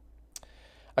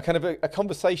 a kind of a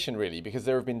conversation, really, because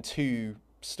there have been 2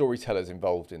 storytellers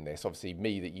involved in this. Obviously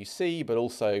me that you see, but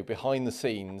also behind the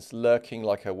scenes, lurking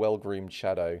like a well-groomed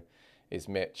shadow, is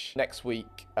Mitch. Next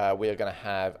week, we are going to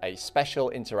have a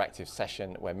special interactive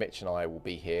session where Mitch and I will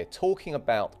be here talking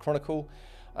about the Chronicle,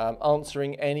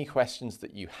 answering any questions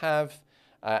that you have,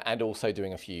 and also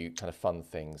doing a few kind of fun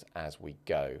things as we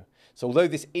go. So although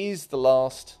this is the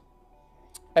last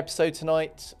episode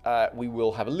tonight, we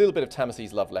will have a little bit of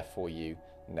Tamases love left for you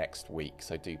next week.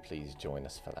 So do please join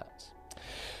us for that.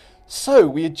 So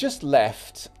we had just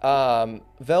left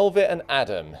Velvet and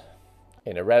Adam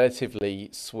in a relatively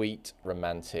sweet,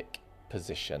 romantic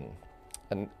position.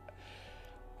 And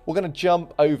We're going to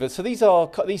jump over. So these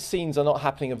scenes are not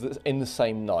happening in the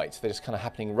same night. They're just kind of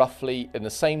happening roughly in the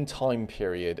same time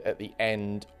period at the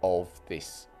end of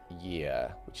this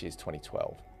year, which is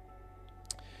 2012.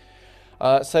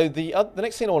 So the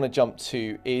next scene I want to jump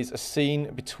to is a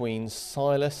scene between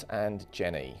Silas and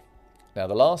Jenny. Now,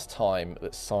 the last time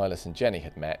that Silas and Jenny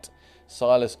had met,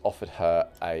 Silas offered her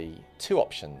two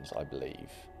options, I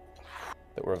believe,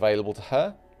 that were available to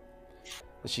her.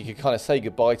 That she could kind of say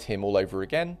goodbye to him all over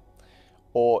again,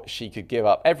 or she could give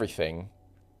up everything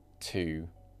to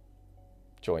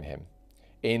join him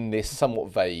in this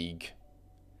somewhat vague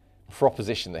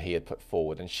proposition that he had put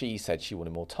forward. And she said she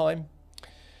wanted more time.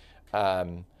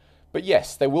 But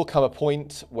yes, there will come a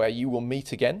point where you will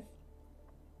meet again.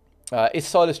 Is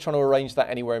Silas trying to arrange that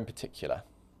anywhere in particular?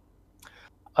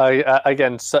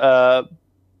 Again,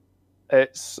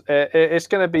 it's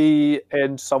going to be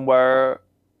in somewhere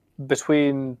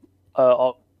between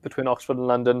Oxford and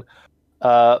London,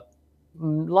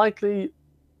 likely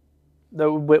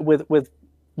with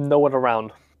no one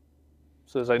around.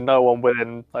 So there's like no one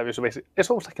within. So basically, it's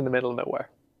almost like in the middle of nowhere.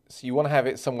 So you want to have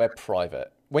it somewhere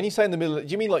private. When you say in the middle, do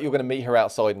you mean like you're going to meet her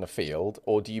outside in a field,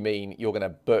 or do you mean you're going to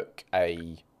book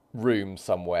a room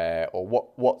somewhere, or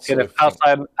what sort of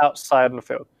outside in the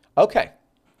field? Okay.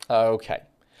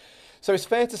 So it's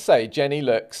fair to say Jenny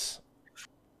looks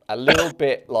a little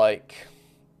bit like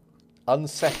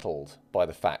unsettled by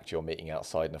the fact you're meeting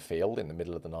outside in a field in the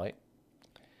middle of the night.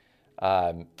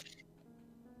 Out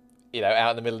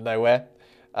in the middle of nowhere.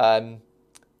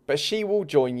 But she will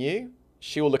join you.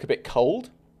 She will look a bit cold.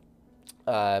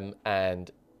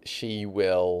 And she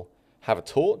will have a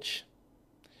torch.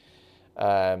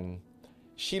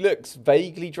 She looks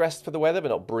vaguely dressed for the weather, but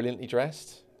not brilliantly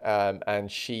dressed.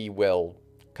 And she will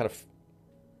kind of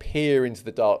peer into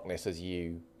the darkness as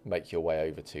you make your way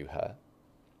over to her.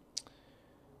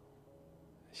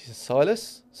 She says,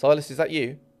 Silas? Silas, is that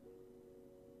you?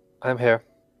 I'm here.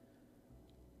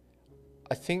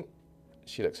 I think...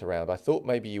 She looks around. I thought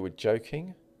maybe you were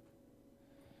joking.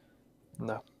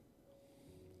 No.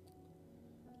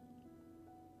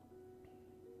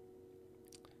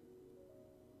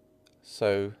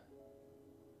 So,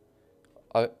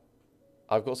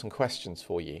 I've got some questions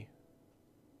for you.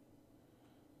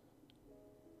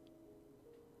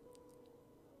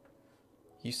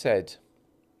 You said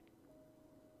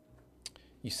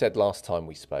last time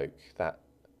we spoke that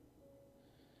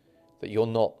you're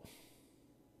not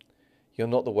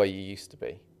the way you used to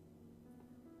be.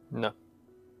 No.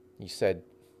 You said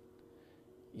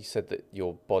that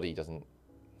your body doesn't...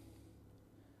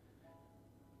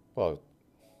 Well,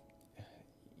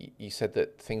 you said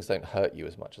that things don't hurt you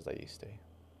as much as they used to.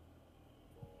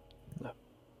 No.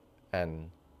 And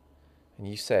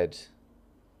you said,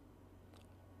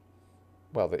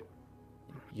 well, that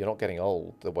you're not getting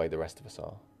old the way the rest of us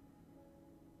are.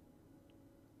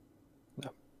 No.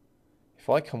 If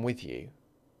I come with you,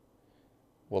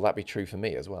 will that be true for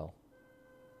me as well?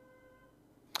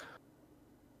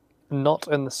 Not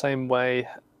in the same way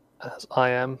as I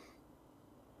am,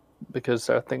 because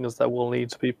there are things that will need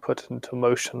to be put into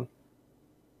motion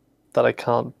that I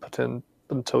can't put in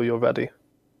until you're ready.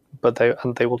 But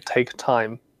they will take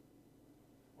time.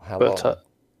 How long?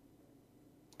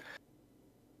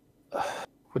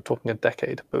 We're talking a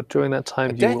decade, but during that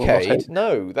time, you will not age.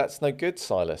 No, that's no good,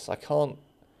 Silas. I can't.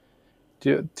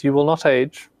 You will not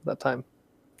age that time.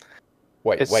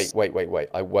 Wait.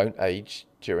 I won't age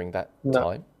during that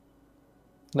time?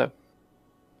 No.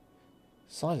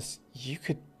 Silas, you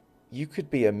could be you could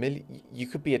be a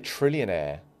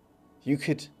trillionaire. You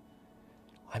could...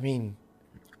 I mean,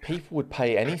 people would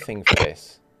pay anything for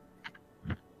this.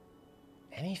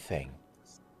 Anything.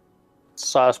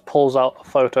 Silas pulls out a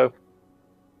photo.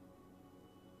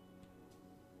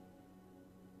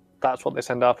 That's what they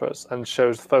send after us, and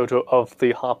shows the photo of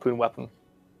the harpoon weapon.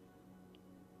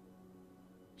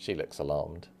 She looks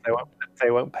alarmed.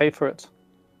 They won't pay for it.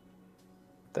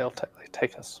 They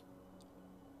take us.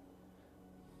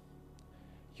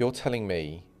 You're telling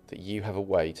me that you have a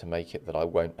way to make it that I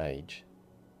won't age?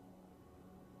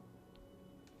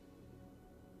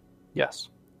 Yes.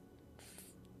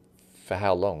 For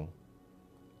how long?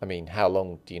 I mean, how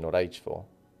long do you not age for?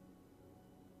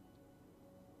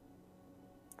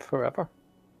 Forever.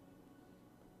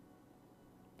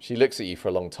 She looks at you for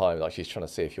a long time, like she's trying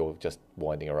to see if you're just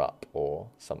winding her up or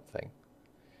something.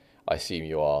 I assume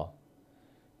you are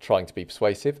trying to be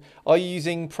persuasive. Are you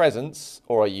using presence,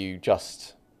 or are you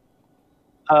just...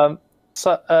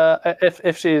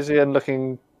 if she's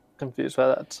looking confused by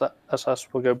that, as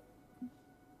us will go.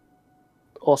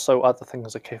 Also, other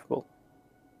things are capable.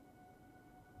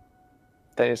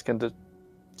 Then he's going to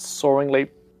soaringly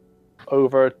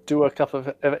over, do a couple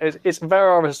of... It's very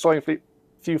obvious, throwing a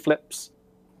few flips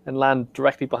and land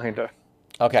directly behind her.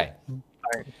 Okay.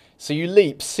 Bang. So you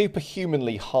leap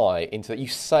superhumanly high into that. You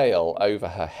sail over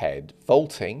her head,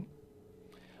 vaulting,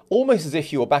 almost as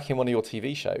if you were back in one of your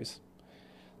TV shows,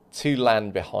 to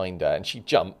land behind her. And she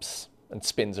jumps and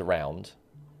spins around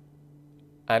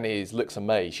and looks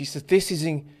amazed. She says, this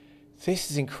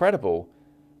is incredible.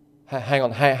 Hang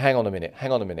on a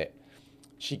minute.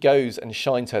 She goes and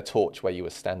shines her torch where you were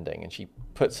standing, and she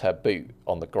puts her boot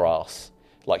on the grass,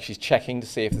 like she's checking to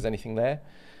see if there's anything there.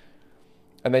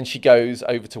 And then she goes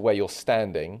over to where you're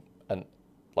standing and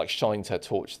like shines her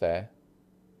torch there.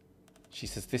 She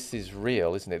says, this is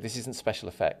real, isn't it? This isn't special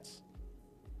effects.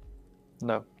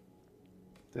 No.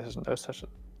 There's no special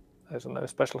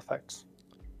effects.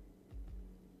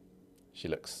 She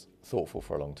looks thoughtful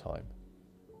for a long time.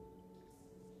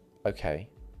 Okay.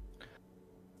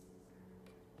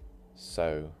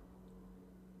 So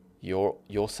you're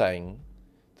saying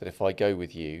that if I go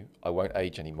with you, I won't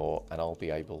age anymore and I'll be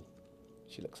able...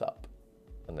 She looks up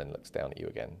and then looks down at you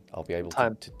again. I'll be able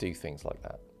to do things like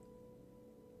that.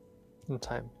 In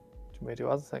time. You may do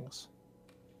other things.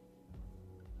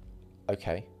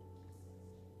 Okay.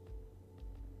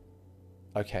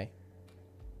 Okay.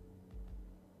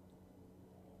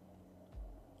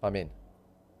 I'm in.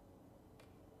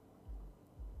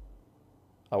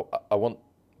 I want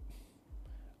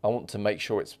to make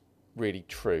sure it's really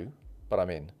true, but I'm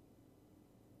in.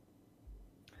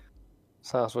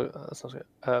 Sounds good.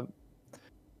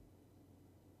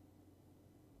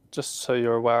 Just so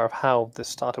you're aware of how this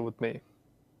started with me.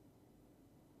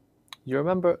 Do you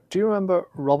remember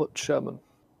Robert Sherman?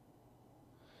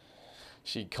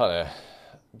 She kind of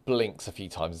blinks a few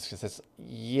times. She says,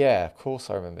 yeah, of course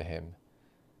I remember him.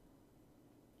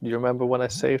 You remember when I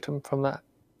saved him from that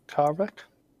car wreck?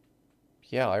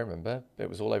 Yeah, I remember. It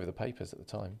was all over the papers at the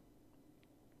time.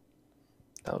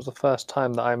 That was the first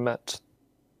time that I met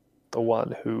the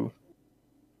one who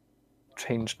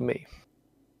changed me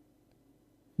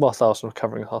whilst I was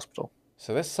recovering in hospital.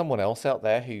 So there's someone else out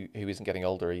there who isn't getting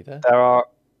older either?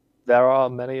 There are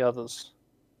many others.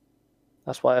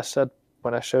 That's why I said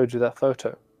when I showed you that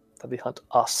photo that they hunt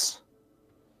us.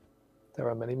 There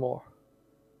are many more.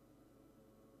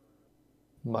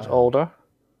 Much older,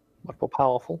 much more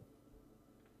powerful.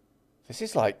 This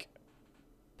is like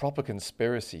proper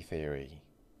conspiracy theory,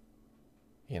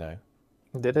 you know?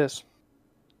 It is.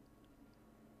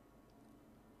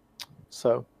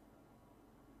 So,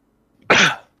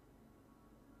 come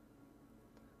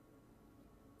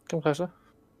closer.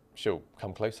 She'll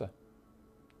come closer.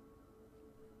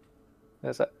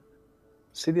 There's that.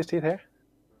 See these teeth here?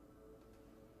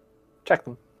 Check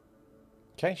them.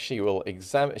 Okay, she will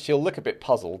examine. She'll look a bit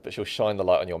puzzled, but she'll shine the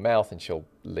light on your mouth and she'll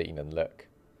lean and look.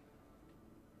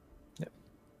 Yep.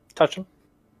 Touch them.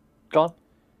 Gone.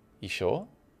 You sure?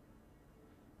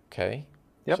 Okay.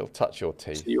 Yep. She'll touch your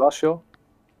teeth. So you are sure?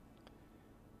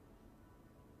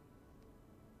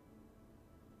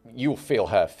 You'll feel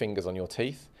her fingers on your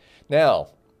teeth. Now,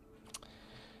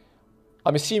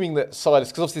 I'm assuming that Silas,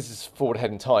 because obviously this is forward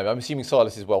ahead in time, I'm assuming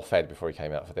Silas is well fed before he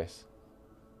came out for this.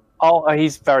 Oh,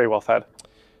 he's very well fed.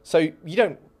 So you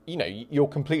don't, you're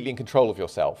completely in control of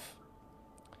yourself.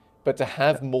 But to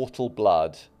have mortal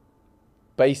blood,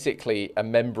 basically a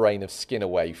membrane of skin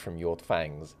away from your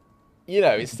fangs,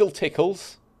 it still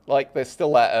tickles. Like there's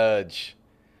still that urge.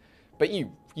 But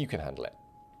you can handle it.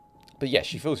 But yes,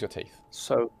 she feels your teeth.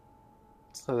 So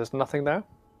there's nothing there?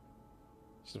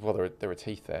 She says, well, there are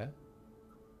teeth there.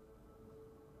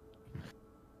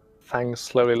 Fangs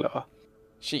slowly lower.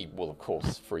 She will, of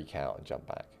course, freak out and jump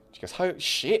back. She goes, oh,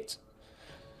 shit.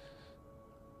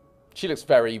 She looks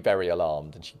very, very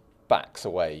alarmed and she backs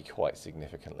away quite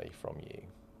significantly from you.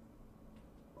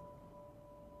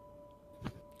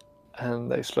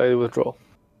 And they slowly withdraw.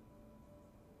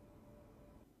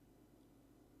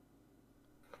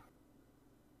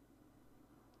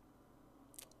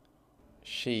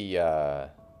 She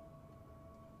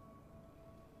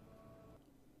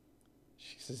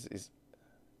says,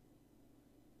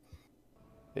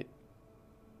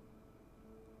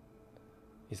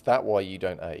 is that why you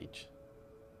don't age?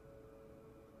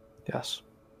 Yes.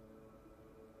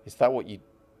 Is that what you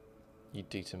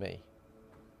do to me?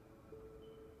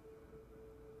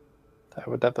 I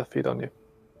would never feed on you.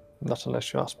 Not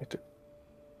unless you ask me to.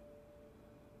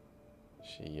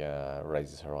 She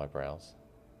raises her eyebrows.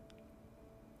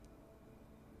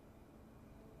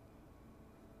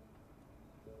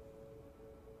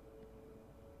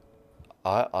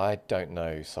 I don't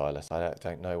know, Silas. I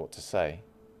don't know what to say.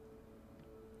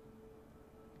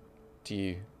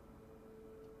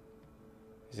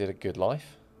 Is it a good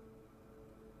life?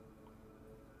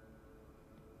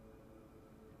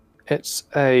 It's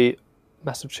a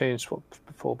massive change from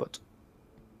before, but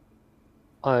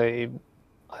I've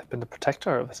been the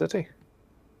protector of the city.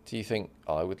 Do you think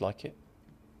I would like it?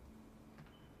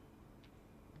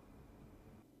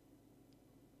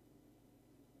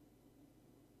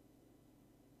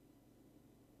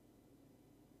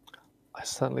 I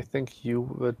certainly think you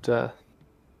would.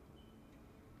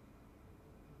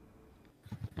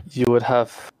 You would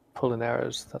have pulling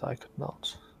arrows that I could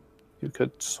not. You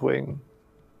could swing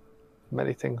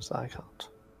many things that I can't.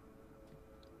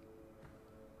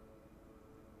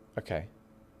 Okay.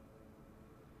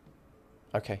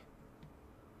 Okay.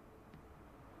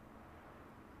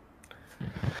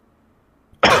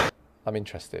 I'm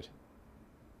interested.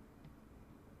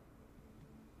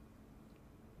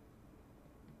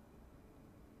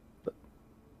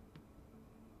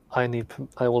 I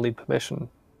will need permission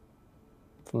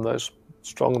from those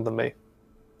stronger than me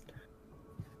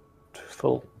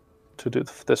to do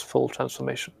this full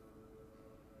transformation.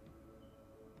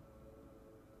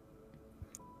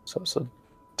 So it's a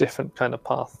different kind of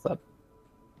path that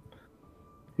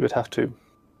you would have to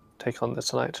take on this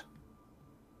tonight.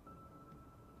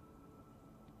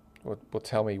 Well,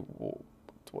 tell me, what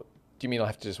do you mean I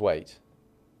have to just wait?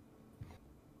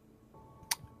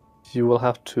 You will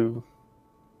have to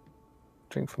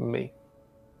drink from me.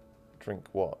 Drink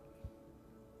what?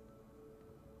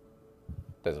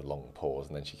 There's a long pause,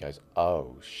 and then she goes,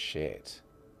 "Oh, shit.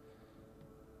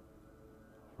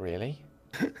 Really?"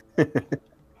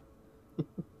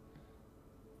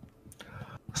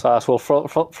 Silas will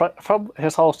from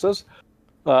his holsters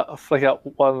flick out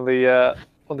one of the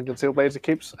concealed blades he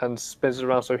keeps and spins it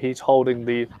around so he's holding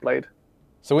the blade.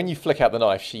 So when you flick out the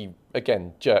knife, she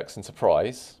again jerks in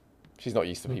surprise. She's not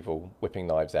used to people whipping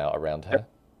knives out around her.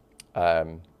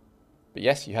 But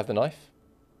yes, you have the knife.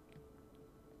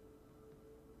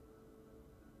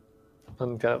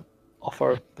 And gonna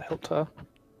offer the hilt to her.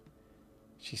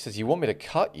 She says, "You want me to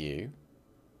cut you?"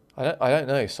 I don't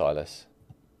know, Silas.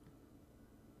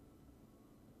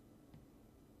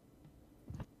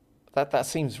 That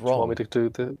seems Do you want wrong. me to do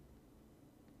the...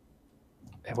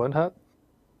 It won't hurt.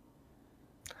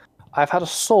 I've had a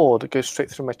sword go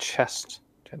straight through my chest,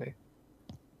 Jenny.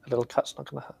 A little cut's not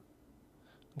gonna hurt.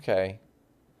 Okay.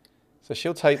 So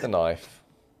she'll take the knife.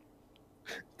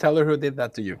 Tell her who did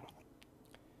that to you.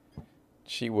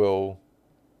 She will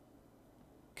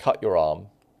cut your arm.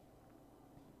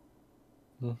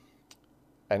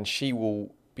 And she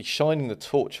will be shining the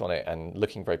torch on it and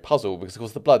looking very puzzled because, of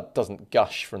course, the blood doesn't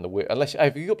gush from the wound. Unless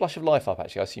have you got Blush of Life up?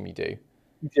 Actually, I assume you do.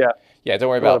 Yeah. Yeah, don't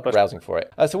worry about browsing for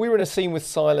it. So we were in a scene with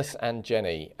Silas and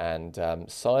Jenny, and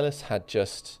Silas had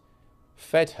just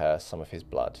fed her some of his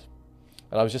blood.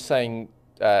 And I was just saying,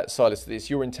 Silas, that it's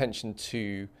your intention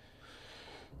to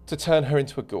turn her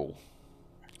into a ghoul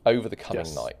over the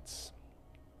coming nights.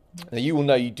 Now, you will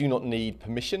know you do not need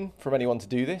permission from anyone to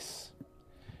do this.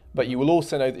 But you will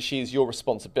also know that she is your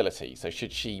responsibility. So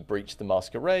should she breach the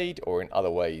masquerade or in other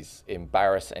ways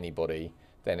embarrass anybody,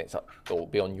 then it will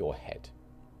be on your head.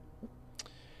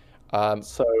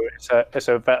 So it's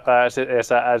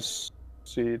as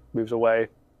she moves away,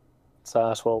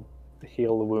 Silas will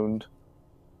heal the wound.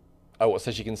 Oh, what,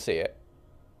 so she can see it?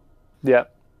 Yeah.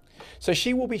 So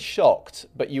she will be shocked,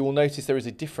 but you will notice there is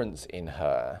a difference in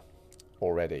her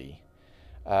already.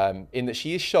 In that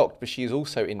she is shocked, but she is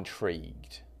also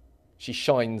intrigued. She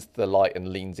shines the light and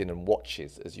leans in and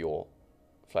watches as your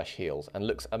flesh heals and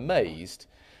looks amazed,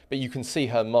 but you can see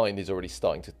her mind is already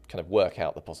starting to kind of work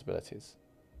out the possibilities.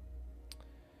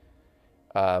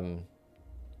 And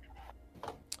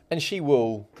she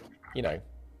will,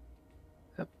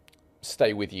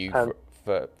 stay with you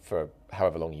for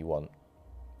however long you want.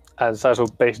 And Silas will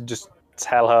basically just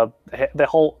tell her the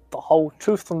whole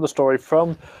truth from the story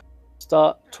from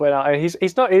start to end.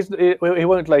 And he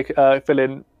won't fill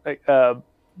in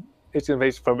his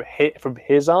information from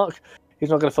his arc. He's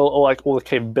not going to fill all the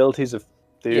capabilities of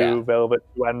the Velvet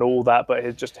and all that, but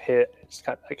it's kind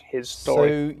of like his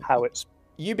story, So how it's.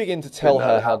 You begin to tell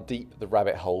her how deep the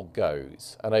rabbit hole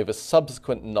goes, and over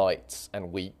subsequent nights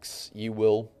and weeks, you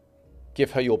will give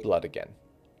her your blood again.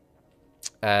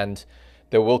 And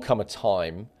there will come a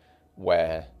time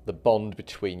where the bond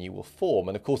between you will form.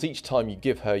 And of course, each time you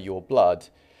give her your blood,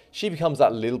 she becomes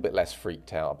that little bit less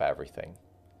freaked out about everything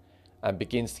and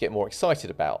begins to get more excited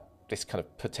about this kind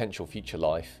of potential future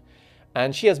life.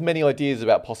 And she has many ideas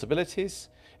about possibilities.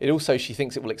 She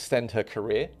thinks it will extend her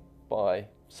career by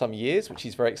some years, which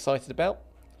she's very excited about.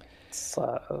 It's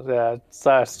very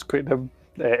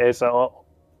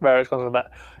constant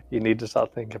that you need to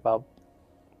start thinking about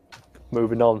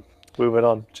moving on,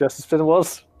 just as Finn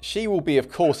was. she will be, of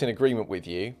course, in agreement with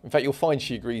you. In fact, you'll find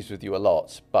she agrees with you a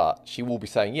lot, but she will be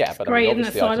saying, yeah, but great, I mean,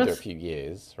 isn't obviously it, I can do a Silas? few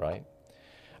years, right?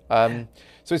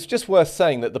 So it's just worth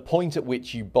saying that the point at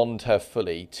which you bond her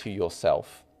fully to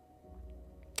yourself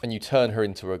and you turn her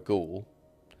into a ghoul,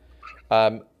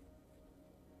 there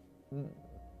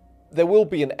will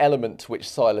be an element to which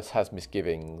Silas has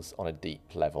misgivings on a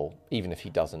deep level, even if he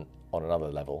doesn't on another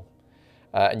level.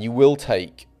 And you will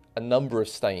take a number of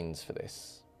stains for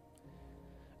this,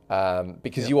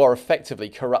 because you are effectively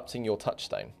corrupting your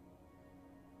touchstone.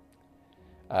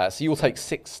 So you will take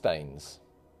 6 stains.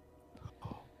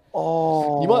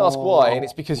 Oh. You might ask why, and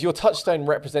it's because your touchstone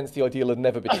represents the ideal of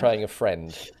never betraying a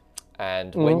friend.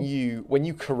 And when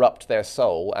you corrupt their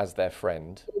soul as their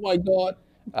friend, Oh my god.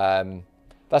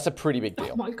 that's a pretty big Oh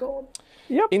deal. my god.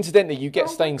 Yep. Incidentally, you get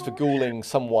stains for ghouling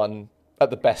someone at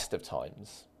the best of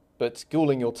times, but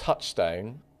ghouling your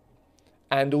touchstone,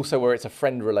 and also where it's a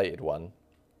friend-related one,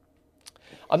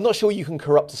 I'm not sure you can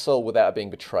corrupt a soul without it being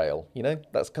betrayal. You know,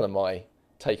 that's kind of my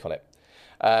take on it.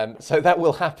 So that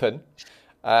will happen.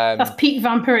 That's peak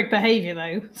vampiric behaviour,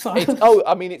 though. Silas.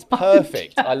 I mean, it's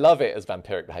perfect. I love it as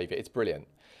vampiric behaviour. It's brilliant.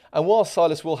 And while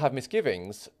Silas will have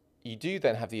misgivings, you do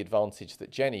then have the advantage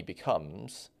that Jenny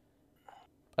becomes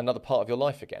another part of your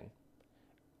life again.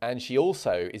 And she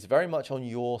also is very much on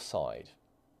your side.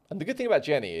 And the good thing about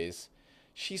Jenny is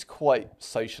she's quite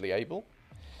socially able.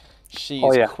 She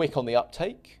is quick on the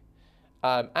uptake.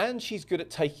 And she's good at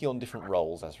taking on different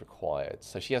roles as required.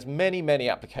 So she has many, many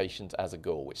applications as a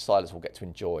ghoul, which Silas will get to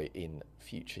enjoy in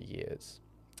future years.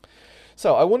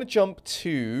 So I want to jump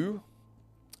to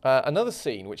another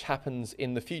scene which happens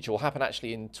in the future, will happen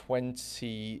actually in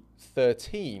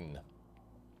 2013.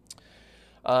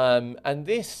 And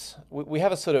this, we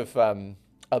have a sort of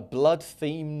a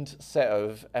blood-themed set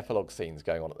of epilogue scenes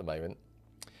going on at the moment.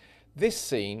 This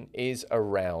scene is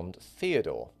around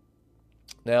Theodore.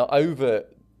 Now, over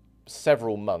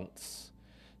several months,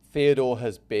 Theodore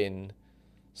has been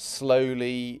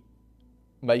slowly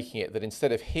making it that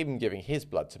instead of him giving his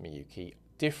blood to Miyuki,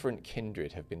 different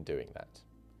kindred have been doing that.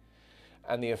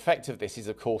 And the effect of this is,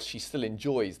 of course, she still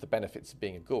enjoys the benefits of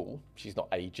being a ghoul. She's not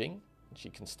aging. She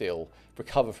can still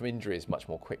recover from injuries much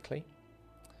more quickly.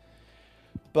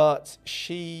 But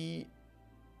she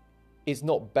is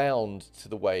not bound to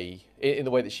the way, in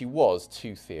the way that she was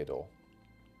to Theodore.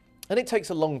 And it takes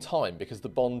a long time because the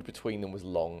bond between them was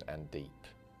long and deep.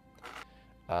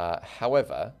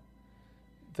 However,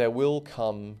 there will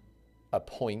come a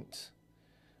point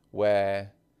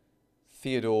where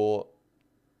Theodore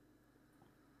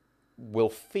will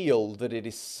feel that it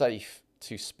is safe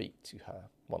to speak to her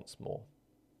once more.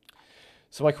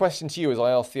 So my question to you, as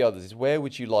I ask the others, is where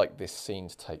would you like this scene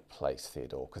to take place,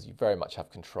 Theodore? Because you very much have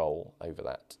control over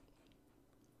that.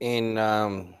 In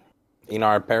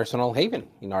our personal haven,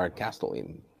 in our castle,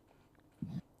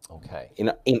 Okay.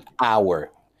 in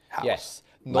our house. Yes,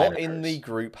 not in the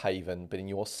group haven, but in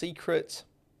your secret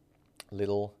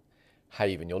little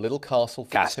haven, your little castle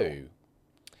for two.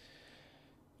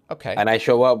 Okay. And I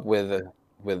show up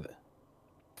with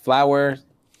flowers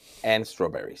and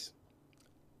strawberries.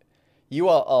 You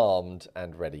are armed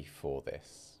and ready for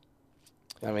this.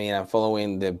 I mean, I'm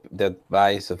following the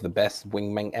advice of the best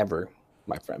wingman ever,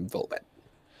 my friend Velvet.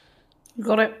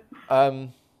 Got it.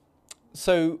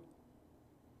 So,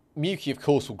 Miyuki, of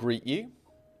course, will greet you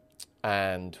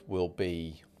and will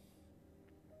be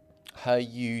her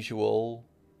usual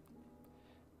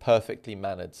perfectly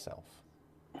mannered self.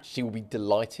 She will be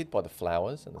delighted by the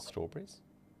flowers and the strawberries.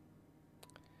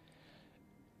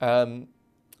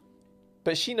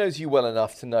 But she knows you well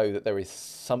enough to know that there is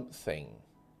something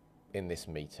in this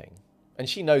meeting. And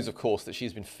she knows, of course, that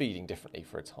she's been feeding differently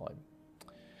for a time.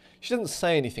 She doesn't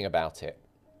say anything about it.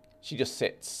 She just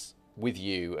sits with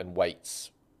you and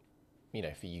waits,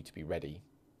 for you to be ready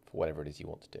for whatever it is you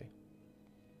want to do.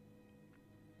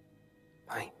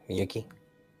 Hi, Miyuki.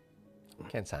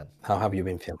 Ken-san. How have you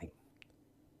been feeling?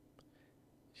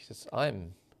 She says, I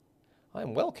am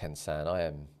well, Ken-san.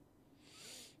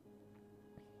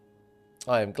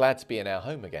 I am glad to be in our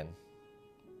home again.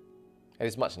 It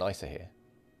is much nicer here.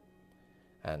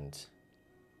 And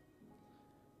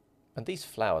these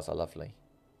flowers are lovely.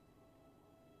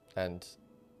 And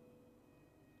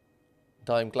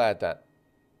I'm glad that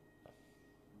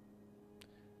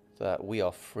we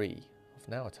are free of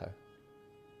Naoto.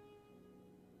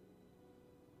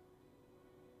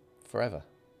 Forever.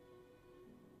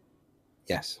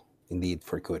 Yes, indeed,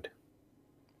 for good.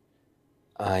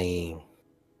 I'm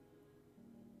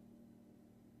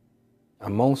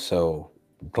also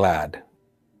glad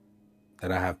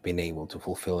that I have been able to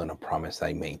fulfill a promise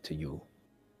I made to you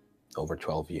over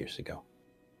 12 years ago.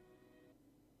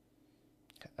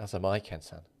 As am I,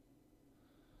 Ken-san.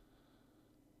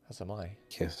 As am I.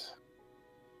 Yes.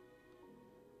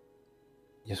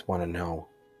 Just want to know,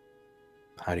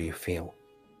 how do you feel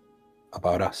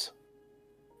about us?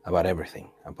 About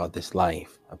everything, about this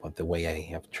life, about the way I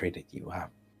have treated you. I have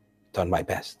done my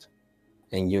best.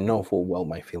 And you know full well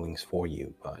my feelings for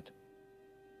you, but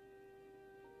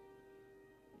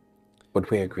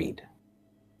we agreed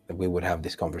that we would have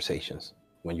these conversations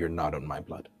when you're not on my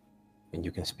blood, when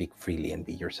you can speak freely and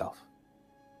be yourself.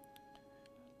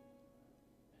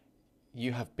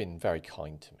 You have been very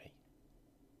kind to me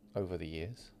over the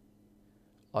years.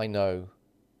 I know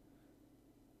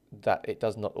that it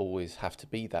does not always have to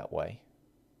be that way.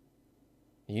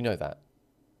 You know that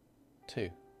too.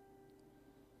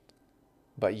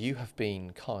 But you have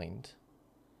been kind,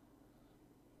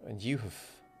 and you have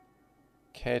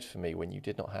cared for me when you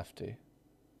did not have to.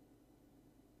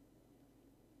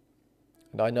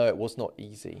 And I know it was not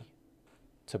easy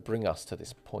to bring us to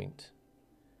this point.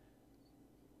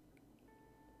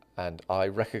 And I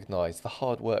recognize the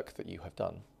hard work that you have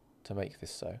done to make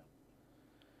this so.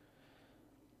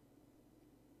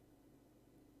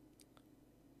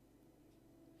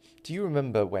 Do you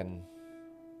remember when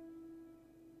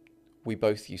we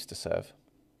both used to serve?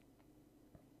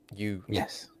 You,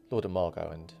 Yes. Lord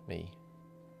Amargo, and me,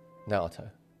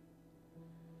 Naoto.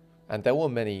 And there were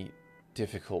many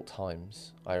difficult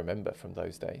times I remember from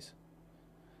those days.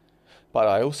 But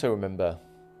I also remember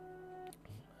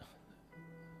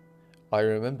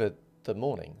the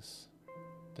mornings,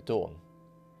 the dawn,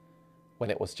 when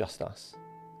it was just us.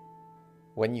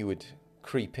 When you would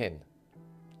creep in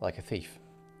like a thief.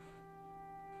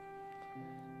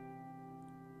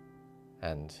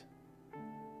 And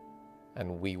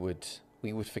we would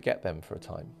forget them for a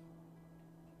time.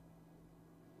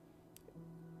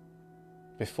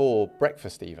 Before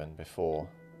breakfast even, before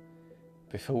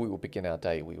we would begin our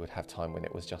day, we would have time when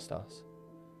it was just us.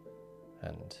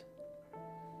 And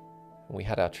we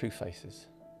had our true faces.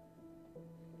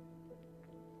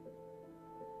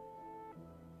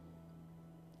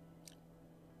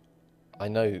 I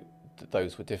know that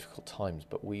those were difficult times,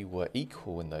 but we were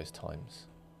equal in those times.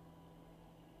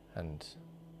 And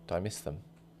I miss them.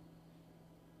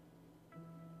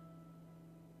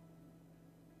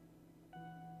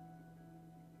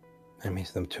 I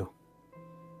miss them too.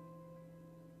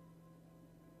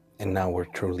 And now we're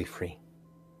truly free.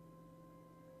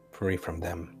 Free from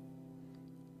them.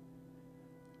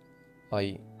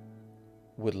 I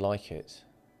would like it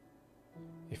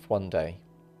if one day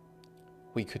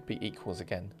we could be equals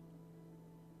again.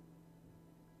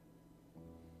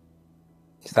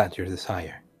 Is that your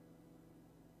desire?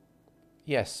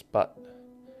 Yes, but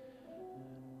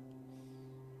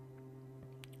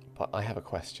I have a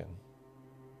question.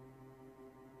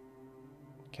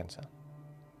 Ken-san.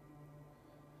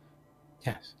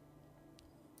 Yes.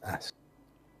 Ask.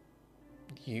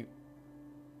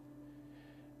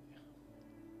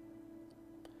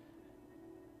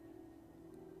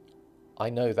 I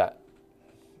know that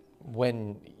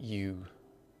when you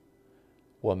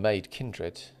were made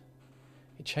kindred,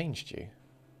 it changed you.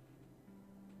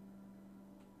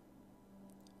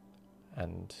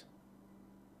 And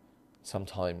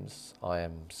sometimes I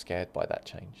am scared by that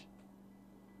change.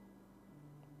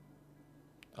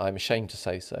 I'm ashamed to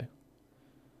say so.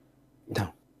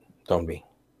 No, don't be.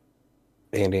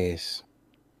 It is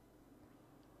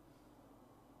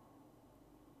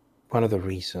one of the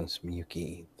reasons,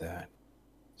 Miyuki, that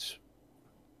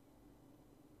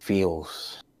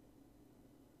feels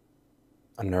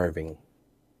unnerving.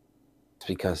 It's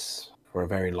because for a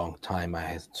very long time I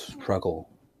had struggled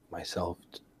myself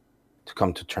to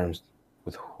come to terms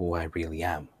with who I really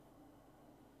am.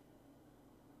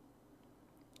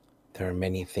 There are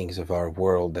many things of our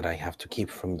world that I have to keep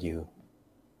from you,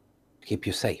 to keep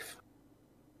you safe.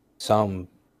 Some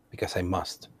because I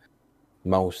must,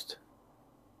 most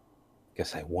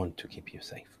because I want to keep you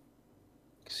safe.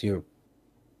 Because you're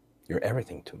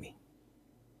everything to me.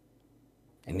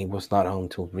 And it was not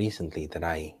until recently that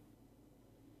I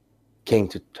came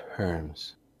to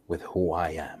terms with who I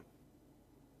am,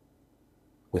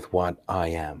 with what I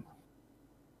am.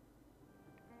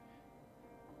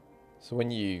 So when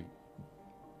you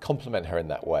compliment her in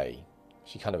that way,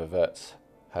 she kind of averts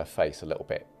her face a little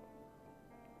bit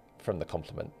from the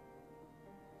compliment,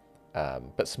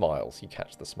 but smiles. You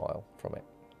catch the smile from it.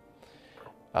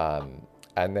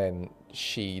 And then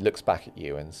she looks back at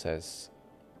you and says,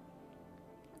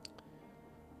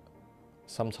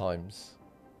 sometimes,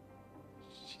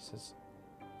 she says,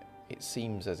 it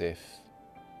seems as if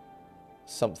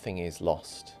something is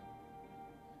lost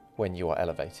when you are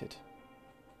elevated.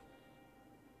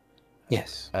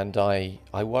 Yes. And I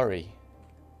worry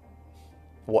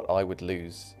what I would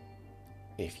lose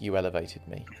if you elevated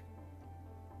me.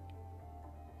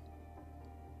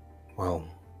 Well,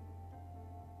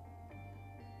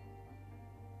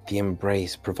 the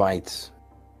embrace provides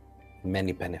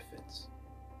many benefits.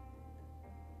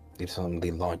 It's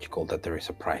only logical that there is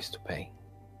a price to pay.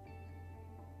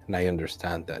 And I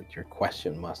understand that your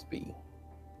question must be,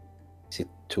 is it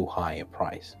too high a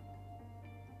price?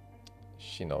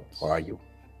 She nods. Or are you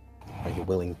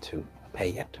willing to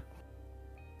pay it?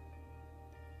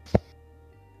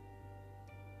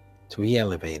 To be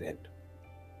elevated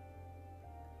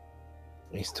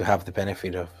is to have the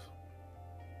benefit of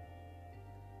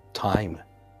time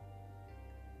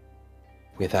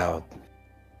without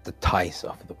the ties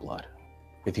of the blood,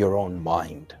 with your own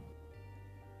mind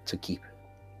to keep.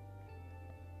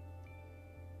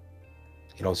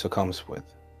 It also comes with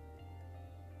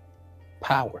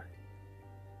power,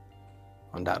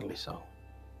 undoubtedly so.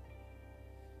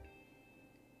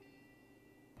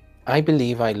 I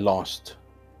believe I lost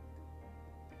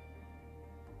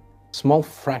a small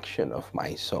fraction of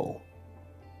my soul,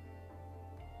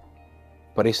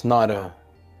 but it's not a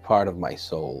part of my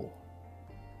soul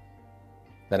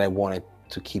that I wanted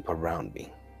to keep around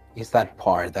me. It's that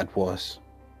part that was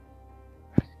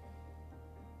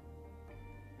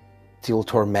still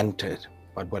tormented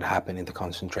by what happened in the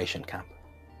concentration camp.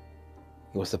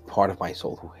 It was the part of my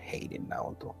soul who hated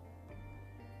Naoto.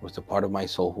 It was the part of my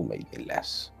soul who made me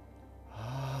less.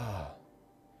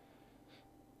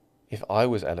 If I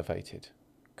was elevated,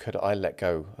 could I let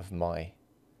go of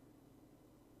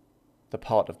the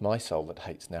part of my soul that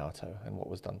hates Naoto and what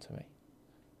was done to me?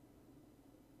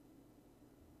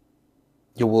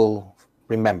 You will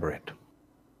remember it.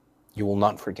 You will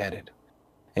not forget it.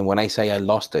 And when I say I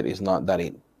lost it, it's not that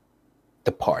it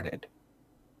departed.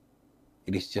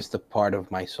 It is just a part of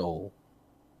my soul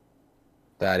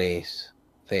that is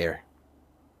there,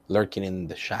 lurking in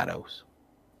the shadows,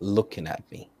 looking at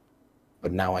me.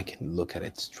 But now I can look at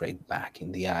it straight back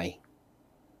in the eye.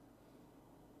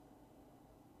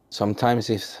 Sometimes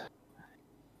it's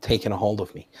taken a hold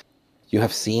of me. You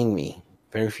have seen me,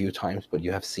 very few times, but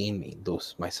you have seen me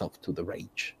lose myself to the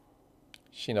rage.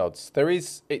 She nods.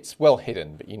 It's well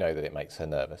hidden, but you know that it makes her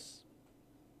nervous.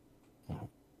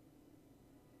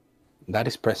 That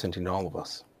is present in all of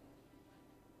us.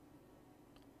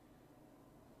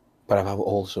 But I've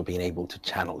also been able to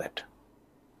channel it.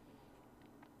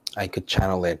 I could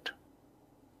channel it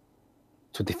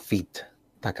to defeat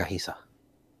Takahisa.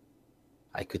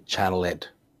 I could channel it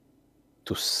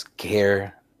to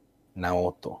scare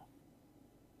Naoto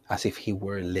as if he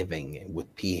were living and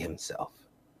would pee himself.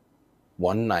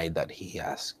 One night that he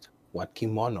asked, what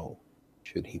kimono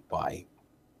should he buy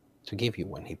to give you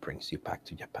when he brings you back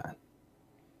to Japan?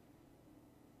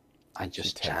 I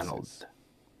just channeled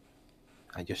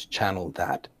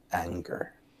that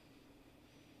anger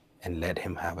and let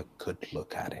him have a good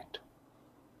look at it.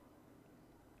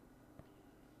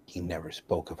 He never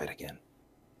spoke of it again.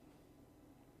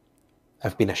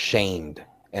 I've been ashamed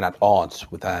and at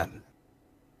odds with that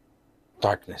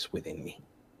darkness within me.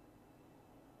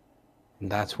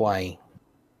 And that's why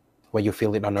you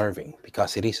feel it unnerving,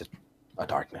 because it is a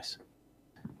darkness.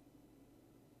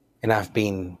 And I've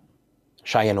been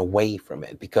shying away from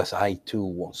it because I too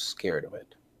was scared of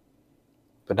it.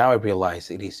 But now I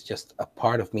realize it is just a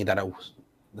part of me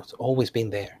that's always been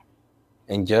there.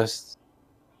 And just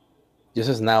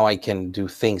as now I can do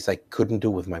things I couldn't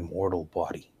do with my mortal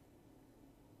body,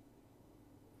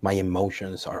 my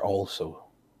emotions are also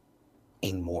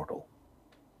immortal.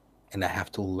 And I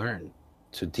have to learn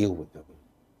to deal with them,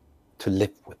 to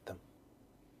live with them.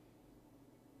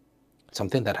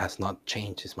 Something that has not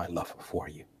changed is my love for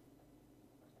you.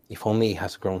 If only it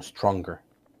has grown stronger.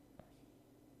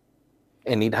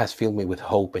 And it has filled me with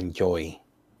hope and joy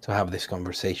to have this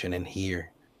conversation and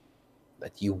hear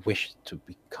that you wish to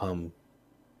become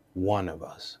one of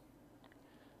us.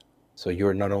 So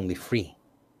you're not only free,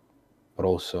 but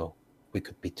also we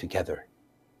could be together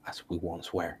as we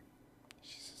once were.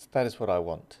 That is what I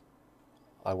want.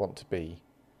 I want to be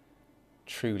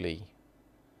truly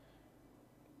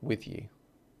with you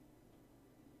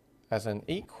as an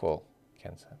equal,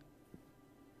 Ken-san.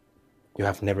 You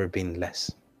have never been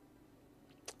less,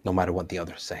 no matter what the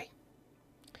others say.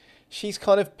 She's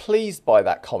kind of pleased by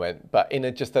that comment, but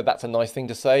in just that's a nice thing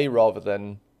to say rather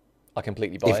than I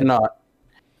completely buy it. If not,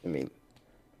 I mean,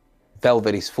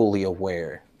 Velvet is fully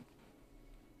aware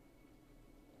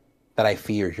that I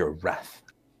fear your wrath.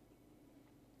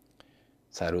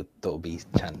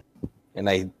 Sarutobi-chan. And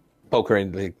I poke her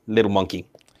in the little monkey.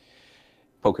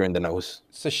 poke her in the nose.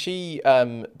 So she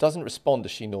doesn't respond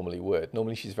as she normally would.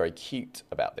 Normally she's very cute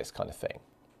about this kind of thing.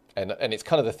 And it's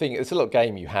kind of the thing, it's a little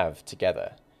game you have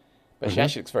together. But she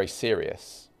actually looks very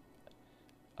serious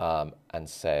and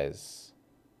says,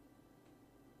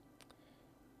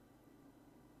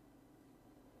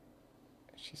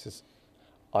 she says,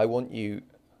 I want you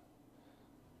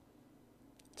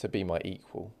to be my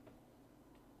equal.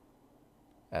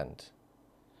 And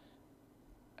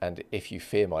if you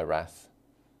fear my wrath,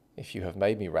 if you have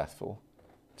made me wrathful,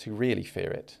 to really fear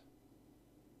it.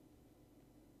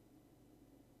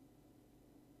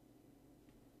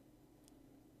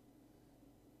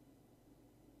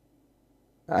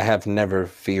 I have never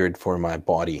feared for my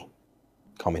body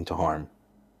coming to harm.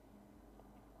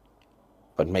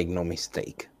 But make no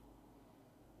mistake,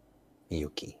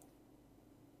 Miyuki.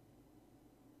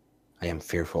 I am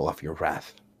fearful of your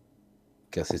wrath,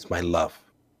 because it's my love,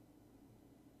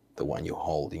 the one you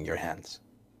hold in your hands.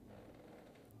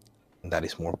 And that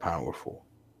is more powerful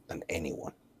than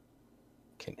anyone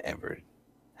can ever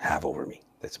have over me.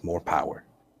 That's more power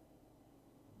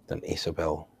than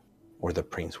Isabel or the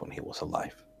prince when he was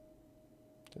alive.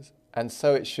 And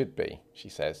so it should be, she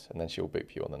says, and then she'll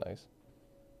boop you on the nose.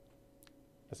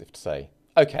 As if to say,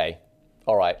 okay,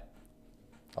 all right.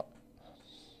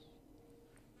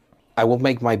 I will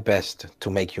make my best to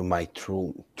make you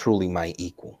truly my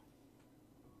equal.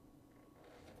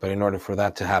 But in order for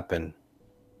that to happen,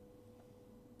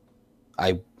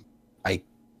 I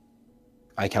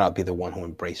cannot be the one who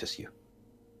embraces you.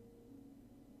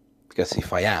 Because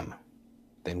if I am,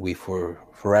 then we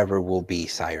forever will be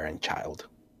sire and child.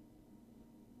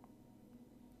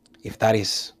 If that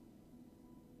is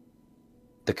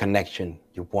the connection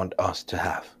you want us to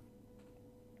have,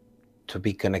 to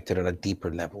be connected at a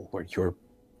deeper level where your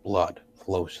blood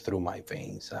flows through my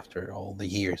veins after all the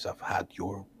years I've had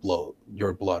your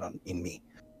blood in me,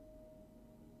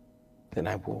 then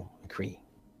I will agree.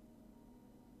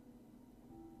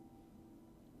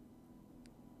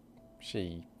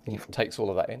 She takes all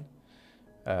of that in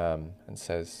and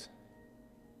says,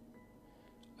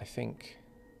 I think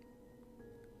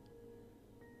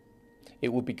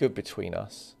it would be good between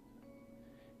us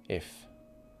if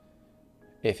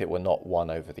it were not one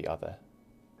over the other.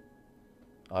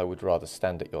 I would rather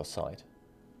stand at your side.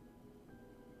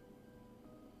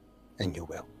 And you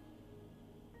will.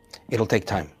 It'll take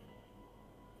time.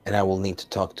 And I will need to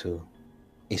talk to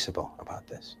Isabel about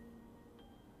this.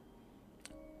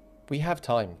 We have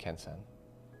time, Ken-san,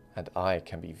 and I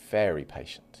can be very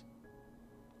patient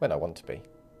when I want to be.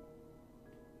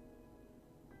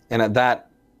 And at that,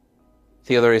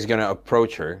 Theodore is going to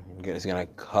approach her. He's going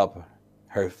to cup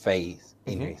her face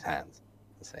in his hands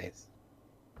and says,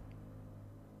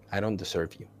 I don't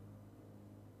deserve you,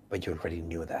 but you already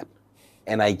knew that.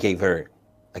 And I gave her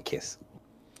a kiss.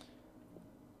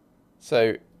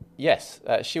 So, yes,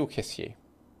 she'll kiss you,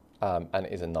 and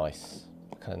it is a nice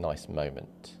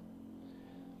moment.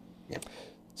 Yeah.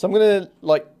 So I'm going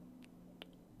to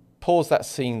pause that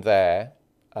scene there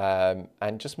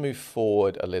and just move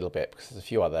forward a little bit because there's a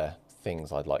few other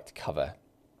things I'd like to cover.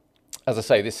 As I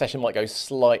say, this session might go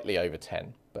slightly over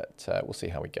 10, but we'll see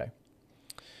how we go.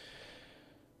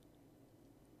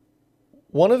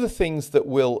 One of the things that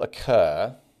will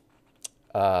occur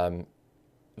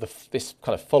this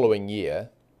kind of following year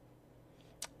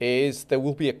is there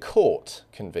will be a court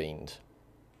convened.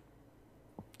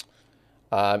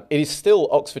 It is still,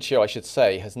 Oxfordshire, I should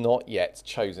say, has not yet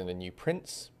chosen a new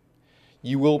prince.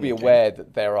 You will be aware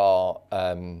that there are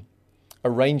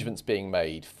arrangements being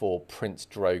made for Prince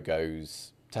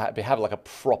Drogo's to have like a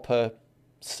proper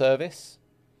service.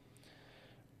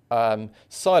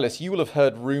 Silas, you will have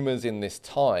heard rumours in this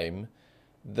time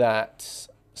that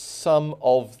some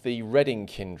of the Reading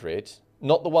kindred,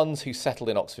 not the ones who settled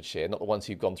in Oxfordshire, not the ones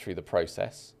who've gone through the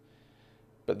process,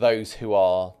 but those who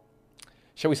are,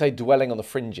 shall we say, dwelling on the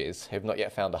fringes, who have not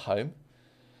yet found a home,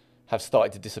 have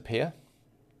started to disappear.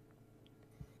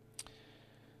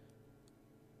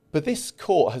 But this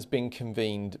court has been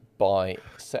convened by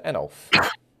Sir Enolf.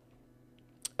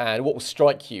 And what will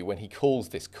strike you when he calls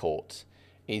this court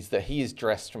is that he is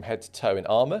dressed from head to toe in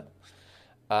armour,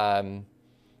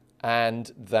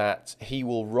 and that he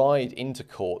will ride into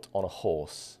court on a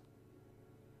horse,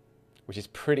 which is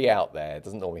pretty out there. It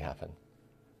doesn't normally happen.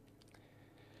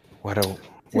 What a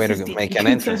way to make an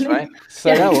entrance, right?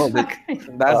 So, Yeah, well, exactly.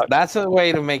 that's a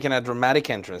way to make a dramatic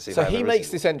entrance. So he makes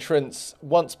this entrance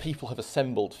once people have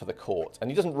assembled for the court, and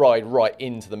he doesn't ride right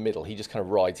into the middle. He just kind of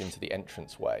rides into the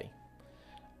entranceway.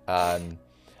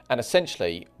 And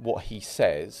essentially what he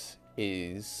says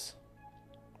is,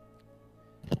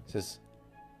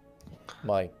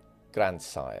 my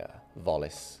grandsire,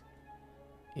 Volis,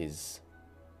 is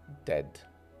dead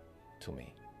to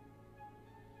me.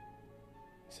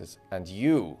 He says, and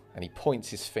you, and he points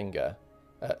his finger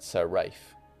at Sir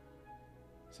Rafe.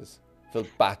 He says, will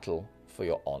battle for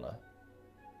your honor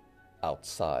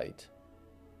outside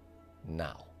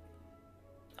now.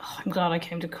 Oh, I'm glad I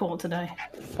came to court today.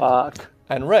 Fuck.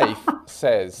 And Rafe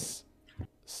says,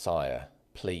 sire,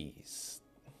 please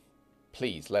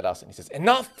let us. And he says,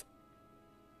 enough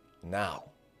now.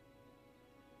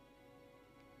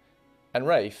 And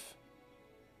Rafe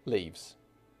leaves.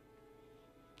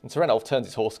 And Sir Enolf turns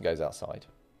his horse and goes outside.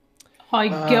 I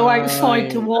go outside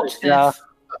to watch this. Yeah.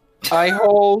 I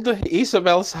hold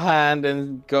Isabel's hand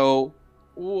and go,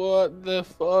 what the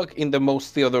fuck, in the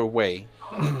most Theodore way.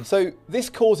 So this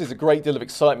causes a great deal of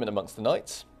excitement amongst the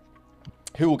knights,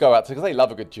 who will go out to, because they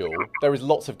love a good duel. There is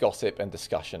lots of gossip and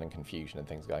discussion and confusion and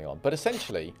things going on. But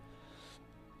essentially,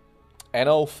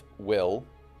 Enolf will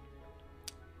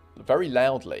very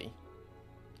loudly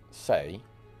say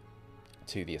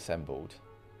to the assembled,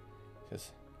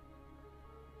 because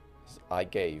I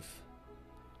gave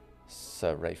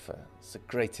Sir Rafer the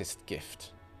greatest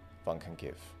gift one can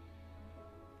give,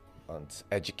 and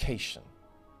education,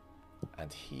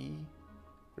 and he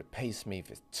repays me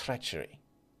with treachery.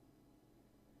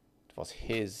 It was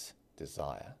his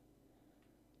desire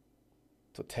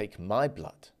to take my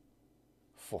blood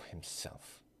for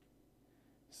himself.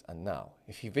 And now,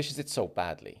 if he wishes it so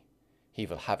badly, he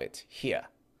will have it here,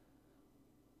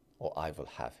 or I will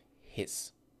have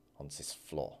his on this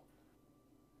floor.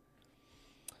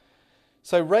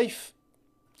 So Rafe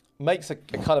makes a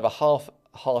kind of a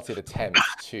half-hearted attempt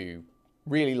to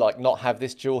really like not have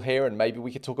this duel here, and maybe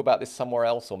we could talk about this somewhere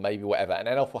else, or maybe whatever, and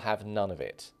Enolf will have none of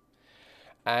it.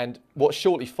 And what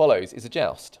shortly follows is a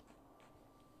joust.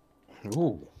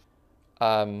 Ooh.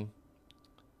 The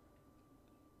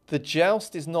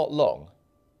joust is not long.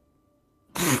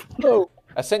 Oh.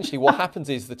 Essentially, what happens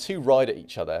is the two ride at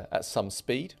each other at some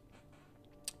speed.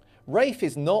 Rafe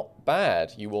is not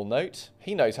bad, you will note.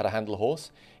 He knows how to handle a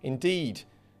horse. Indeed,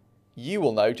 you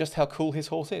will know just how cool his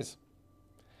horse is.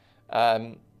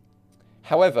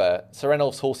 However, Sir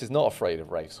Enolf's horse is not afraid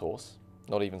of Rafe's horse,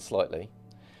 not even slightly.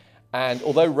 And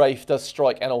although Rafe does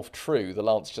strike Enolf true, the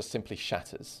lance just simply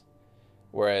shatters.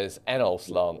 Whereas Enolf's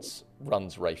lance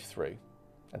runs Rafe through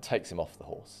and takes him off the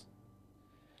horse.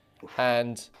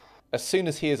 And as soon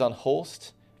as he is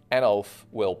unhorsed, Enolf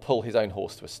will pull his own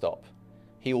horse to a stop.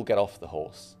 He will get off the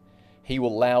horse. He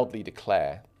will loudly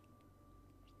declare,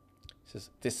 he says,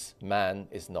 this man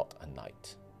is not a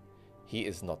knight. He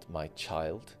is not my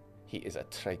child. He is a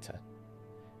traitor.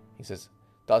 He says,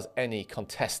 does any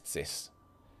contest this?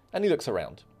 And he looks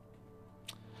around.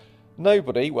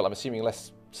 Nobody, well, I'm assuming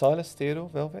unless Silas, Theodore,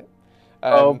 Velvet.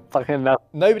 Fucking no.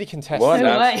 Nobody contests What? it.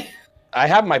 No way. I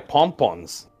have my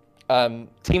pompons. Um,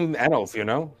 Team Enolf, you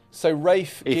know? so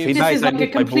Rafe If he gives... This dies, is I like a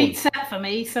lose my complete boon. set for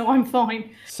me, so I'm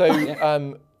fine. So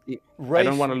I Rafe,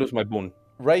 don't want to lose my boon.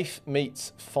 Rafe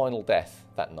meets final death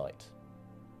that night.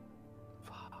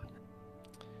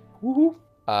 Woohoo.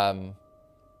 And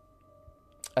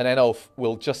Enolf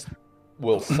will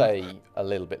say a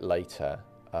little bit later,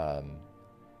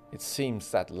 it seems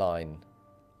that line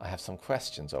I have some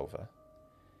questions over.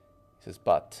 He says,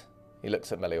 but he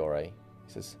looks at Meliore. He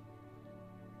says,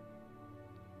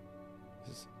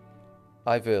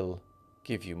 I will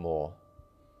give you more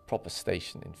proper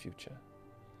station in future.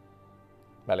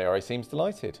 Meliore seems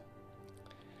delighted.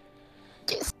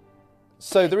 Yes.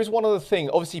 So there is one other thing.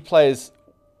 Obviously, players,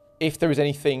 if there is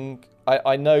anything,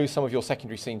 I know some of your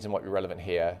secondary scenes might be relevant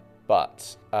here,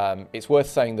 but it's worth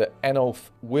saying that Enolf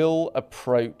will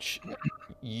approach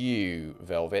you,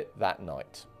 Velvet, that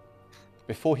night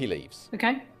before he leaves.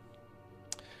 Okay.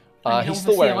 He's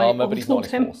still wearing obviously I armor, but he's not on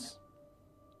his him. horse.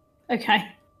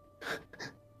 Okay.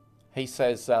 He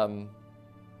says, Velvet,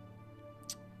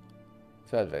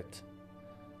 I've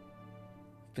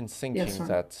been thinking Yes, sir.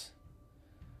 that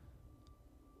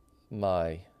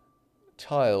my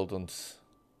child and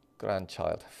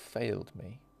grandchild have failed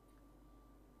me.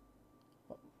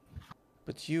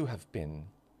 But you have been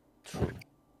true.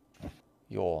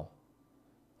 Your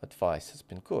advice has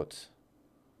been good.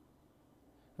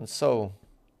 And so,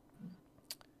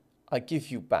 I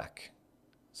give you back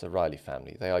the Riley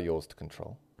family. They are yours to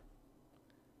control.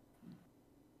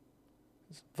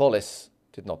 Volis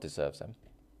did not deserve them.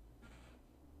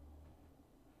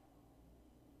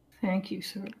 Thank you,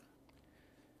 sir.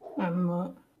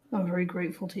 I'm very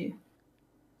grateful to you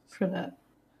for that.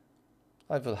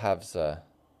 I will have the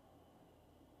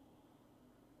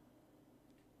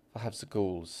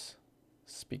ghouls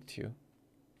speak to you,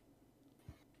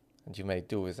 and you may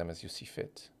do with them as you see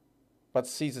fit. but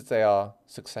sees that they are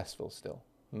successful still.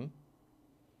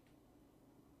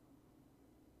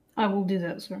 I will do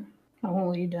that, sir. I won't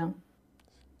let you down.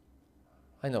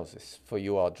 I know this, for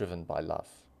you are driven by love.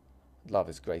 Love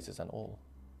is greater than all.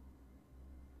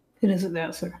 It isn't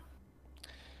that, sir.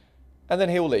 And then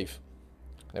he'll leave.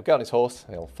 He'll get on his horse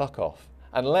and he'll fuck off.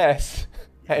 Unless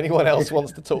anyone else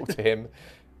wants to talk to him.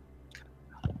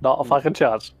 Not a fucking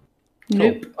chance.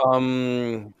 Nope.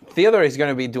 Theodore is going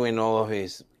to be doing all of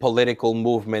his political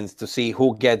movements to see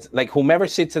who gets, like, whomever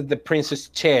sits at the prince's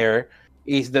chair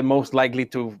is the most likely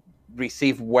to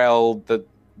receive well the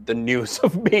news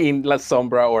of being La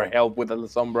Sombra or help with the La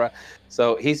Sombra.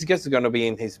 So he's just going to be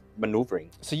in his maneuvering.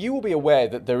 So you will be aware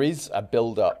that there is a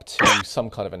build-up to some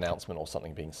kind of announcement or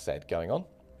something being said going on.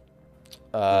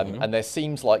 And there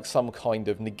seems like some kind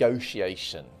of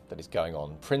negotiation that is going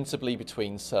on, principally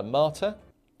between Sir Martyr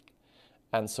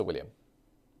and Sir William,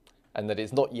 and that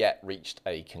it's not yet reached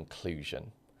a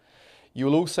conclusion. You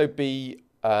will also be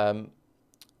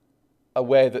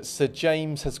aware that Sir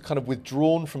James has kind of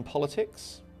withdrawn from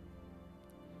politics.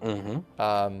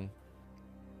 And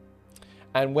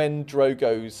when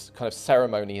Drogo's kind of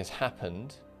ceremony has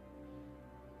happened,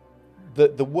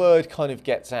 the word kind of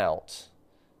gets out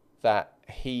that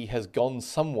he has gone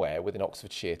somewhere within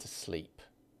Oxfordshire to sleep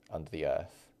under the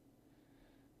earth.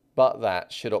 But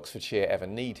that, should Oxfordshire ever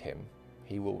need him,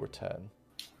 he will return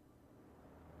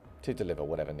to deliver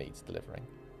whatever needs delivering.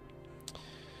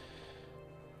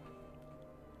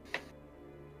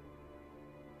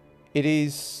 It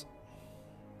is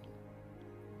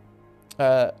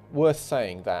worth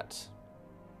saying that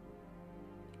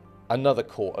another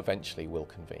court eventually will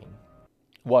convene.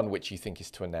 One which you think is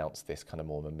to announce this kind of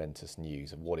more momentous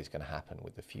news of what is going to happen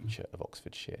with the future of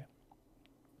Oxfordshire.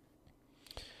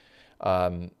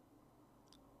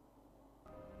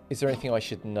 Is there anything I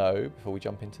should know before we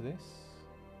jump into this?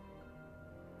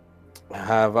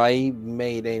 Have I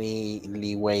made any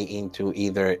leeway into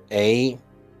either A,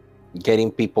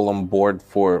 getting people on board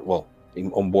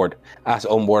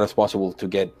as possible to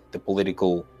get the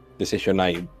political decision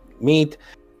I meet?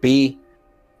 B,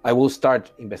 I will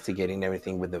start investigating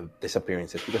everything with the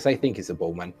disappearances because I think he's a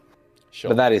bowman. Sure.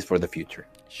 But that is for the future.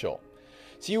 Sure.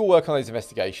 So you will work on those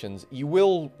investigations. You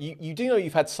do know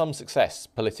you've had some success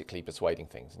politically persuading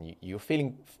things, and you're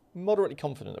feeling moderately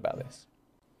confident about this.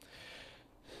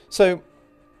 So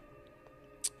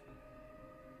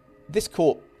this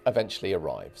court eventually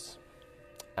arrives,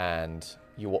 and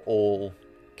you are all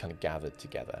kind of gathered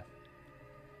together.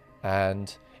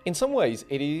 And in some ways,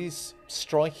 it is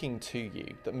striking to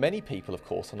you that many people, of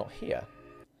course, are not here.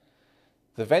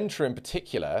 The Ventre in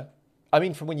particular, I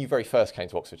mean, from when you very first came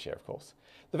to Oxfordshire, of course,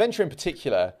 the Ventre in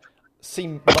particular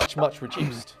seem much, much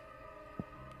reduced.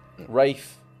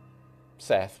 Rafe,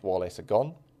 Seth, Wallace are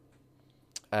gone.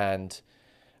 And,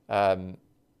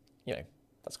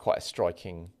 that's quite a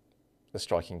striking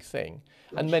thing.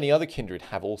 And many other kindred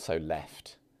have also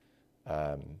left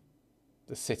the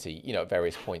city, at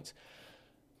various points.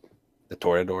 The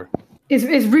Toreador.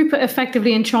 Is Rupert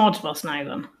effectively in charge of us now,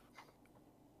 then?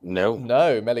 No.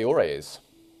 No, Meliore is.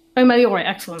 Oh, Meliore,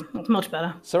 excellent. That's much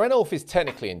better. So Renolf is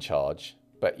technically in charge,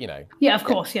 but, Yeah, of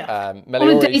course, yeah.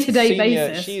 Meliore on a day-to-day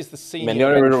basis. She is the senior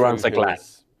Meliore runs the clan.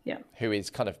 Who is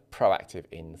kind of proactive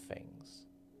in things.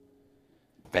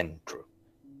 Ventre.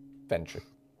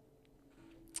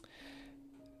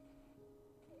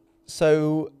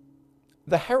 So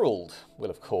the Herald will,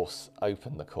 of course,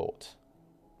 open the court.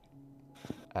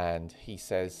 And he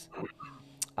says,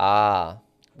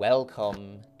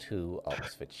 welcome to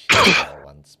Oxfordshire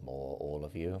once more, all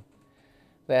of you.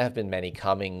 There have been many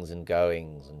comings and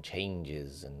goings and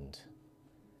changes, and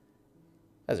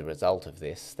as a result of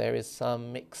this, there is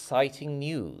some exciting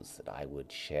news that I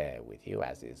would share with you,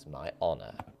 as is my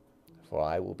honor. For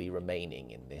I will be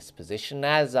remaining in this position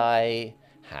as I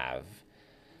have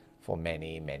for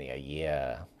many, many a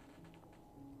year.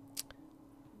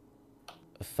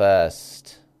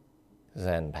 First,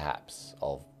 then perhaps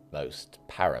of most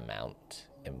paramount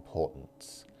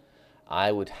importance,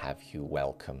 I would have you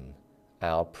welcome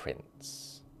our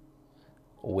Prince,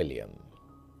 William,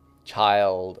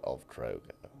 child of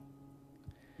Drogo.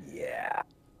 Yeah.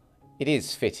 It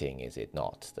is fitting, is it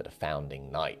not, that a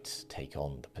founding knight take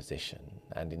on the position,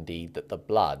 and indeed that the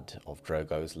blood of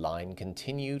Drogo's line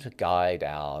continue to guide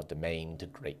our domain to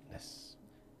greatness.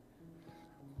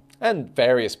 And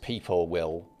various people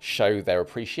will show their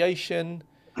appreciation,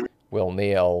 will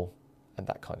kneel, and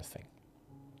that kind of thing.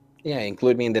 Yeah,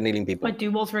 include me in the kneeling people. I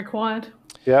do what's required.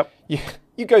 Yep.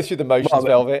 You go through the motions,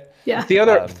 Velvet. Yeah.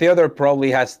 Theodore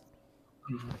probably has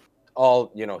all,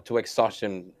 to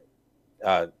exhaustion,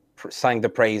 sang the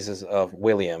praises of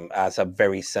William as a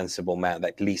very sensible man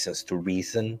that listens to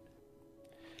reason.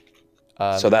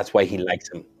 So that's why he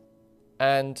likes him.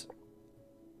 And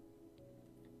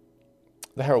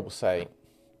the herald will say,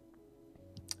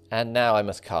 "And now I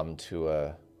must come to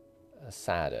a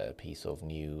sadder piece of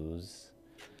news.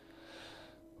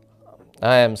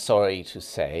 I am sorry to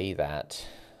say that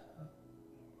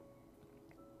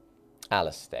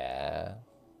Alistair,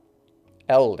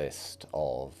 eldest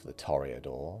of the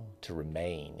Toreador to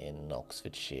remain in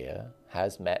Oxfordshire,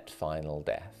 has met final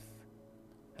death,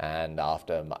 and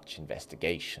after much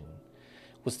investigation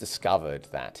was discovered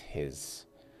that his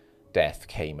death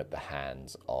came at the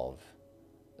hands of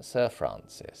Sir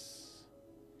Francis.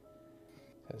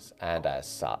 And as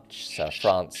such, Sir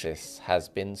Francis has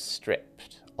been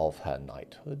stripped of her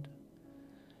knighthood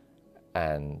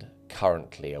and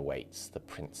currently awaits the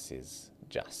prince's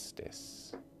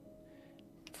justice.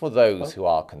 For those who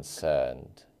are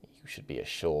concerned, you should be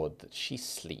assured that she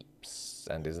sleeps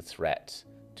and is a threat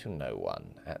to no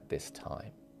one at this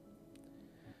time.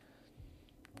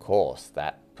 Of course,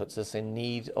 that puts us in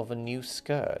need of a new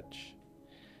scourge,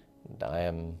 and I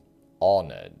am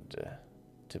honoured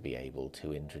to be able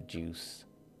to introduce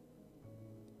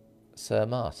Sir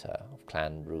Marta of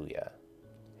Clan Ruya,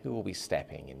 who will be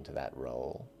stepping into that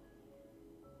role.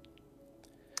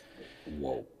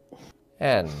 Whoa.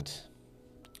 And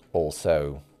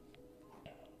also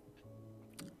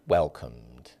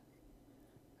welcomed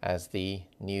as the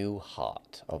new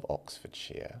heart of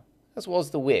Oxfordshire, as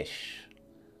was the wish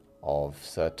of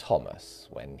Sir Thomas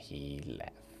when he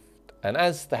left." And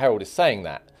as the herald is saying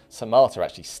that, Sir Marta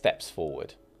actually steps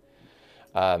forward.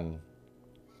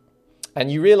 And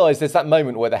you realise there's that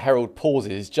moment where the herald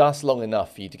pauses just long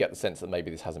enough for you to get the sense that maybe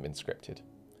this hasn't been scripted.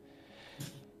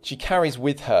 She carries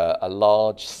with her a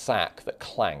large sack that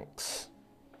clanks.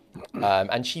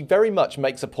 And she very much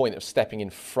makes a point of stepping in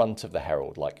front of the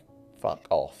herald, like, fuck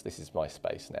off, this is my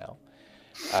space now.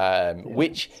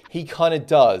 Which he kind of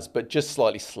does, but just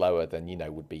slightly slower than,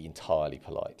 would be entirely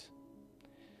polite.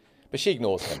 But she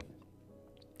ignores him.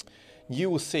 You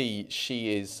will see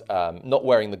she is not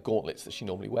wearing the gauntlets that she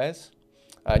normally wears.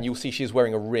 And you'll see she is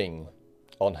wearing a ring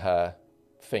on her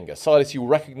finger. Silas, you will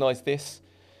recognise this.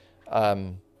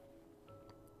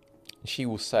 She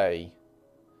will say,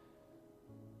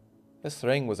 "This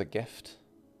ring was a gift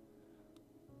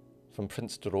from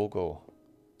Prince Drogo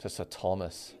to Sir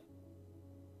Thomas.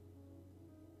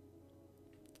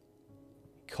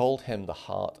 He called him the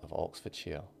heart of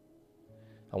Oxfordshire.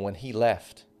 And when he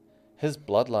left, his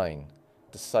bloodline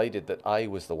decided that I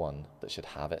was the one that should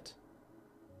have it.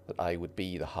 That I would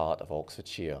be the heart of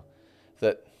Oxfordshire.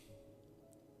 That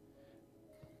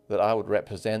I would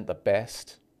represent the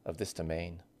best of this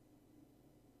domain.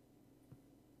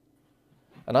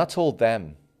 And I told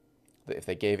them that if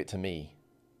they gave it to me,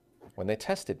 when they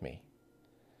tested me,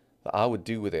 that I would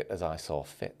do with it as I saw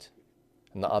fit,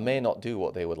 and that I may not do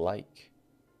what they would like.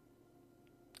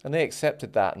 And they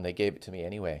accepted that, and they gave it to me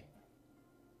anyway."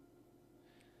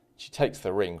 She takes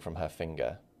the ring from her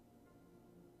finger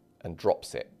and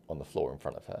drops it on the floor in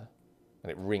front of her,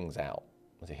 and it rings out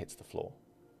as it hits the floor.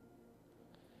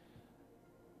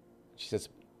 She says,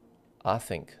 "I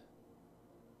think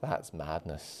that's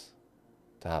madness,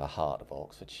 to have a heart of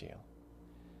Oxfordshire."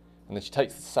 And then she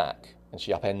takes the sack and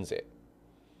she upends it.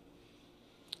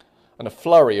 And a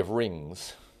flurry of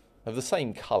rings of the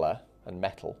same colour and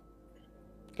metal,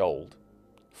 gold,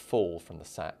 fall from the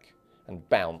sack and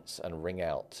bounce and ring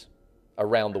out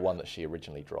around the one that she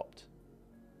originally dropped.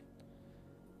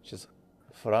 She says,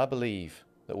 "For I believe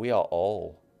that we are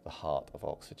all the heart of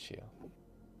Oxfordshire.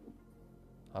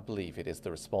 I believe it is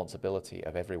the responsibility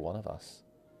of every one of us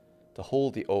to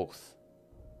hold the oath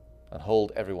and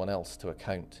hold everyone else to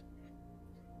account.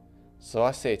 So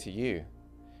I say to you,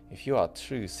 if you are a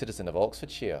true citizen of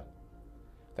Oxfordshire,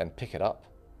 then pick it up.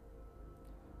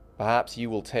 Perhaps you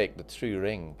will take the true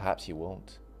ring, perhaps you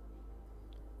won't.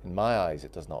 In my eyes,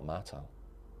 it does not matter."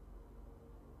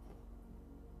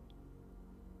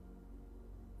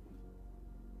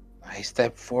 I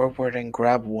step forward and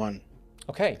grab one.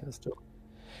 Okay.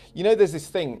 There's this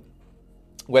thing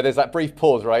where there's that brief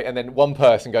pause, right? And then one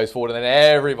person goes forward and then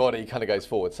everybody kind of goes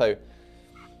forward. So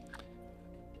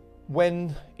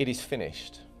when it is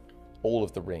finished, all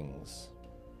of the rings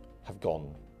have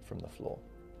gone from the floor.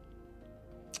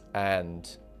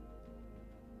 And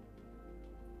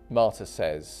Marta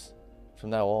says,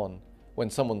 from now on, when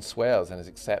someone swears and is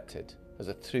accepted as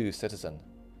a true citizen,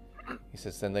 he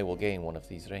says, then they will gain one of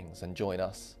these rings and join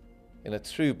us in a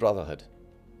true brotherhood.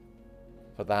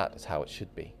 For that is how it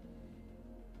should be.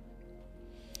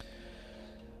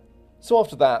 So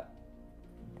after that,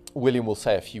 William will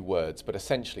say a few words, but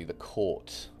essentially the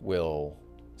court will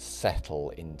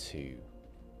settle into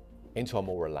a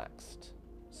more relaxed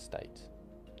state.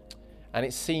 And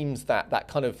it seems that that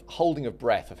kind of holding of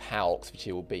breath of how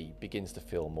Oxfordshire will be begins to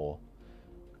feel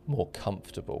more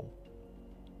comfortable.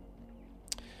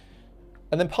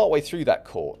 And then partway through that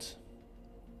court,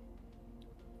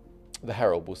 the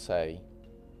herald will say,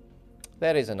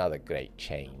 "There is another great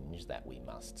change that we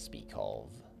must speak of.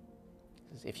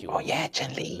 If you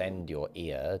Gently. lend your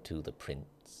ear to the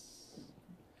prince."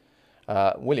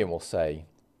 William will say,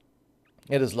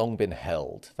 "It has long been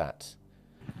held that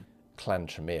Clan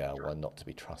Tremere were not to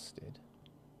be trusted.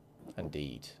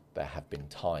 Indeed, there have been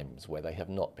times where they have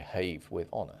not behaved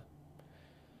with honour.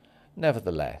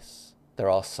 Nevertheless, there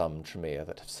are some Tremere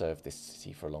that have served this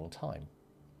city for a long time,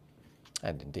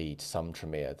 and indeed some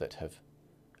Tremere that have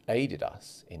aided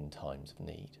us in times of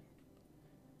need.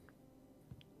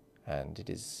 And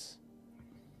it is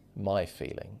my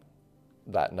feeling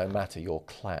that no matter your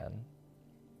clan,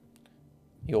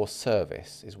 your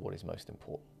service is what is most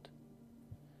important.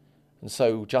 And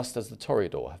so, just as the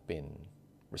Toreador have been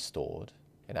restored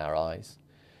in our eyes,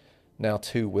 now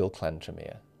too will Clan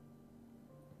Tremere.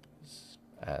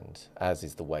 And as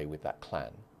is the way with that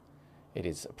clan, it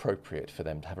is appropriate for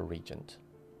them to have a regent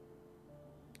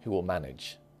who will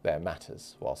manage their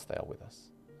matters whilst they are with us.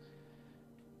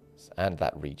 And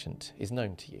that regent is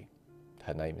known to you.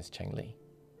 Her name is Cheng Li.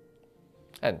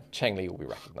 And Cheng Li will be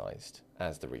recognised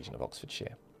as the regent of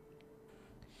Oxfordshire.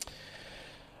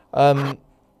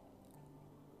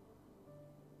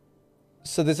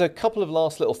 So there's a couple of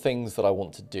last little things that I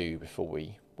want to do before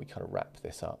we kind of wrap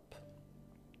this up.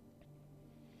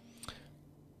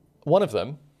 One of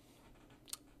them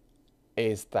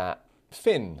is that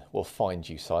Finn will find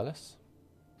you, Silas.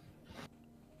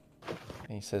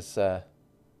 And he says, "All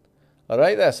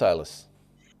right there, Silas."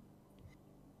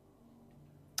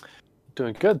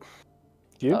 Doing good.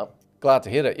 You? Oh, glad to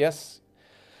hear it, yes.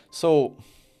 So,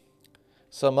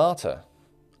 Sir Marta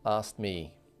asked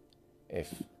me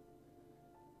if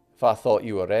I thought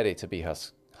you were ready to be her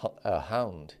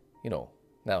hound. You know,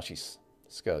 now she's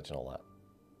Scourge and all that.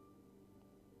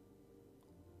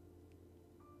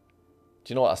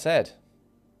 Do you know what I said?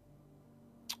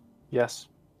 Yes.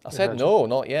 I said, no,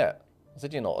 not yet. I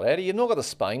said, you're not ready. You've not got the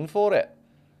spine for it.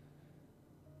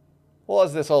 What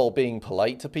is this all being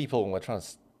polite to people when we're trying to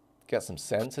get some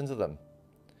sense into them?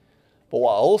 But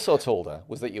what I also told her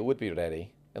was that you would be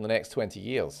ready in the next 20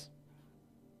 years.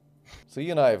 So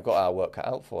you and I have got our work cut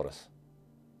out for us.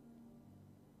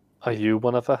 Are you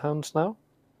one of the hounds now?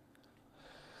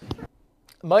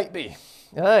 Might be.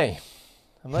 Aye.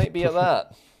 I might be at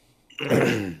that.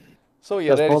 So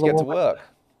you're There's ready more to than get to one work.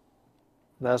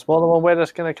 There's more than one way to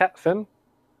skin a cat, Finn.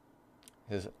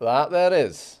 That there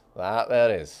is. That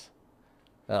there is.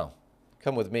 Now,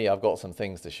 come with me. I've got some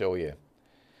things to show you.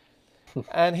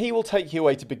 And he will take you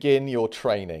away to begin your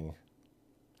training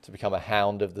to become a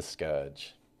Hound of the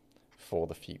Scourge for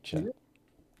the future. Yeah.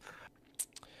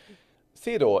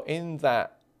 Theodore, in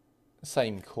that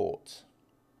same court,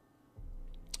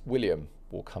 William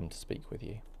will come to speak with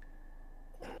you.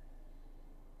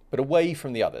 But away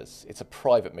from the others. It's a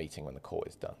private meeting when the court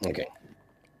is done. Okay.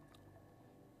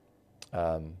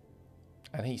 And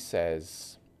he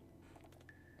says,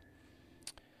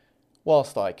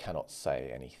 whilst I cannot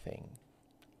say anything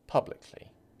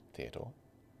publicly, Theodore,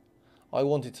 I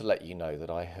wanted to let you know that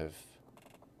I have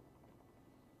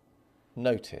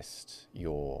noticed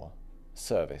your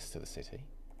service to the city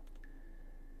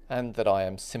and that I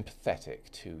am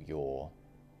sympathetic to your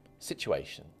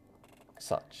situation,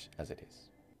 such as it is.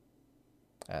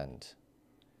 And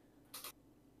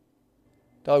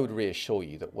I would reassure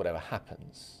you that whatever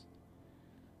happens,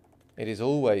 it is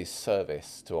always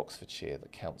service to Oxfordshire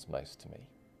that counts most to me.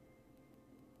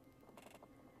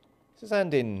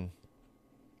 And in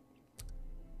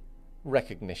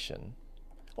recognition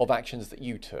of actions that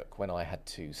you took when I had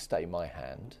to stay my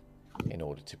hand in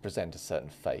order to present a certain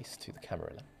face to the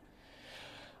Camarilla,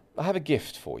 I have a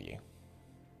gift for you.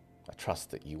 I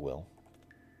trust that you will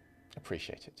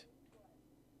appreciate it.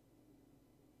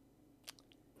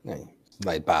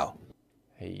 Slight bow.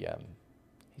 He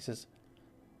says,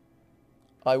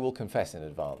 I will confess in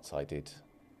advance I did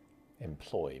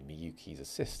employ Miyuki's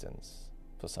assistance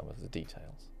for some of the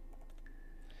details.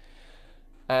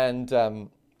 And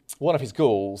one of his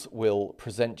ghouls will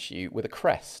present you with a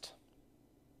crest.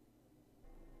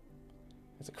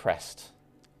 It's a crest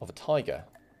of a tiger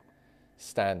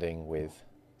standing with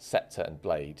scepter and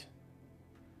blade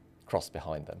crossed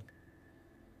behind them.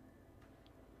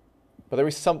 But there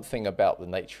is something about the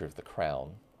nature of the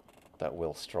crown that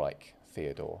will strike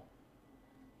Theodore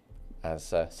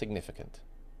as significant.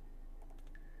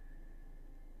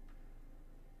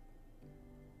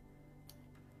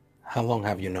 How long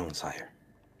have you known, sire?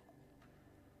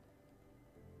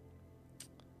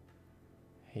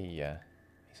 He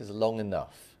says, long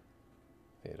enough,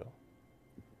 Theodore.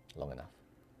 Long enough.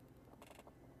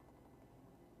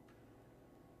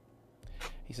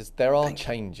 He says, there are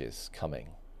changes coming.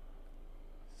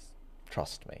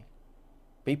 Trust me.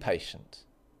 Be patient,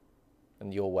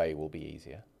 and your way will be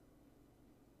easier.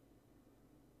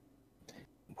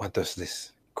 What does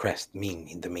this crest mean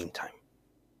in the meantime?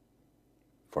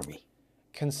 For me.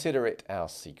 Consider it our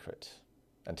secret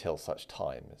until such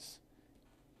time as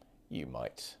you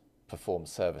might perform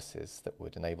services that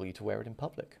would enable you to wear it in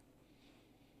public.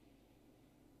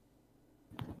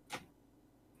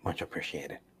 Much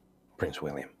appreciated, Prince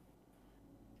William.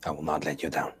 I will not let you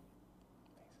down.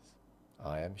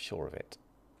 I am sure of it.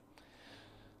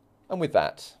 And with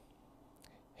that,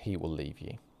 he will leave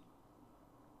you.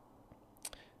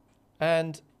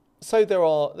 And so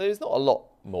there's not a lot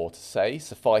more to say.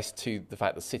 Suffice to the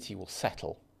fact the city will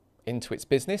settle into its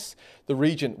business. The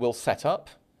regent will set up.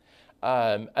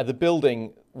 At the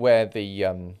building where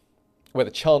the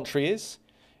chantry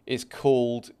is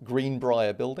called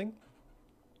Greenbrier Building,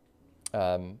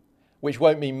 which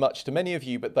won't mean much to many of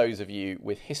you, but those of you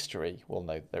with history will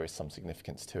know there is some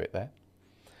significance to it there.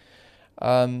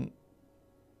 And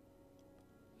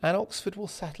Oxford will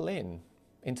settle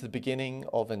into the beginning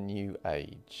of a new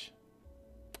age.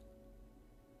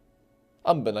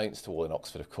 Unbeknownst to all in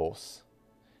Oxford, of course,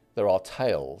 there are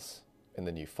tales in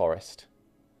the New Forest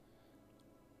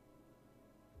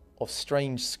of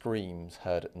strange screams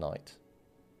heard at night,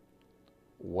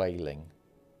 wailing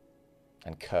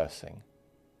and cursing,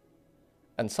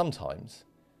 and sometimes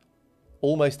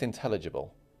almost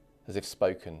intelligible, as if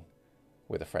spoken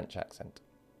with a French accent.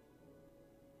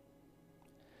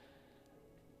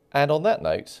 And on that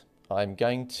note, I'm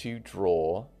going to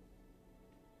draw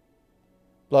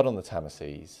Blood on the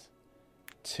Tamases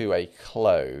to a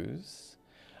close.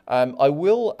 I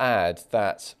will add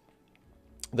that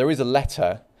there is a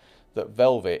letter that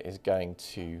Velvet is going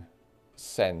to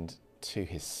send to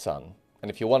his son.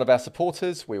 And if you're one of our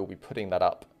supporters, we will be putting that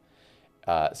up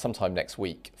sometime next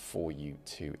week for you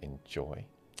to enjoy.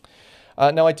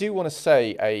 Now, I do want to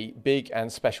say a big and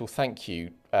special thank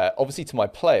you, obviously to my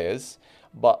players,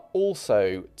 but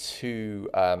also to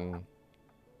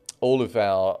all of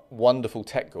our wonderful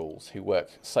tech ghouls who work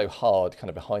so hard kind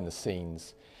of behind the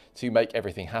scenes to make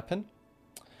everything happen.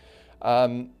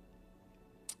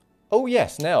 Oh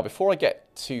yes, now before I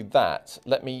get to that,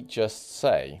 let me just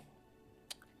say,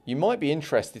 you might be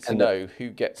interested to know who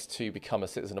gets to become a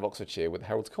citizen of Oxfordshire with the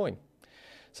Herald's Coin.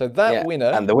 So that winner...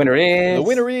 And the winner is... The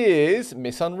winner is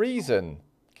Miss Unreason.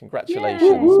 Congratulations,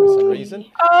 Miss Unreason.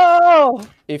 Oh!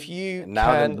 If you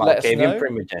now can let us know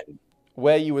Primogen.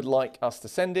 where you would like us to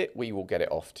send it, we will get it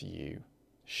off to you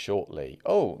shortly.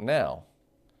 Oh, now,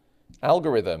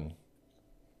 algorithm.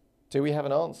 Do we have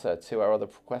an answer to our other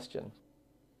question?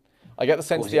 I get the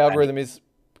sense the algorithm is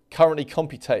currently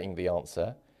computing the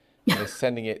answer and is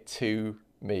sending it to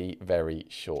me very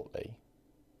shortly.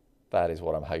 That is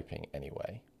what I'm hoping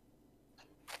anyway.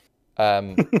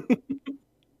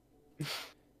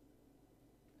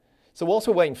 So whilst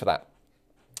we're waiting for that,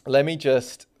 let me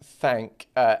just thank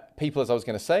people, as I was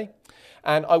going to say.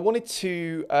 And I wanted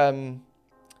to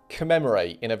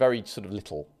commemorate in a very sort of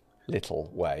little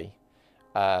way,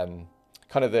 kind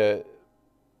of the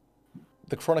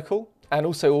Chronicle, and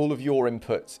also all of your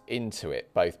input into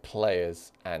it, both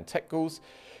players and tech ghouls.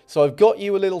 So I've got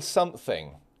you a little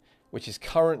something, which is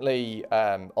currently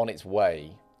on its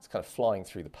way. It's kind of flying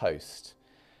through the post.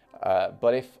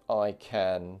 But if I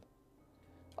can,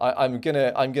 I'm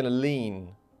gonna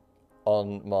lean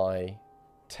on my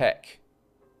tech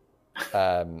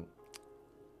ghoul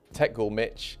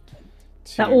Mitch.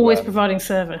 That always providing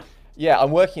server. Yeah,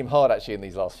 I'm working him hard actually in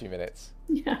these last few minutes.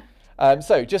 Yeah.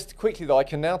 So just quickly though, I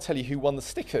can now tell you who won the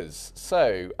stickers.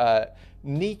 So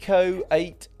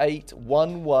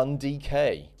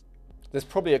Nico8811DK. There's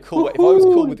probably a cool way. If I was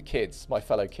cool with the kids, my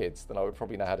fellow kids, then I would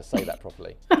probably know how to say that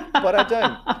properly. But I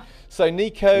don't. So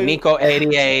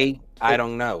Nico88, I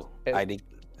don't know.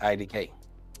 IDK.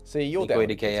 See, you're Nico down.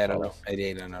 88, I don't know.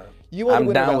 88, I don't know. You are the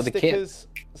winner of our with the stickers.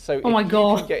 So if my you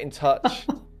God. can get in touch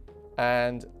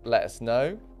and let us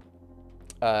know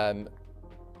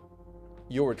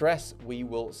your address, we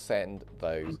will send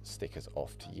those stickers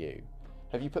off to you.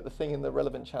 Have you put the thing in the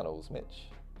relevant channels, Mitch?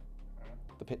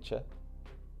 The picture?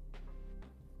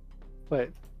 Wait,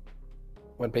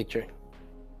 What picture?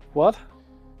 what?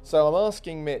 So I'm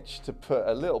asking Mitch to put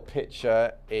a little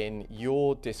picture in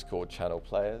your Discord channel,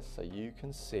 players, so you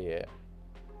can see it.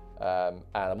 And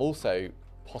I'm also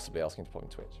possibly asking to put on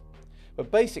Twitch. But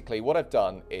basically what I've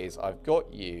done is I've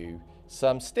got you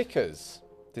some stickers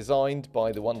designed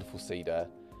by the wonderful Cedar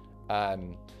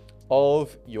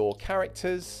of your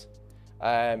characters.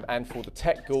 And for the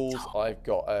tech ghouls, I've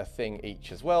got a thing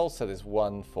each as well. So there's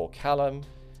one for Callum,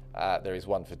 there is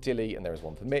one for Dilly, and there is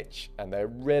one for Mitch. And they're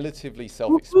relatively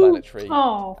self-explanatory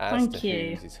as to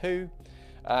whose is who.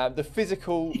 The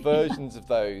physical versions of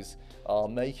those are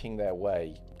making their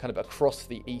way kind of across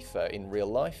the ether in real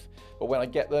life. But when I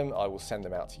get them, I will send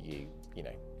them out to you, you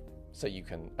know, so you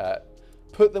can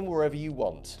put them wherever you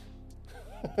want.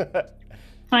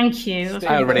 Thank you.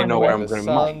 I already know where I'm the going.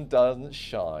 sun doesn't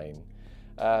shine.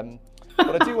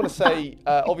 But I do want to say,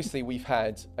 obviously, we've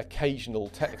had occasional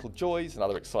technical joys and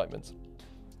other excitements.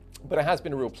 But it has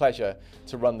been a real pleasure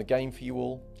to run the game for you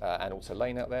all, and also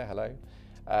Lane out there, hello.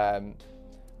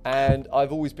 And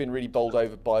I've always been really bowled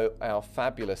over by our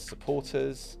fabulous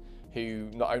supporters who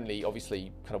not only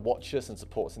obviously kind of watch us and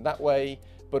support us in that way,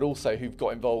 but also who've got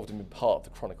involved and been part of the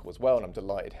Chronicle as well. And I'm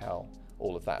delighted how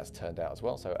all of that has turned out as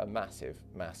well. So a massive,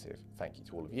 massive thank you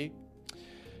to all of you.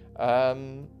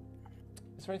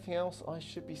 Is there anything else I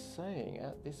should be saying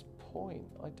at this point?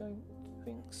 I don't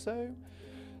think so.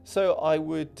 So I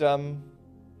would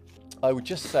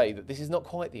just say that this is not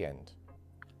quite the end.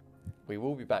 We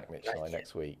will be back, Mitch and I,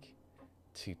 next week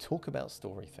to talk about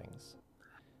story things.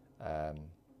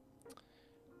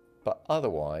 But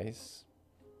otherwise,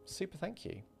 super thank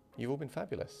you. You've all been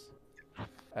fabulous.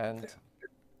 And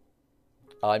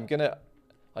I'm gonna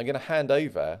hand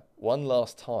over one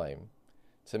last time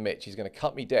to Mitch. He's going to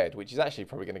cut me dead, which is actually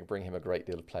probably going to bring him a great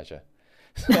deal of pleasure.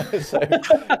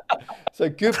 So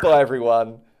goodbye,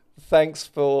 everyone. Thanks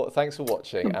for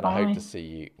watching, and I hope to see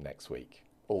you next week.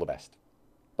 All the best.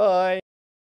 Bye.